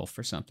 fresh angle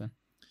for something.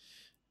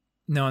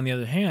 Now, on the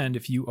other hand,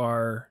 if you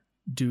are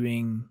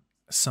doing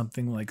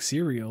something like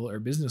Serial or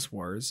Business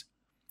Wars,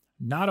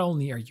 not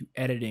only are you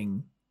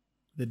editing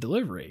the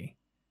delivery,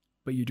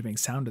 but you're doing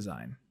sound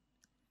design,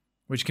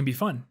 which can be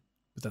fun,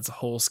 but that's a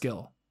whole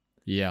skill.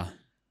 Yeah.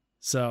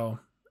 So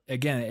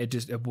again,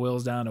 it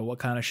boils down to what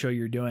kind of show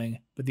you're doing.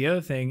 But the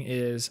other thing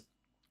is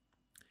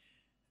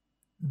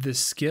the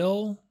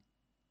skill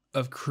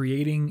of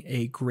creating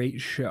a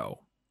great show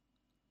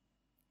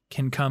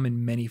can come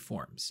in many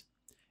forms.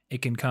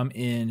 It can come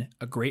in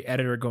a great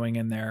editor going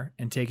in there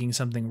and taking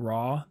something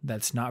raw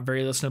that's not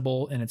very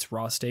listenable in its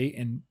raw state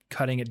and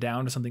cutting it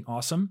down to something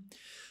awesome.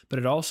 But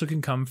it also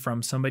can come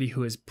from somebody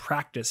who has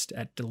practiced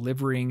at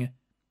delivering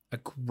a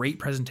great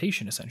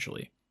presentation,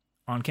 essentially,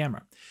 on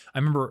camera. I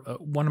remember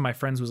one of my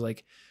friends was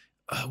like,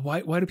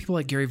 why do people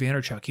like Gary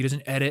Vaynerchuk? He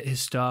doesn't edit his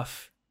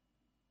stuff.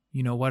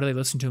 You know, why do they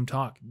listen to him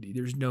talk?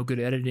 There's no good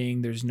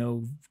editing. There's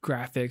no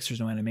graphics. There's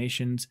no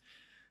animations.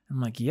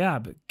 I'm like, yeah,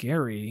 but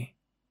Gary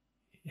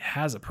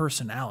has a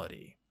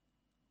personality.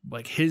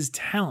 Like, his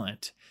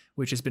talent,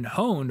 which has been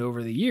honed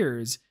over the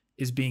years,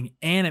 is being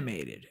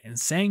animated and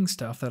saying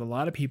stuff that a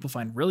lot of people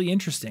find really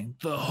interesting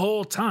the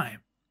whole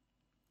time.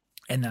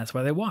 And that's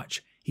why they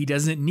watch. He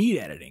doesn't need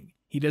editing.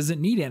 He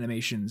doesn't need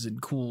animations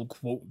and cool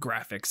quote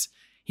graphics.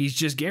 He's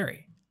just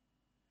Gary.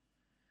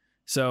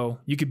 So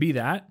you could be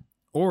that,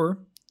 or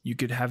you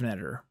could have an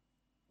editor,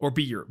 or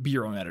be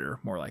your own editor,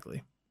 more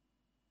likely.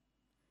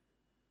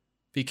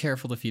 Be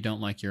careful if you don't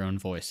like your own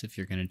voice, if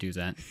you're going to do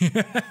that.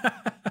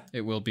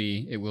 It will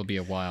be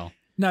a while.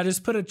 No,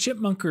 just put a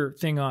chipmunker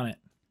thing on it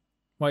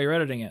while you're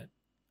editing it.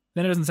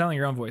 Then it doesn't sound like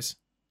your own voice.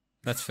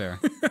 That's fair.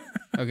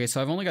 Okay,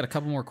 so I've only got a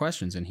couple more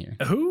questions in here.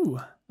 Ooh.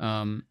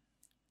 I'm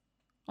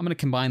going to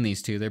combine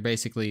these two.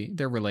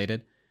 They're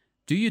related.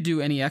 Do you do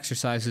any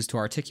exercises to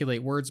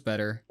articulate words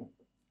better?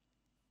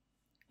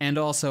 And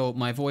also,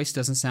 my voice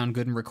doesn't sound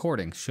good in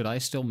recording. Should I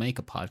still make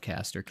a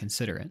podcast or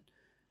consider it?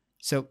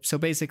 So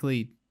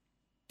basically,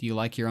 do you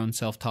like your own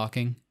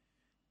self-talking?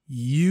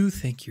 You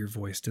think your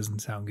voice doesn't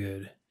sound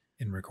good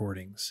in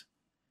recordings.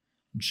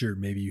 I'm sure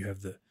maybe you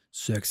have the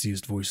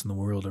sexiest voice in the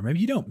world, or maybe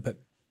you don't,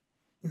 but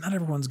not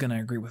everyone's going to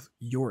agree with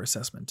your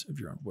assessment of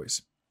your own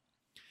voice.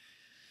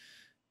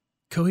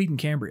 Coheed and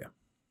Cambria.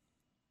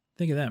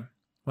 Think of them.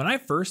 When I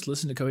first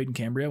listened to Coheed and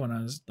Cambria when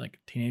I was like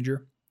a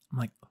teenager, I'm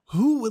like,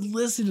 who would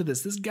listen to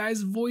this? This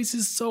guy's voice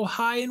is so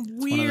high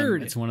and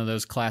weird. It's one of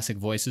those classic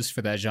voices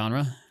for that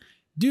genre.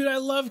 Dude, I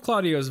love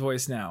Claudio's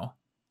voice now.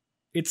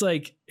 It's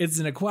like, it's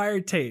an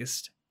acquired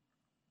taste,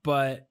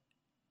 but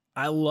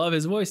I love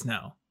his voice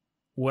now.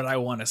 Would I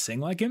want to sing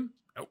like him?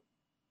 No.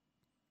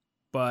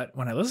 But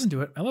when I listen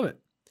to it, I love it.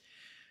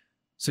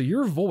 So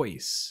your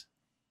voice,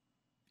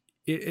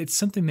 it's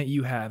something that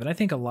you have. And I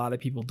think a lot of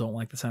people don't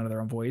like the sound of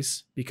their own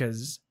voice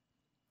because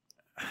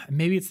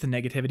maybe it's the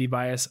negativity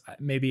bias.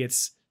 Maybe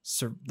it's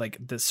like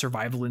the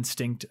survival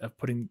instinct of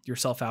putting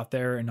yourself out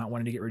there and not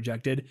wanting to get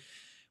rejected.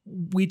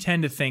 We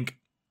tend to think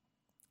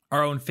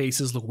our own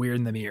faces look weird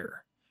in the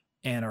mirror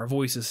and our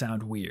voices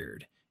sound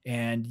weird.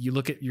 And you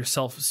look at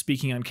yourself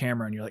speaking on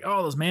camera and you're like,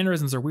 oh, those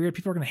mannerisms are weird.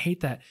 People are going to hate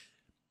that.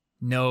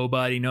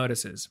 Nobody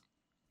notices.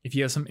 If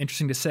you have something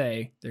interesting to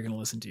say, they're going to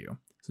listen to you.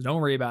 So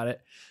don't worry about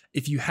it.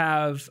 If you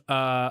have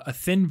a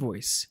thin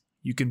voice,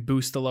 you can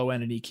boost the low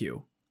end and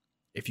EQ.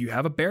 If you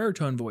have a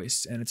baritone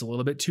voice and it's a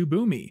little bit too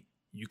boomy,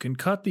 you can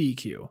cut the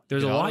EQ.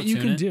 There's a lot you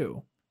can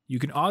do. You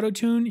can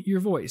auto-tune your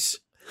voice.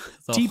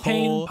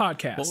 T-Pain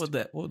podcast. What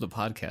would the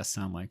podcast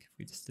sound like if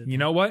we just did that? You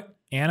know what,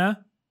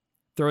 Anna?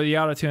 Throw the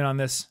auto-tune on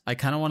this. I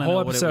kind of want to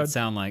know what it would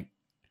sound like.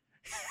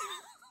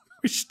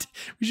 We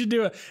should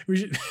do it.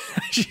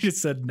 She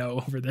just said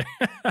no over there.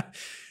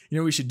 You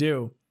know what we should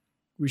do?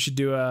 We should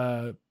do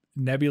a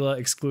Nebula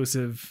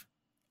exclusive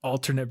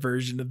alternate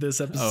version of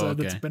this episode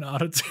that's been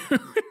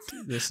auto-tuned.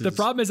 The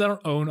problem is I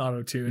don't own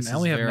auto-tune. I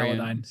only have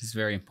Melodyne. This is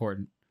very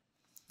important.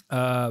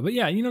 But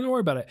yeah, don't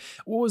worry about it.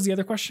 What was the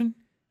other question?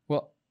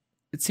 Well,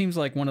 it seems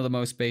like one of the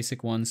most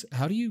basic ones.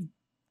 How do you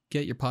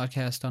get your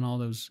podcast on all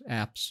those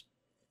apps?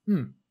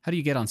 How do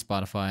you get on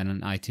Spotify and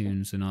on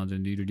iTunes and all the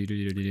do?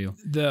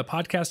 The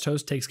podcast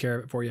host takes care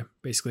of it for you,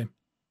 basically.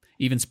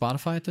 Even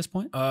Spotify at this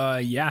point?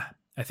 Yeah,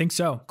 I think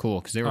so. Cool,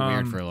 because they were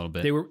weird for a little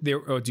bit. They were.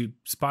 Oh, dude,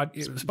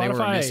 Spotify. They were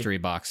a mystery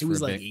box. It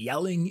was like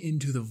yelling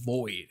into the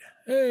void.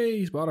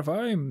 Hey,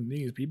 Spotify!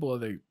 These people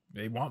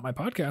they want my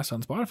podcast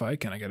on Spotify.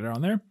 Can I get it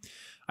on there?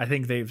 I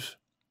think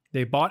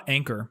they bought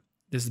Anchor.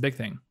 This is the big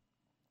thing.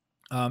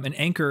 And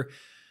Anchor,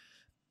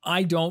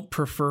 I don't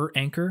prefer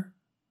Anchor.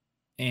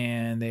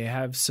 And they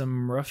have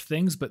some rough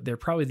things, but they're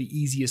probably the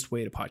easiest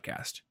way to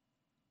podcast.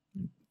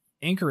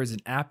 Anchor is an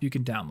app you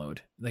can download,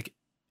 like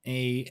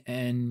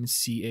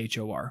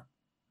Anchor,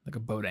 like a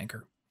boat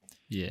anchor.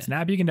 Yeah. It's an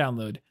app you can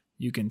download.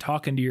 You can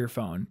talk into your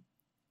phone.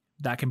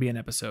 That can be an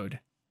episode.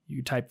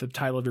 You type the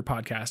title of your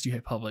podcast, you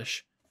hit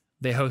publish.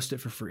 They host it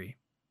for free.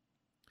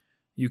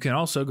 You can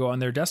also go on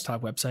their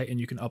desktop website and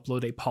you can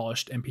upload a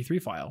polished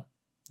MP3 file.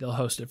 They'll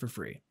host it for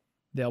free.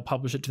 They'll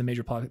publish it to the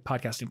major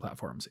podcasting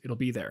platforms. It'll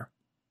be there.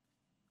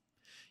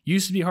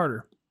 Used to be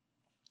harder.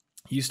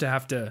 You used to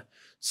have to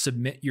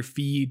submit your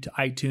feed to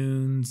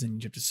iTunes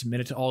and you have to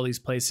submit it to all these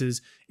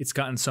places. It's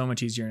gotten so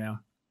much easier now.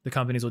 The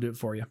companies will do it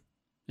for you.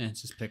 Yeah,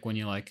 just pick one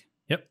you like.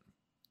 Yep.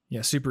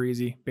 Yeah, super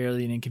easy.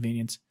 Barely an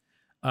inconvenience.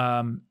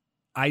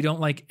 I don't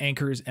like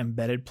Anchor's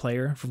embedded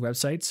player for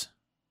websites.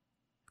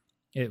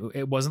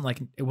 It wasn't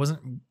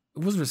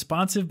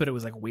responsive, but it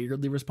was like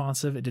weirdly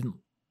responsive. It didn't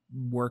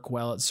work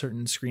well at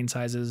certain screen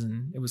sizes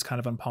and it was kind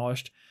of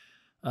unpolished.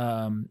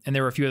 And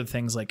there were a few other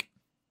things like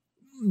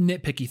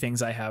nitpicky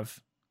things I have.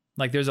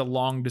 Like there's a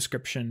long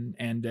description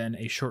and then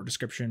a short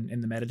description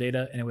in the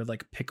metadata, and it would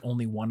like pick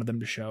only one of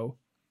them to show.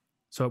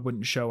 So it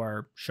wouldn't show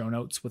our show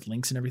notes with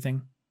links and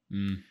everything.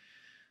 And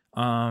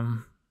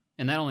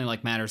that only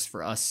like matters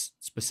for us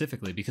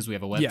specifically because we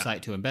have a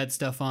website to embed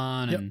stuff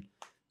on, and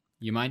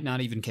you might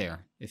not even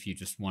care if you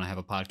just want to have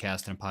a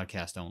podcast and a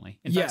podcast only.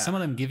 In fact, some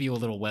of them give you a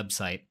little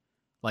website,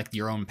 like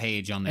your own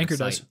page on their Anchor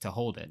site does. to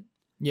hold it.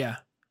 Yeah.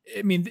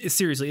 I mean,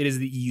 seriously, it is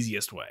the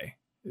easiest way.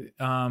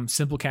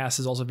 Simplecast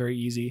is also very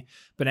easy,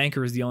 but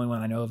Anchor is the only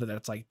one I know of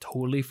that's like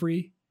totally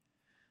free.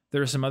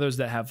 There are some others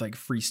that have like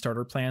free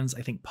starter plans.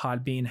 I think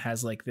Podbean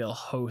has like, they'll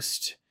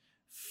host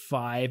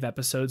 5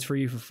 episodes for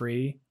you for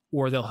free,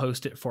 or they'll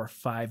host it for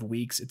 5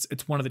 weeks.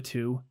 It's one of the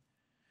two,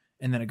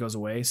 and then it goes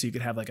away. So you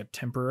could have like a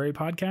temporary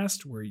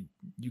podcast where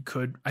you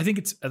could, I think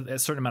it's a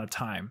certain amount of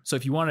time. So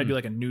if you want to do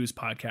like a news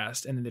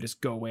podcast and then they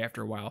just go away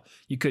after a while,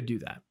 you could do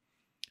that.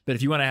 But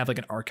if you want to have like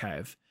an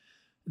archive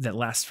that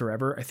lasts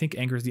forever, I think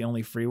Anchor is the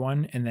only free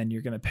one. And then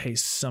you're going to pay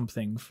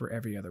something for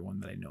every other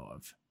one that I know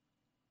of.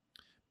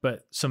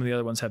 But some of the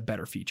other ones have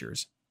better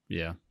features.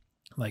 Yeah.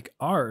 Like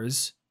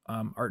ours,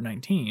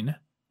 Art19,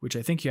 which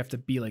I think you have to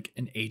be like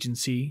an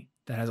agency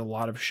that has a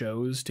lot of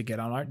shows to get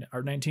on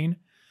Art19.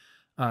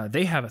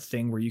 They have a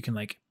thing where you can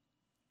like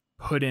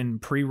put in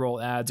pre-roll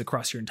ads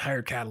across your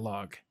entire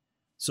catalog.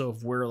 So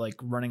if we're like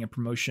running a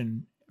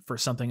promotion for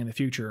something in the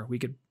future, we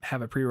could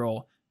have a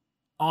pre-roll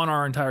on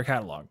our entire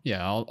catalog.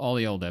 Yeah, all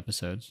the old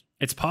episodes.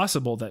 It's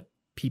possible that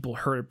people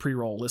heard a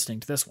pre-roll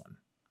listening to this one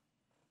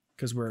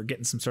because we're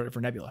getting some started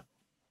for Nebula.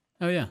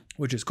 Oh, yeah.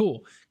 Which is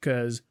cool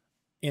because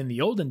in the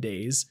olden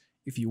days,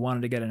 if you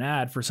wanted to get an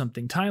ad for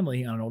something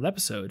timely on an old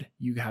episode,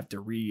 you have to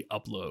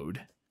re-upload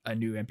a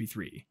new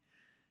MP3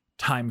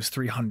 times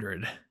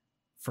 300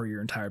 for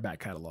your entire back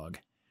catalog,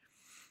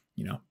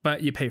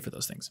 but you pay for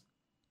those things.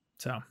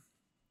 So,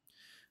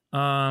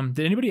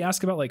 did anybody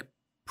ask about like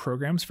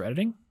programs for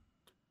editing?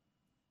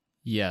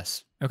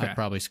 Yes. Okay. I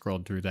probably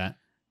scrolled through that.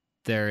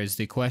 There is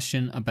the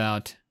question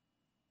about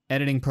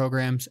editing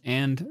programs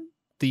and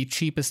the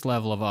cheapest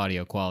level of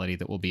audio quality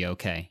that will be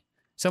okay.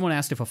 Someone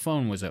asked if a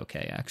phone was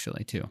okay,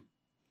 actually, too.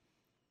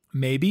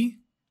 Maybe.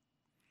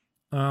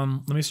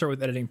 Let me start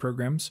with editing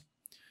programs.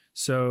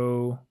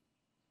 So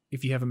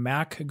if you have a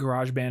Mac,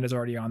 GarageBand is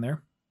already on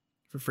there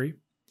for free.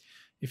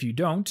 If you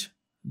don't,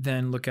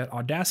 then look at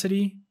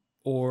Audacity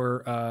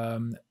or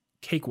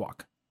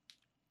Cakewalk.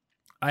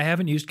 I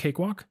haven't used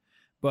Cakewalk,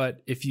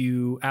 but if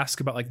you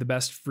ask about like the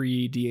best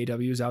free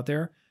DAWs out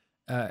there,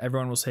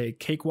 everyone will say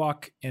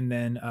Cakewalk and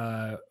then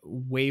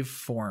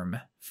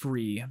Waveform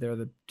free. They're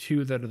the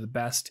two that are the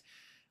best.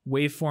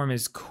 Waveform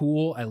is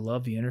cool. I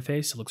love the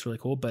interface. It looks really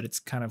cool, but it's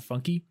kind of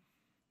funky.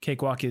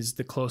 Cakewalk is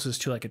the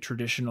closest to like a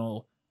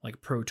traditional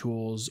like Pro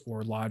Tools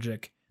or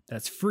Logic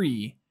that's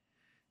free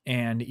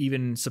and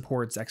even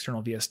supports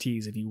external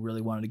VSTs if you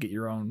really wanted to get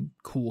your own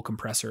cool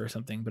compressor or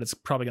something, but it's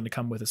probably going to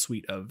come with a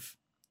suite of,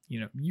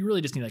 you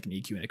really just need like an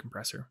EQ and a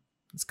compressor.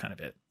 That's kind of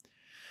it.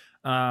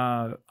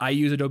 I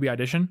use Adobe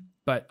Audition,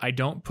 but I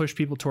don't push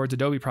people towards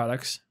Adobe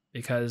products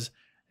because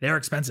they're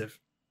expensive.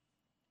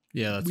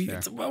 Yeah, that's fair.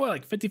 It's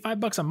like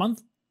 $55 a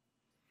month.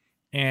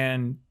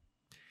 And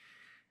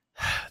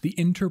the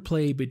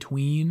interplay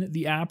between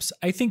the apps,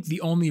 I think the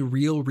only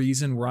real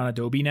reason we're on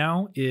Adobe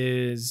now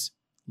is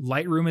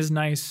Lightroom is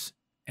nice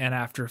and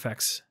After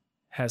Effects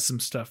has some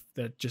stuff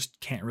that just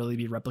can't really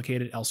be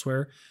replicated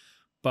elsewhere.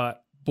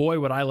 But boy,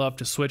 would I love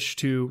to switch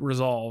to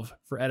Resolve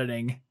for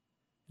editing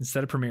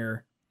instead of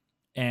Premiere.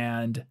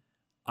 And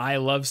I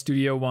love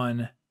Studio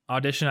One.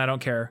 Audition, I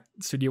don't care.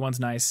 Studio One's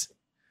nice.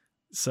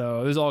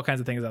 So there's all kinds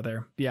of things out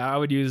there. Yeah, I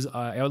would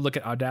look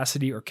at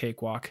Audacity or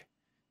Cakewalk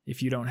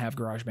if you don't have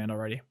GarageBand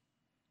already.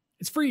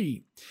 It's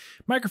free.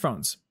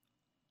 Microphones.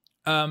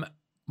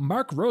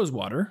 Mark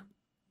Rosewater,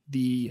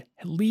 the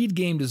lead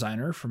game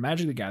designer for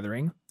Magic the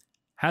Gathering,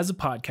 has a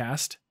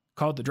podcast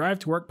called the Drive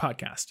to Work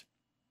Podcast,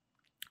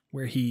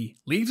 where he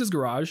leaves his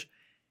garage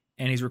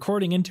and he's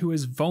recording into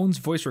his phone's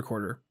voice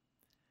recorder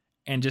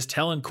and just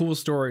telling cool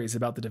stories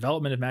about the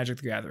development of Magic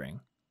the Gathering.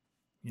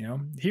 You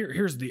know,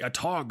 here's the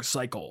ATOG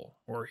cycle,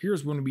 or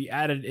here's when we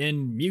added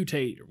in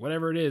mutate or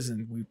whatever it is,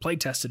 and we play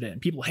tested it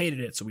and people hated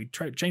it, so we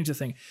tried to change the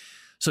thing.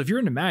 So if you're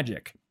into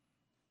Magic,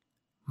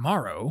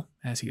 Morrow,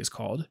 as he is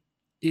called,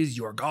 is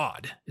your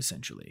god,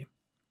 essentially.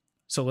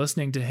 So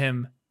listening to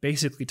him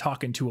basically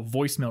talking to a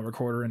voicemail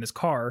recorder in his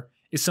car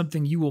is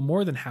something you will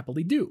more than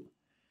happily do.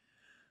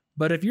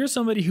 But if you're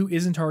somebody who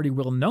isn't already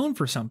well known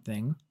for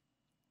something,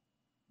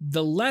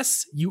 the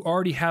less you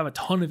already have a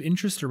ton of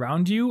interest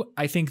around you,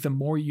 I think the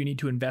more you need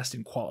to invest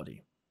in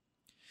quality.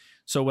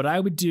 So what I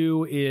would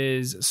do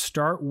is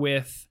start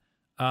with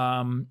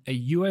a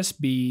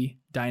USB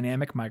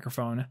dynamic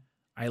microphone.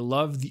 I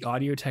love the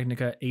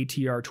Audio-Technica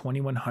ATR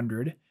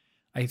 2100.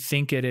 I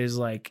think it is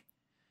like,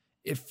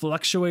 it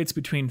fluctuates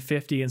between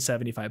 $50 and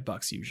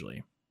 $75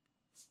 usually.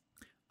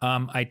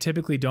 I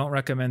typically don't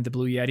recommend the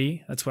Blue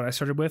Yeti. That's what I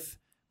started with.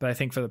 But I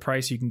think for the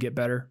price, you can get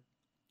better,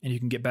 and you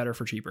can get better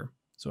for cheaper.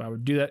 So I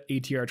would do that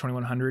ATR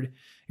 2100.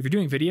 If you're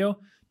doing video,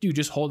 dude,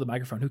 just hold the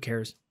microphone. Who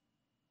cares?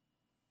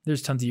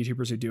 There's tons of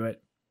YouTubers who do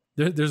it.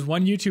 There's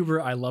one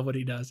YouTuber, I love what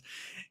he does.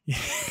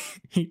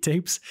 He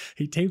tapes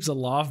a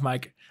lav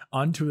mic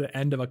onto the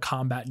end of a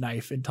combat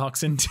knife and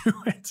talks into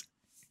it.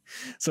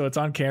 So it's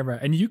on camera.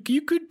 And you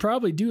could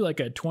probably do like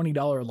a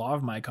 $20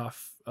 lav mic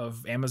off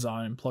of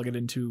Amazon and plug it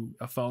into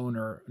a phone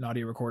or an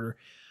audio recorder.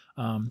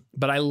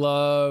 But I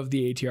love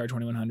the ATR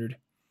 2100,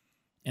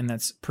 and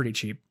that's pretty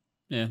cheap.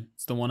 Yeah,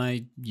 it's the one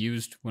I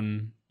used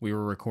when we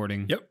were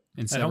recording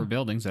in several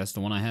buildings. That's the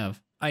one I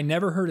have. I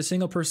never heard a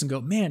single person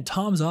go, man,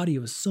 Tom's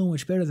audio is so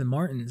much better than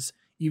Martin's,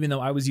 even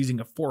though I was using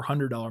a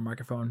 $400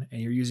 microphone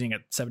and you're using a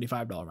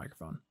 $75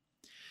 microphone.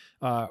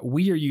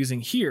 We are using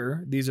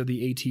here, these are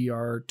the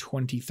ATR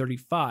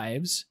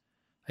 2035s.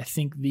 I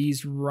think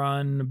these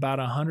run about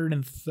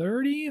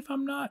 130, if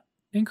I'm not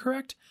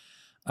incorrect.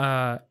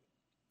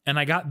 And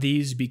I got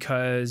these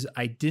because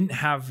I didn't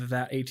have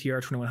that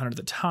ATR 2100 at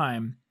the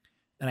time.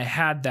 And I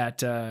had that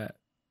the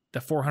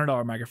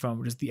 $400 microphone,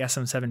 which is the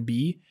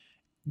SM7B.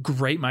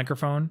 Great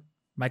microphone.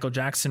 Michael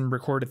Jackson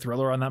recorded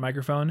Thriller on that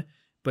microphone,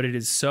 but it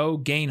is so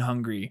gain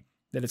hungry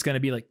that it's going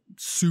to be like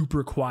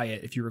super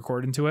quiet if you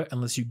record into it,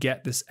 unless you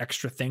get this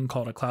extra thing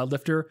called a cloud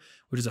lifter,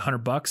 which is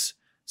 $100.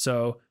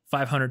 So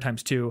 500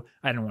 times 2,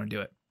 I didn't want to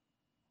do it.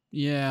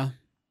 Yeah.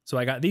 So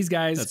I got these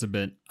guys. That's a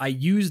bit. I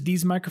used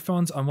these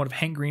microphones on one of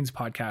Hank Green's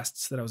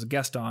podcasts that I was a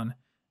guest on,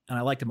 and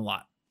I liked him a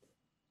lot.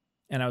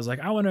 And I was like,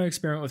 I want to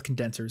experiment with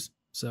condensers.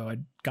 So I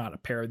got a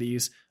pair of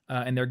these,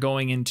 and they're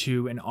going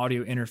into an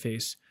audio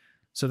interface.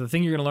 So the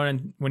thing you're going to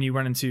learn when you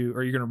run into,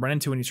 or you're going to run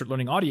into when you start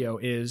learning audio,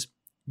 is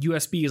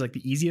USB is like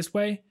the easiest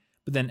way,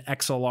 but then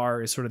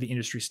XLR is sort of the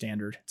industry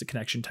standard. It's a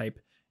connection type.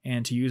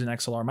 And to use an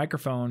XLR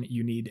microphone,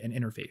 you need an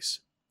interface,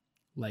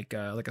 like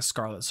a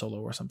Scarlett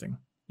Solo or something.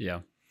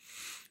 Yeah.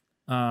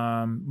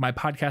 My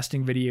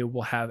podcasting video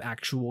will have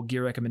actual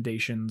gear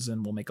recommendations,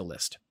 and we'll make a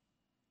list.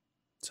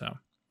 So,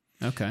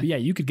 okay. But yeah,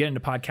 you could get into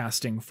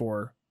podcasting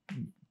for,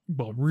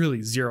 well, really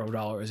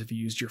 $0 if you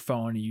used your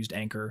phone, you used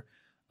Anchor.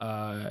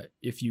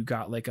 If you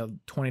got like a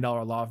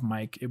 $20 lav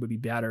mic, it would be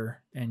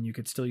better, and you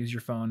could still use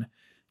your phone.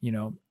 You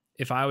know,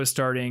 if I was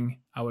starting,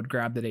 I would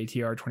grab that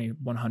ATR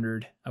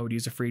 2100. I would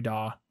use a free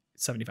DAW,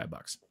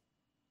 $75.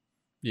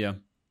 Yeah.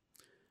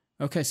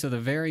 Okay, so the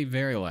very,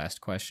 very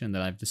last question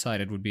that I've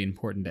decided would be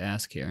important to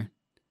ask here.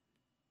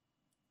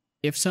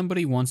 If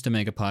somebody wants to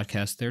make a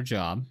podcast their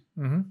job,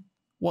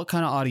 what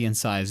kind of audience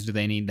size do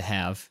they need to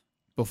have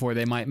before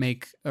they might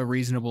make a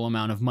reasonable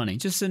amount of money?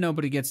 Just so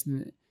nobody gets...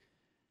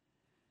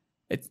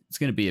 It's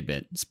going to be a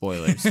bit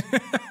spoilers,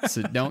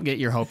 so don't get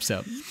your hopes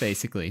up,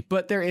 basically.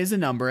 But there is a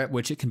number at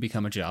which it can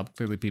become a job.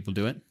 Clearly, people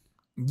do it.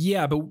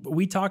 Yeah, but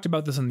we talked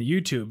about this on the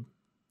YouTube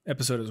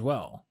episode as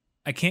well.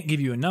 I can't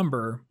give you a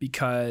number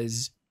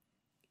because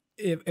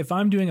if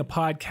I'm doing a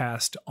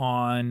podcast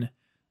on,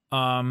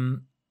 let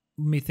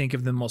me think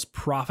of the most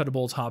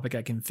profitable topic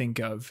I can think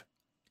of,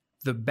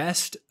 the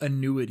best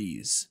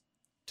annuities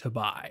to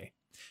buy.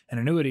 An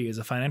annuity is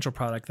a financial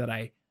product that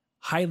I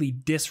highly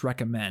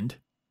disrecommend.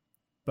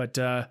 But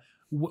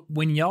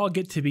when y'all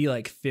get to be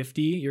like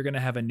 50, you're going to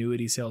have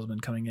annuity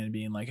salesmen coming in and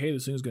being like, hey,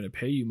 this thing's going to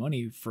pay you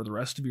money for the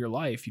rest of your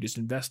life. You just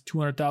invest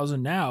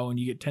 $200,000 now and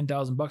you get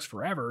 $10,000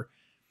 forever.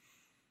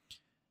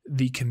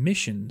 The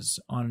commissions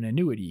on an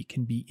annuity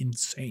can be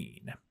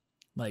insane,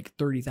 like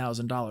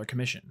 $30,000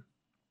 commission.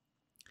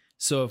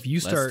 So if you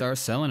start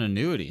selling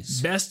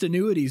annuities, Best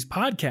Annuities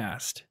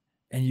podcast,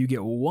 and you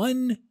get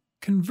one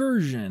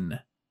conversion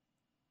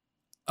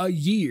a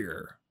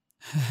year,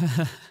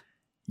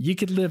 you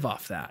could live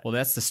off that. Well,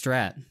 that's the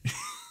strat.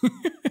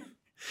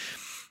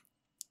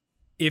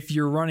 If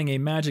you're running a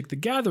Magic the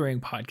Gathering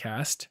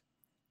podcast,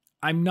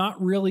 I'm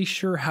not really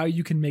sure how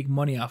you can make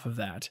money off of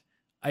that.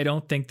 I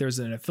don't think there's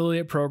an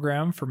affiliate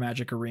program for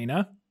Magic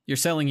Arena. You're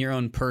selling your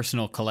own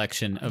personal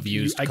collection of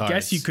used cards. I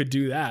guess you could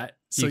do that.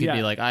 So you could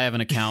be like, I have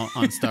an account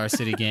on Star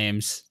City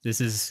Games.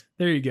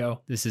 There you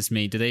go. This is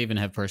me. Do they even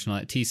have personal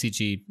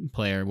TCG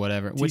Player,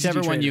 whatever? TCG Whichever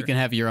Trader. one you can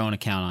have your own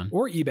account on.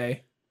 Or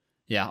eBay.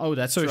 Yeah. Oh,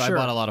 that's true. Sure. I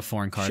bought a lot of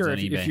foreign cards on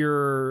eBay. If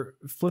you're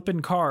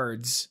flipping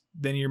cards,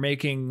 then you're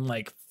making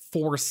like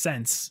 4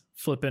 cents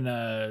flipping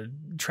a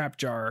trap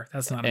jar.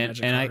 That's not a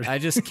magic card. And I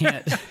just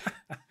can't.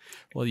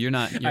 Well, you're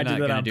not going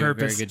to do a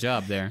very good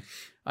job there.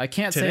 I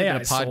can't say that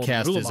a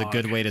podcast is a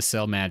good way to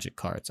sell magic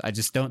cards. I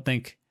just don't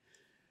think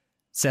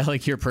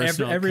selling your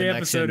personal every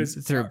episode is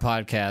through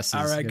podcasts.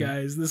 All right,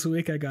 guys. This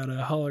week I got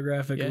a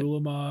holographic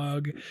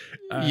Ulamog.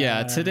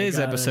 Today's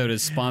episode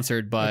is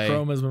sponsored by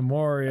Chroma's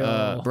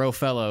Memorial. Bro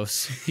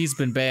Fellows. He's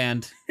been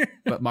banned,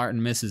 but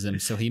Martin misses him,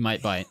 so he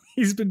might bite.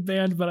 He's been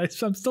banned, but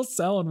I'm still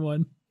selling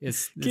one.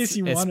 It's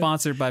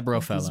sponsored by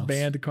Bro Fellows.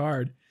 Banned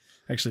card.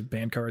 Actually,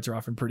 banned cards are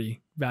often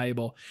pretty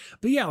valuable.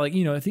 But yeah, like,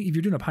 I think if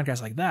you're doing a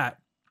podcast like that,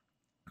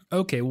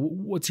 okay,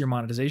 what's your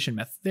monetization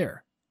method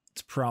there?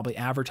 It's probably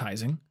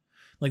advertising.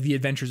 Like the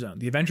Adventure Zone.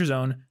 The Adventure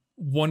Zone,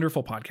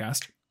 wonderful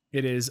podcast.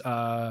 It is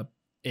a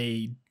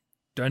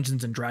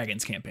Dungeons and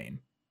Dragons campaign.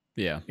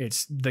 Yeah.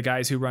 It's the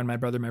guys who run My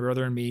Brother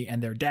and Me,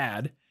 and their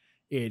dad.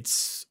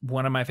 It's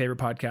one of my favorite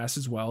podcasts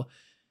as well.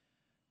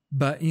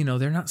 But,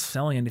 they're not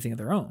selling anything of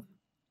their own.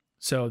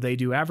 So they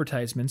do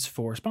advertisements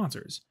for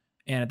sponsors.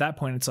 And at that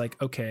point, it's like,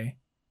 okay,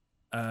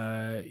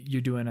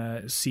 you're doing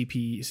a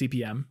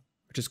CPM,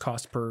 which is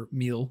cost per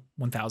meal,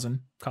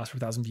 1,000, cost per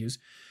 1,000 views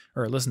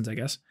or listens, I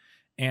guess.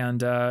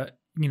 And,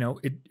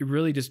 it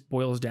really just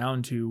boils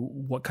down to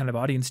what kind of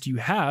audience do you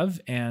have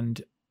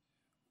and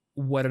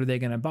what are they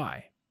going to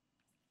buy?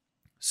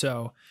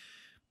 So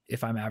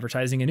if I'm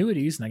advertising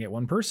annuities and I get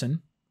one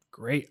person,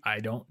 great. I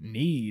don't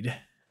need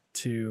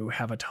to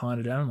have a ton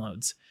of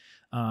downloads.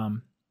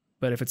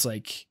 But if it's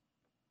like,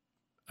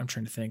 I'm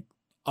trying to think,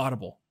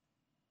 Audible,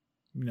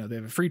 they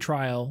have a free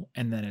trial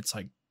and then it's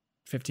like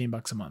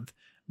 $15 a month.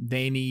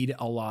 They need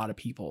a lot of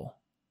people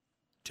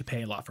to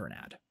pay a lot for an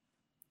ad.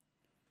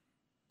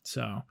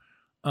 So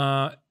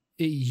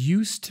it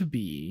used to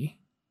be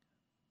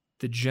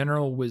the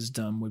general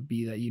wisdom would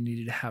be that you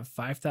needed to have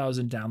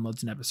 5,000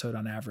 downloads an episode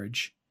on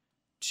average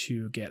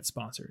to get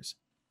sponsors.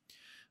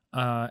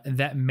 And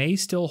that may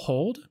still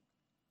hold.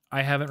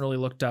 I haven't really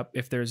looked up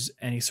if there's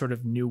any sort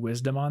of new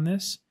wisdom on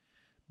this.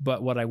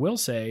 But what I will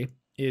say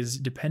is,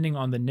 depending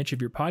on the niche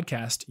of your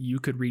podcast, you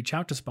could reach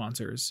out to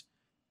sponsors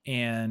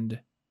and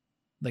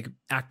like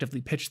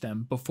actively pitch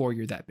them before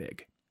you're that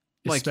big.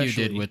 Like you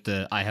did with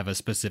I have a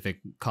specific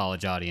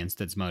college audience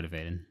that's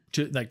motivated.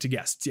 To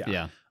guests,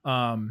 yeah.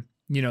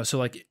 Yeah. So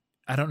like,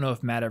 I don't know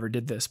if Matt ever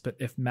did this, but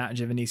if Matt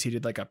Giovanisi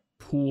did like a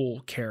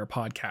pool care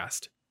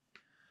podcast,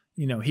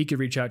 he could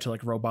reach out to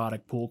like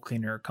robotic pool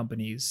cleaner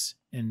companies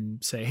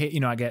and say, hey,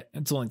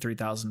 it's only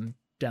 3,000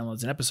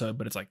 downloads an episode,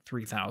 but it's like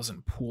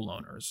 3,000 pool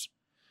owners.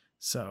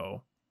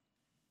 So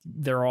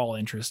they're all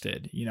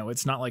interested.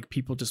 It's not like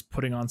people just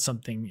putting on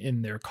something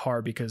in their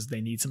car because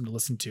they need something to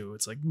listen to.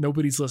 It's like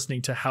nobody's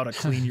listening to how to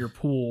clean your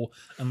pool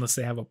unless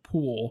they have a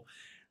pool.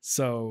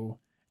 So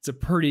it's a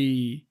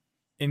pretty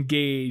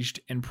engaged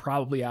and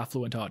probably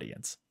affluent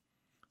audience.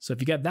 So if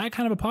you got that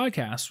kind of a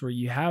podcast where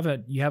you have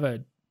a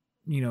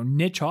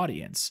niche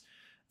audience,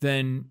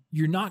 then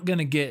you're not going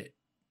to get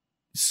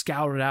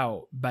scouted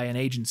out by an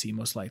agency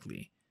most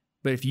likely.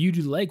 But if you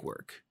do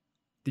legwork,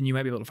 then you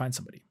might be able to find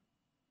somebody.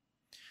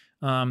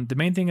 The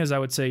main thing is, I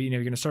would say, if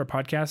you're going to start a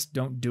podcast,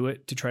 don't do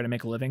it to try to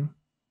make a living,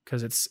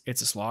 because it's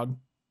a slog.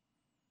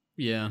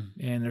 Yeah.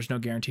 And there's no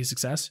guarantee of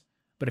success.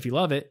 But if you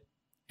love it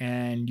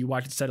and you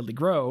watch it steadily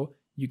grow,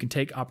 you can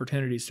take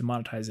opportunities to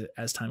monetize it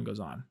as time goes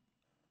on.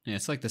 Yeah,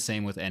 it's like the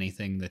same with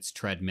anything that's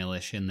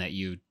treadmill-ish in that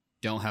you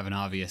don't have an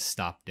obvious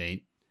stop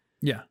date.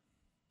 Yeah.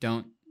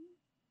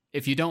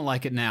 If you don't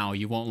like it now,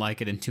 you won't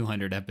like it in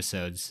 200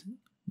 episodes.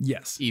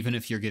 Yes. Even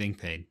if you're getting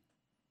paid.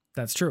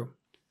 That's true.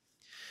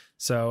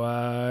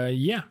 So,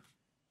 yeah.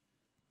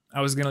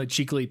 I was going to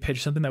cheekily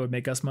pitch something that would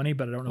make us money,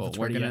 but I don't know if it's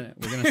ready yet.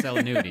 We're going to sell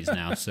annuities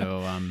now.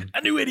 So,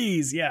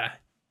 annuities, yeah.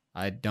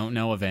 I don't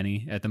know of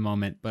any at the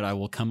moment, but I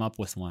will come up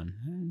with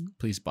one.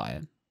 Please buy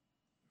it.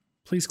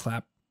 Please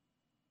clap.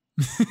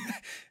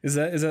 Is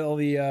that all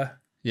the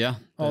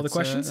all the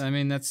questions?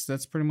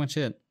 That's pretty much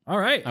it. All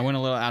right. I went a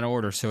little out of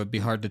order, so it'd be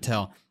hard to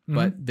tell.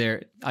 But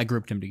I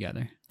grouped them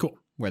together. Cool.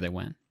 Where they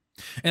went.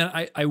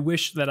 And I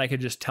wish that I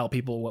could just tell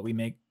people what we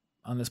make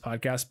on this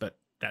podcast, but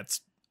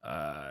that's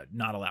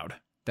not allowed.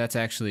 That's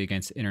actually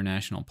against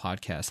international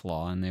podcast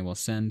law, and they will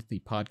send the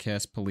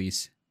podcast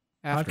police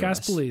after us.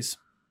 Police.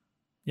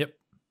 Yep.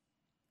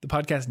 The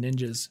podcast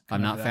ninjas.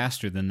 I'm not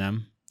faster than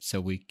them,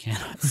 so we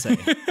cannot say.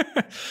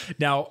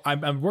 Now,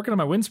 I'm working on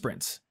my wind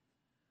sprints.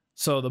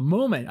 So the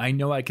moment I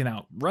know I can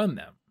outrun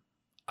them,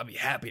 I'll be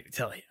happy to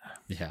tell you.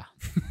 Yeah.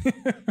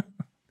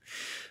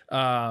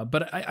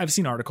 But I've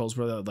seen articles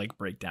where they'll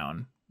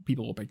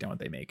people will break down what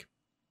they make.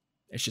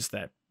 It's just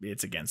that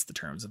it's against the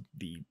terms of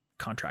the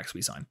contracts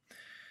we sign.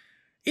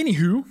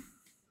 Anywho,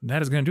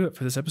 that is going to do it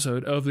for this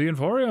episode of The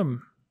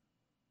Inforium.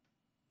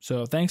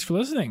 So thanks for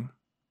listening.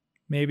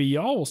 Maybe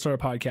y'all will start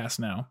a podcast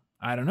now.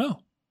 I don't know.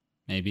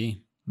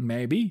 Maybe.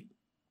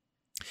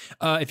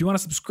 If you want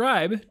to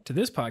subscribe to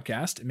this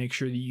podcast, make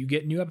sure that you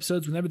get new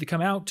episodes whenever they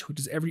come out, which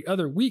is every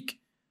other week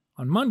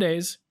on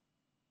Mondays.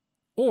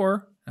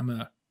 Or, I'm going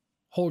to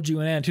hold you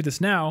in to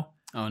this now.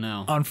 Oh,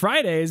 no. On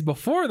Fridays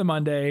before the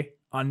Monday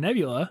on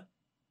Nebula.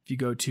 If you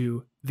go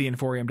to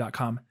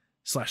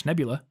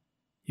theinforium.com/Nebula,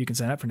 you can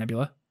sign up for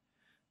Nebula.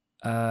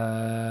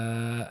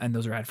 And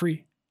those are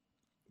ad-free.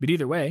 But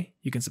either way,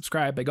 you can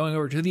subscribe by going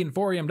over to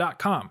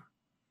theinforium.com,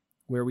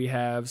 where we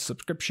have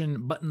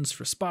subscription buttons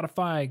for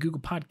Spotify,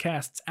 Google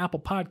Podcasts, Apple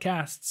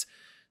Podcasts,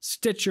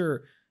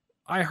 Stitcher,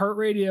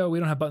 iHeartRadio. We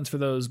don't have buttons for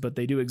those, but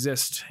they do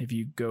exist. If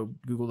you go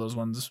Google those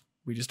ones,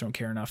 we just don't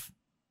care enough.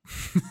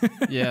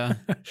 Yeah.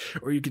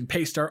 Or you can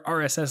paste our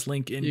RSS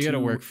link into you gotta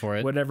work for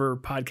it. Whatever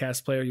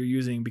podcast player you're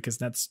using, because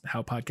that's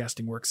how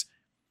podcasting works.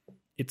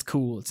 It's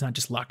cool. It's not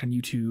just locked on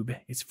YouTube.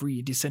 It's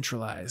free,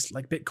 decentralized,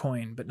 like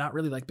Bitcoin, but not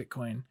really like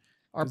Bitcoin.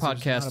 Our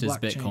podcast is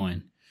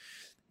Bitcoin.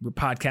 We're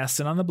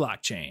podcasting on the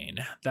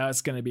blockchain.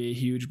 That's going to be a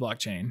huge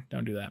blockchain.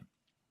 Don't do that.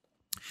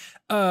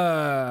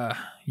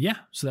 Yeah,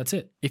 so that's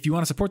it. If you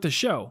want to support the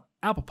show,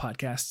 Apple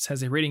Podcasts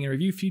has a rating and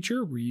review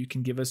feature where you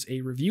can give us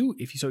a review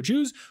if you so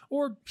choose,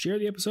 or share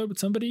the episode with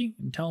somebody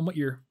and tell them what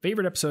your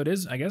favorite episode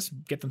is, I guess,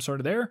 get them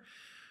started there.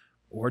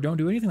 Or don't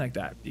do anything like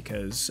that,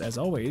 because as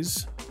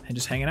always, and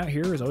just hanging out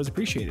here is always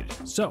appreciated.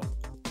 So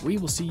we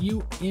will see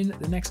you in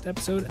the next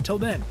episode. Until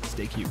then,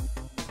 stay cute.